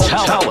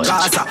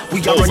 Gaza,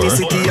 we are running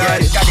city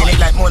yard. Daddy make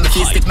like Mona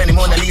Face, stick many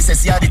Mona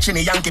Lisas. Yeah, the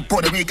Chinny Yankee,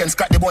 Puerto Rican,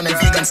 scrap the bone and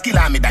vegan. Skill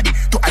on me daddy.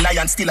 To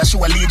alliance, still a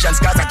show allegiance.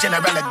 Gaza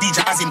general a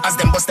DJ as him as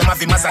them bust them have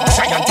him as a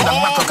giant till a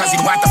macro. Cause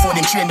it water for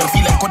them train them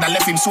feel like coulda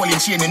left him soul in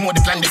chain. They know the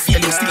plan they fail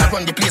him. Still I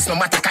run the place no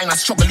matter kind of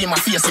struggle in my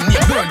face. Him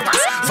name burn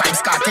pass. Vibes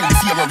cartel the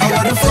fear of me.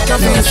 How the fuck I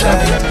feel shy?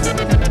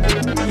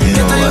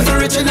 Get a youth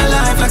rich in a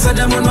life like so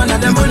them on one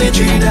of them money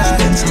tree die.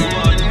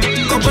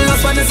 Couple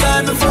up on the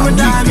side before we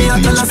die. Me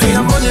I tell her say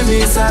I'm money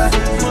me side.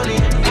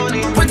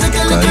 But take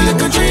a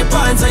little 3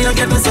 points and you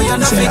get me say you're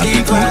not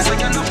figgy class.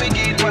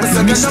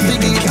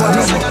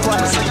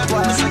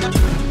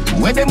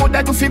 Where them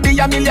woulda do fi be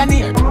a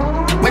millionaire?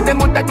 Where them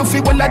woulda do fi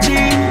wall a G?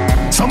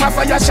 Some a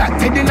fire shot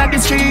dead inna the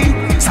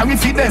street. Sorry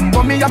fi them,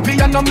 but me happy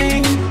and no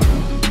me.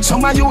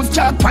 Some a use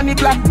chalk on the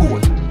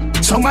blackboard.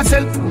 Some a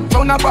sell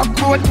round a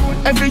back road.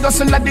 Every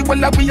hustle at the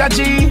wall a we a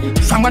G.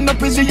 From an up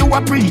prison you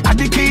a pre at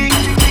the key.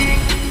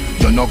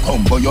 You no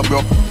come but you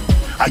broke.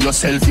 And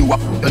yourself you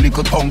up your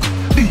little tongue.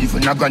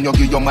 Even a grand you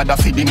give your mother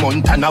for the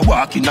month. And a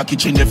walk in a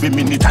kitchen every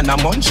minute and a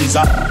munch. Is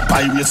a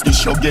pirates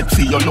dish you get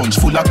for your lunch.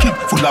 Full of kick,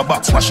 full of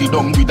box, wash it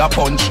down with a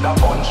punch.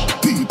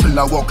 People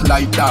a walk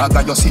like dog.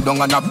 And you sit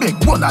down and a big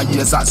one of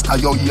years as to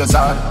your years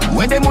are.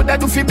 Where them woulda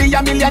do fi be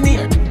a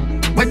millionaire?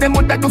 Where them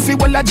woulda do fi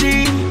wall a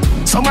G?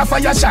 Some a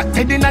fire shot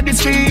dead inna the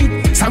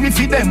street. Sorry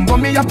fi them but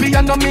me happy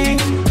and no me.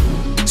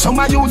 Some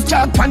a use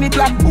chalk on the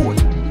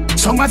blackboard.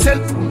 Some a sell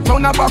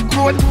round a back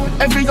road.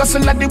 Every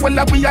hustle at the wall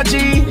a we a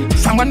G.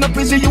 From an up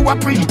prison you a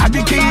pre at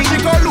the key. She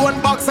go loan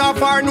box off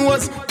her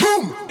nose.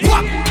 Boom,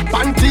 whap,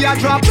 panty a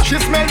drop. She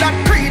smell that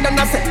creed and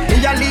I say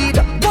me a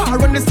leader. War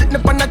when they sitting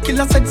up on a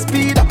killer said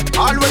speed up.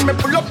 All when me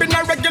pull up in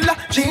a regular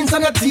jeans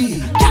and a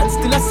tee. Can't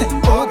still a say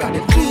oh God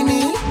them clean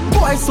me.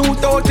 Boy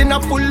suit out in a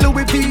full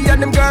Louis V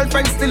and them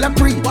girlfriends still a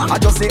pre. I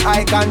just say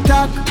I can't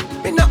talk.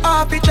 Me no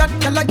happy chat,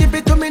 tell her give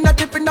it to me, not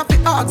tipping off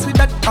the arts with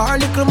that our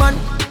little man.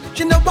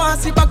 She no want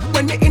see back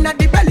when me inna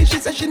the belly. She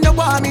say she no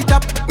want me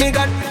top. Me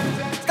got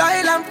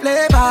style and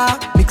flavor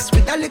mixed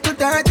with a little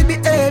dirty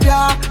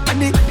behavior.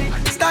 And the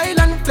style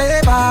and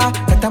flavor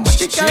that I'm what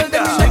the girl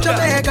them in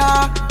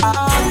Jamaica.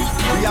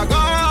 We are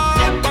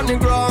God on the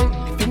ground.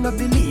 If you no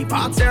believe,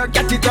 ask her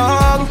get it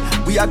wrong.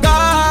 We are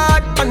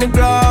God on the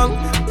ground.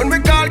 When we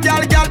call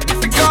girl, girl,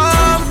 we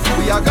come.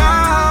 We are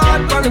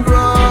God on the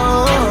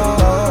ground.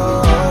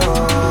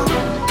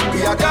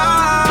 We are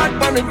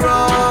God on the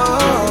ground.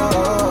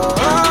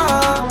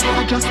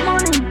 Just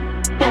money.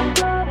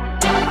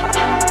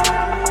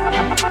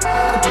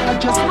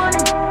 Just money.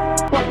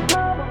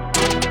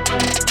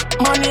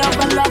 Money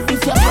over love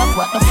if you broke,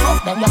 what the fuck?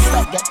 Then you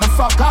stop, get the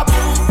fuck up.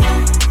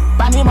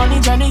 Bunny money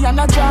journey and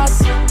a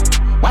just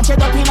watch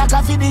it up in like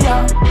a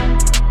video.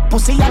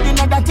 Pussy you the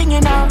other thing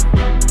you know.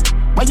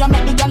 When you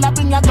make the girl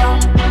bring your girl.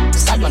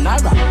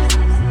 Sayonara.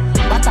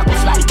 But I go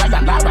fly by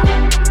and Lara.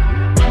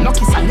 No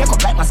kiss and make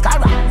up like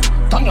mascara.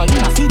 Turn your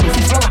in a feed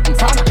with flora and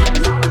fauna.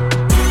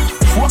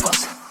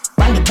 Focus.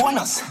 Run the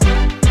bonus.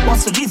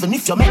 What's the reason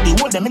if you make the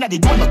world them in the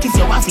donut? If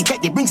you want to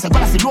take the brinks and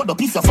gonna fi load up.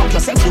 If you fuck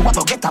yourself, you want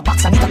to get a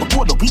box and it go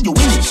pulled up. If you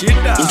win it,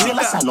 in real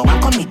life, no man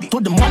comedy. To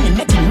the money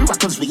making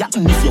miracles we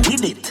happen if you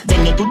with it.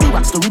 Then you do the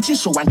rocks to riches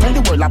show and tell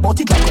the world about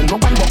it. Like when no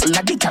one bottle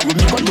like it, we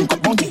make a link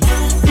up bounty.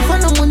 If I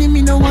no money,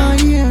 me no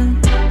want hear.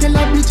 Tell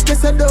a bitch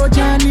guess a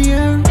doja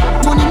here.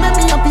 Money make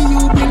me happy,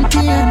 you bring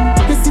pain.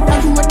 You see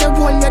that you with the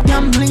whole you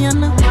gambling.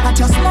 I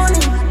just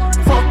money,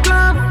 fuck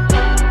love.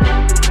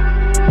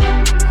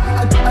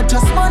 I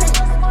just money,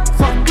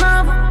 fuck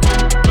love.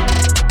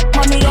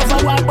 Money over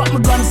wall, but my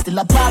gun still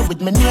a par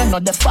with me. Near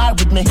not the far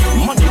with me.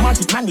 Money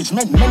market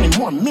management, many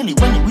more milli.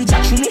 When you reach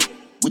a trilly,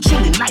 we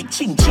chillin' like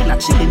chilla,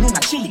 chillin' in a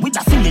chili. With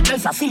a Philly,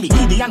 there's a Philly.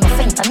 Weedy and a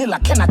fentanyl,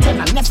 Kenna,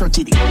 and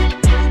Nefertiti.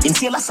 In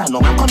Sailor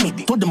no man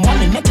comedy. To the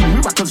money making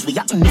miracles we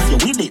happen if you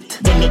with it.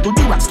 Then you do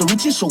the rocks to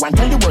riches show and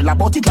tell the world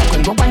about it. Like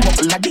when go and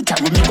bottle like it,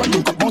 we make a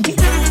link up bounty.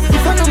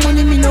 If I no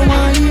money, me no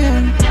want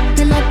hear.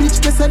 Tell a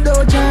bitch guess a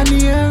doja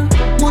here.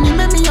 Money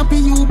make me happy,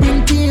 you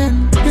bring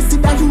pain. You see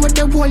that you with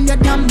the whole you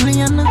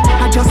gambling.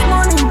 I just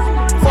money,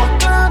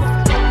 fuck love.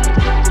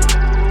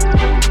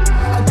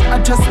 I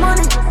just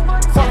money,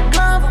 fuck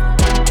love.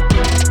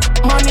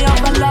 Money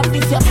over love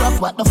if you broke,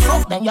 what the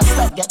fuck? Then you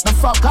stop, get the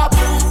fuck up.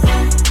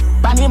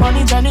 Bunny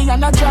money journey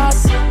and a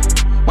just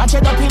watch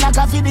it up in like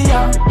a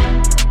video.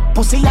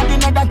 Pussy you the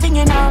other thing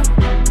you know.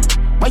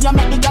 When you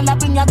make the girl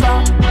bring your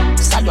girl.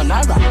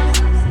 Sayonara.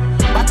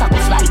 But I go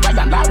fly by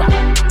and Lara.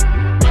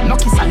 No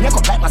kiss and make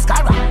up like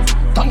mascara.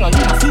 Turn your in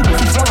a feed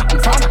with flora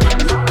and fauna.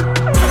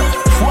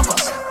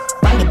 Focus,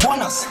 run the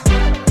bonus.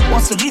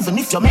 What's the reason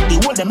if you make the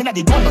world them in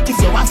the donut? If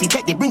you want to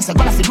take the brinks and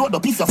gonna fi load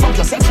up. If you fuck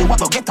yourself, you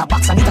want to get a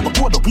box and it go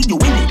pulled up. If you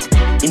win it,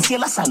 in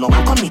Sailor no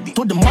man comedy.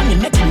 To the money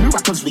making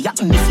miracles we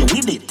happen if you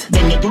with it.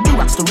 Then you do the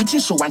rocks to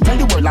riches show and tell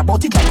the world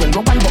about it. Like when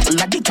no one bottle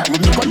like it, we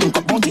make a link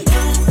up bounty.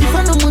 If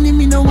I no money,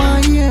 me no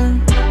want hear.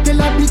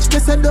 Tell a bitch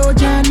guess a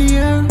doja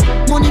here.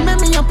 Money make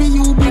me happy,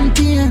 you bring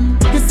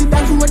pain. You see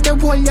that you with the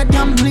whole you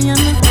gambling.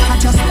 I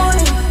just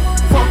money,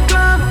 fuck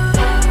love.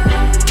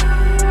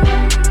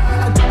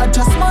 I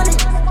just money,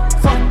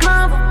 fuck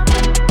love.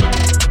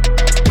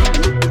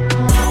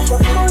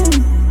 Fuck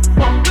money,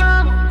 fuck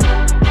love.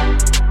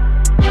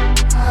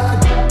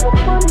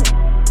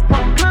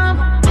 Fuck love.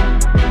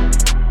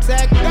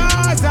 Take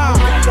Gaza.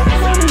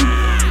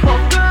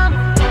 Fuck love.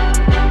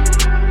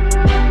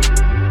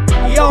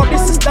 Yo,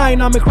 this is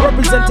Dynamic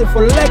representing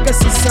for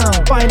Legacy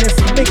Sound. Finest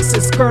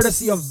mixes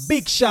courtesy of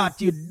Big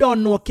Shot. You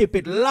don't know, keep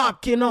it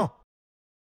locked, you know.